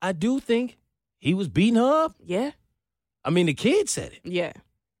 I do think he was beating her up. Yeah. I mean, the kid said it. Yeah.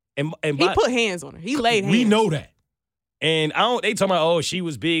 And He put hands on her. He laid hands. We know that. And they talking about, oh, she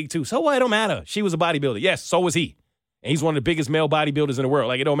was big too. So what? It don't matter. She was a bodybuilder. Yes, so was he. And he's one of the biggest male bodybuilders in the world.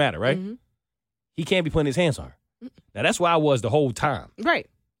 Like, it don't matter, right? Mm-hmm. He can't be putting his hands on her. Now, that's where I was the whole time. Right.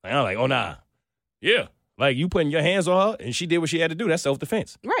 Like, I'm like, oh, nah. Yeah. Like, you putting your hands on her, and she did what she had to do. That's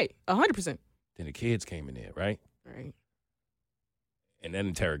self-defense. Right. 100%. Then the kids came in there, right? Right. In that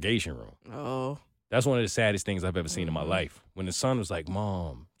interrogation room. Oh. That's one of the saddest things I've ever seen in my life. When the son was like,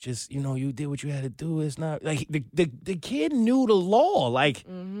 Mom, just, you did what you had to do. It's not, like, the kid knew the law, like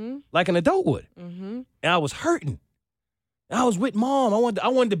an adult would. Mm-hmm. And I was hurting. I was with Mom. I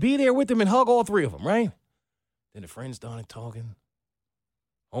wanted to be there with him and hug all three of them, right? Then the friends started talking.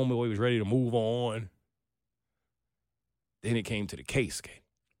 Homeboy was ready to move on. Then it came to the case.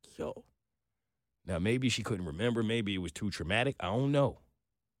 Yo. Now, maybe she couldn't remember. Maybe it was too traumatic. I don't know.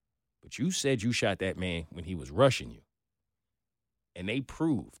 But you said you shot that man when he was rushing you. And they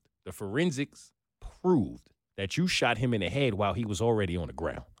proved, the forensics proved that you shot him in the head while he was already on the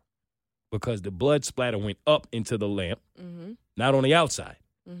ground. Because the blood splatter went up into the lamp, not on the outside.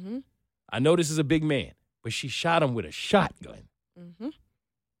 Mm-hmm. I know this is a big man, but she shot him with a shotgun. Mm-hmm.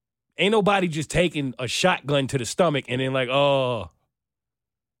 Ain't nobody just taking a shotgun to the stomach and then like, oh.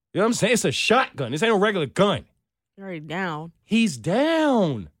 You know what I'm saying? It's a shotgun. This ain't a regular gun. You're already down. He's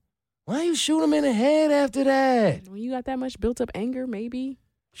down. Why you shoot him in the head after that? When you got that much built up anger, maybe.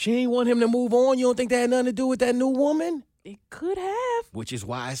 She ain't want him to move on. You don't think that had nothing to do with that new woman? It could have. Which is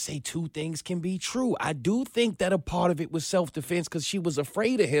why I say two things can be true. I do think that a part of it was self-defense because she was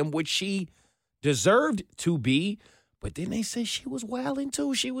afraid of him, which she deserved to be. But then they say she was wilding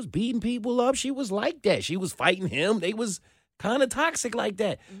too. She was beating people up. She was like that. She was fighting him. They was kind of toxic like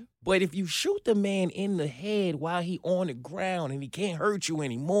that. Mm-hmm. But if you shoot the man in the head while he on the ground and he can't hurt you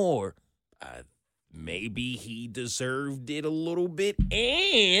anymore, maybe he deserved it a little bit.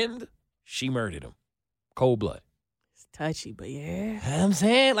 And she murdered him. Cold blood. Touchy, but yeah. I'm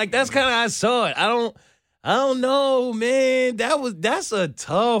saying, like, that's kind of how I saw it. I don't know, man. That's a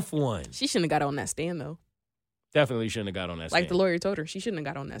tough one. She shouldn't have got on that stand, though. Definitely shouldn't have got on that stand. Like the lawyer told her, she shouldn't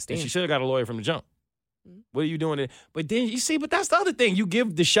have got on that stand. And she should have got a lawyer from the jump. What are you doing there? But then, you see, but that's the other thing. You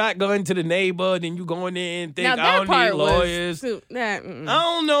give the shotgun to the neighbor, then you go in there and think, I don't need lawyers. I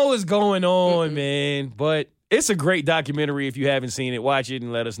don't know what's going on, man. But it's a great documentary. If you haven't seen it, watch it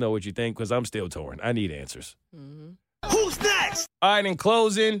and let us know what you think, because I'm still torn. I need answers. Who's next? All right, in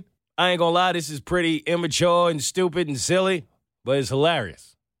closing, I ain't gonna lie, this is pretty immature and stupid and silly, but it's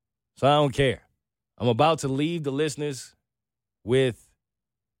hilarious. So I don't care. I'm about to leave the listeners with,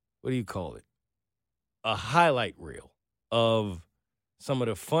 what do you call it? A highlight reel of some of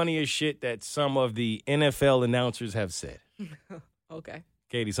the funniest shit that some of the NFL announcers have said. Okay.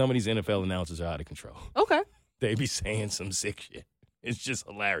 Katie, some of these NFL announcers are out of control. Okay. They be saying some sick shit. It's just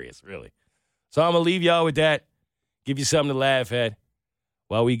hilarious, really. So I'm gonna leave y'all with that. Give you something to laugh at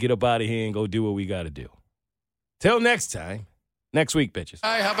while we get up out of here and go do what we got to do. Till next time. Next week, bitches.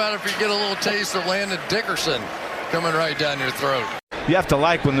 Hi, how about if you get a little taste of Landon Dickerson coming right down your throat? You have to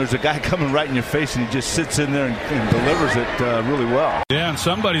like when there's a guy coming right in your face and he just sits in there and delivers it really well. Yeah, and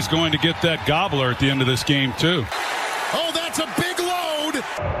somebody's going to get that gobbler at the end of this game, too. Oh, that's a big load.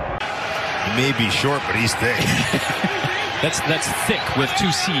 He may be short, but he's thick. That's thick with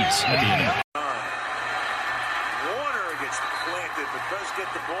two C's at the end. Does get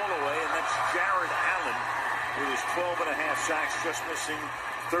the ball away, and that's Jared Allen with his 12.5 sacks, just missing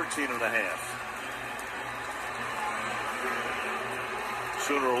 13.5.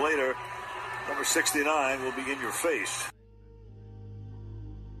 Sooner or later, number 69 will be in your face.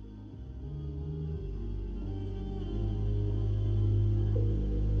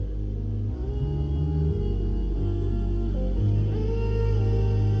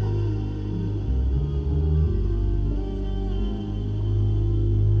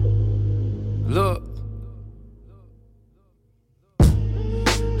 Look,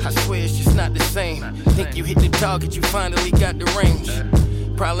 I swear it's just not the same. Think you hit the target, you finally got the range.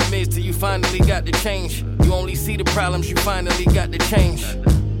 Problem is till you finally got the change. You only see the problems, you finally got the change.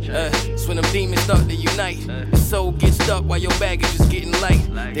 It's when them demons start to unite. The soul gets stuck while your baggage is getting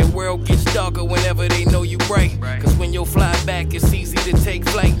light. Their world gets darker whenever they know you bright. Cause when you fly back, it's easy to take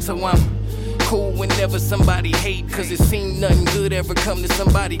flight. So I'm cool whenever somebody hate, cause it seemed nothing good ever come to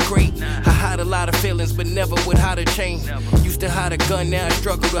somebody great. I hide a lot of feelings, but never would hide a chain. Used to hide a gun, now I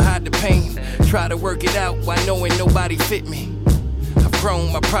struggle to hide the pain. Try to work it out while knowing nobody fit me. I've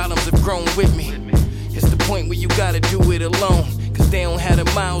grown, my problems have grown with me. It's the point where you gotta do it alone, cause they don't have the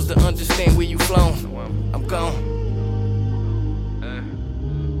miles to understand where you flown. I'm gone.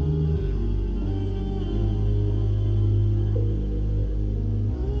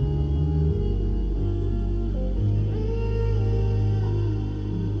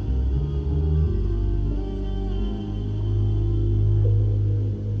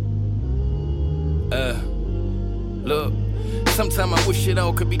 Look, sometimes I wish it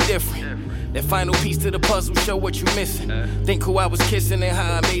all could be different. That final piece to the puzzle show what you missing. Think who I was kissing and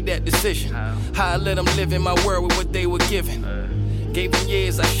how I made that decision. How I let them live in my world with what they were given. Gave them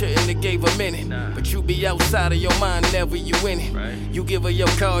years, I shouldn't have gave a minute. But you be outside of your mind, never you in it. You give her your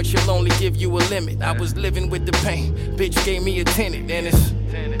card, she'll only give you a limit. I was living with the pain, bitch gave me a tenant. And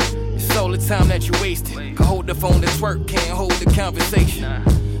it's all the time that you wasted. Can hold the phone that's work, can't hold the conversation.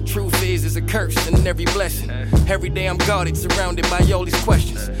 Truth is, it's a curse and every blessing. Every day I'm guarded, surrounded by all these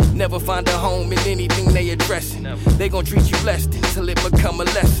questions. Never find a home in anything they addressing. They gon' treat you less than till it become a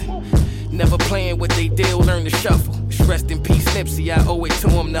lesson. Never playing what they deal, learn to shuffle. Rest in peace, Nipsey, I owe it to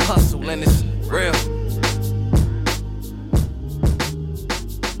him to hustle, and it's real.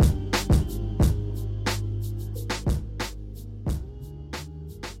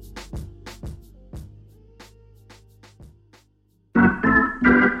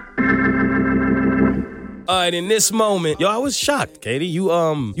 All right, in this moment, I was shocked, Katie. You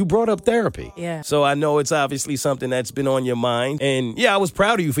brought up therapy. Yeah. So I know it's obviously something that's been on your mind. And yeah, I was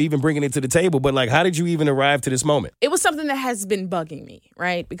proud of you for even bringing it to the table. But like, how did you even arrive to this moment? It was something that has been bugging me,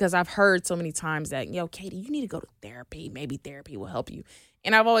 right? Because I've heard so many times that, Katie, you need to go to therapy. Maybe therapy will help you.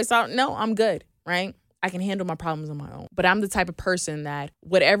 And I've always thought, no, I'm good, right? I can handle my problems on my own. But I'm the type of person that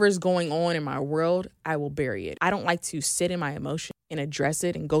whatever's going on in my world, I will bury it. I don't like to sit in my emotion and address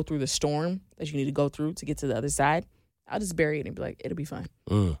it and go through the storm that you need to go through to get to the other side. I'll just bury it and be like, it'll be fine.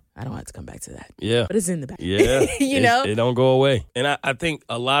 I don't have to come back to that. Yeah. But it's in the back. Yeah. You know? It don't go away. And I think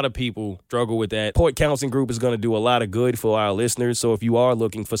a lot of people struggle with that. Poet Counseling Group is going to do a lot of good for our listeners. So if you are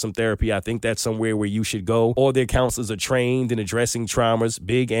looking for some therapy, I think that's somewhere where you should go. All their counselors are trained in addressing traumas,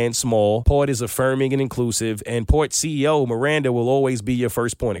 big and small. Poet is affirming and inclusive. And Poet CEO Miranda will always be your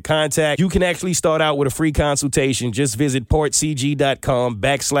first point of contact. You can actually start out with a free consultation. Just visit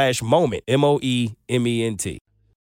poetcg.com/moment, MOEMENT.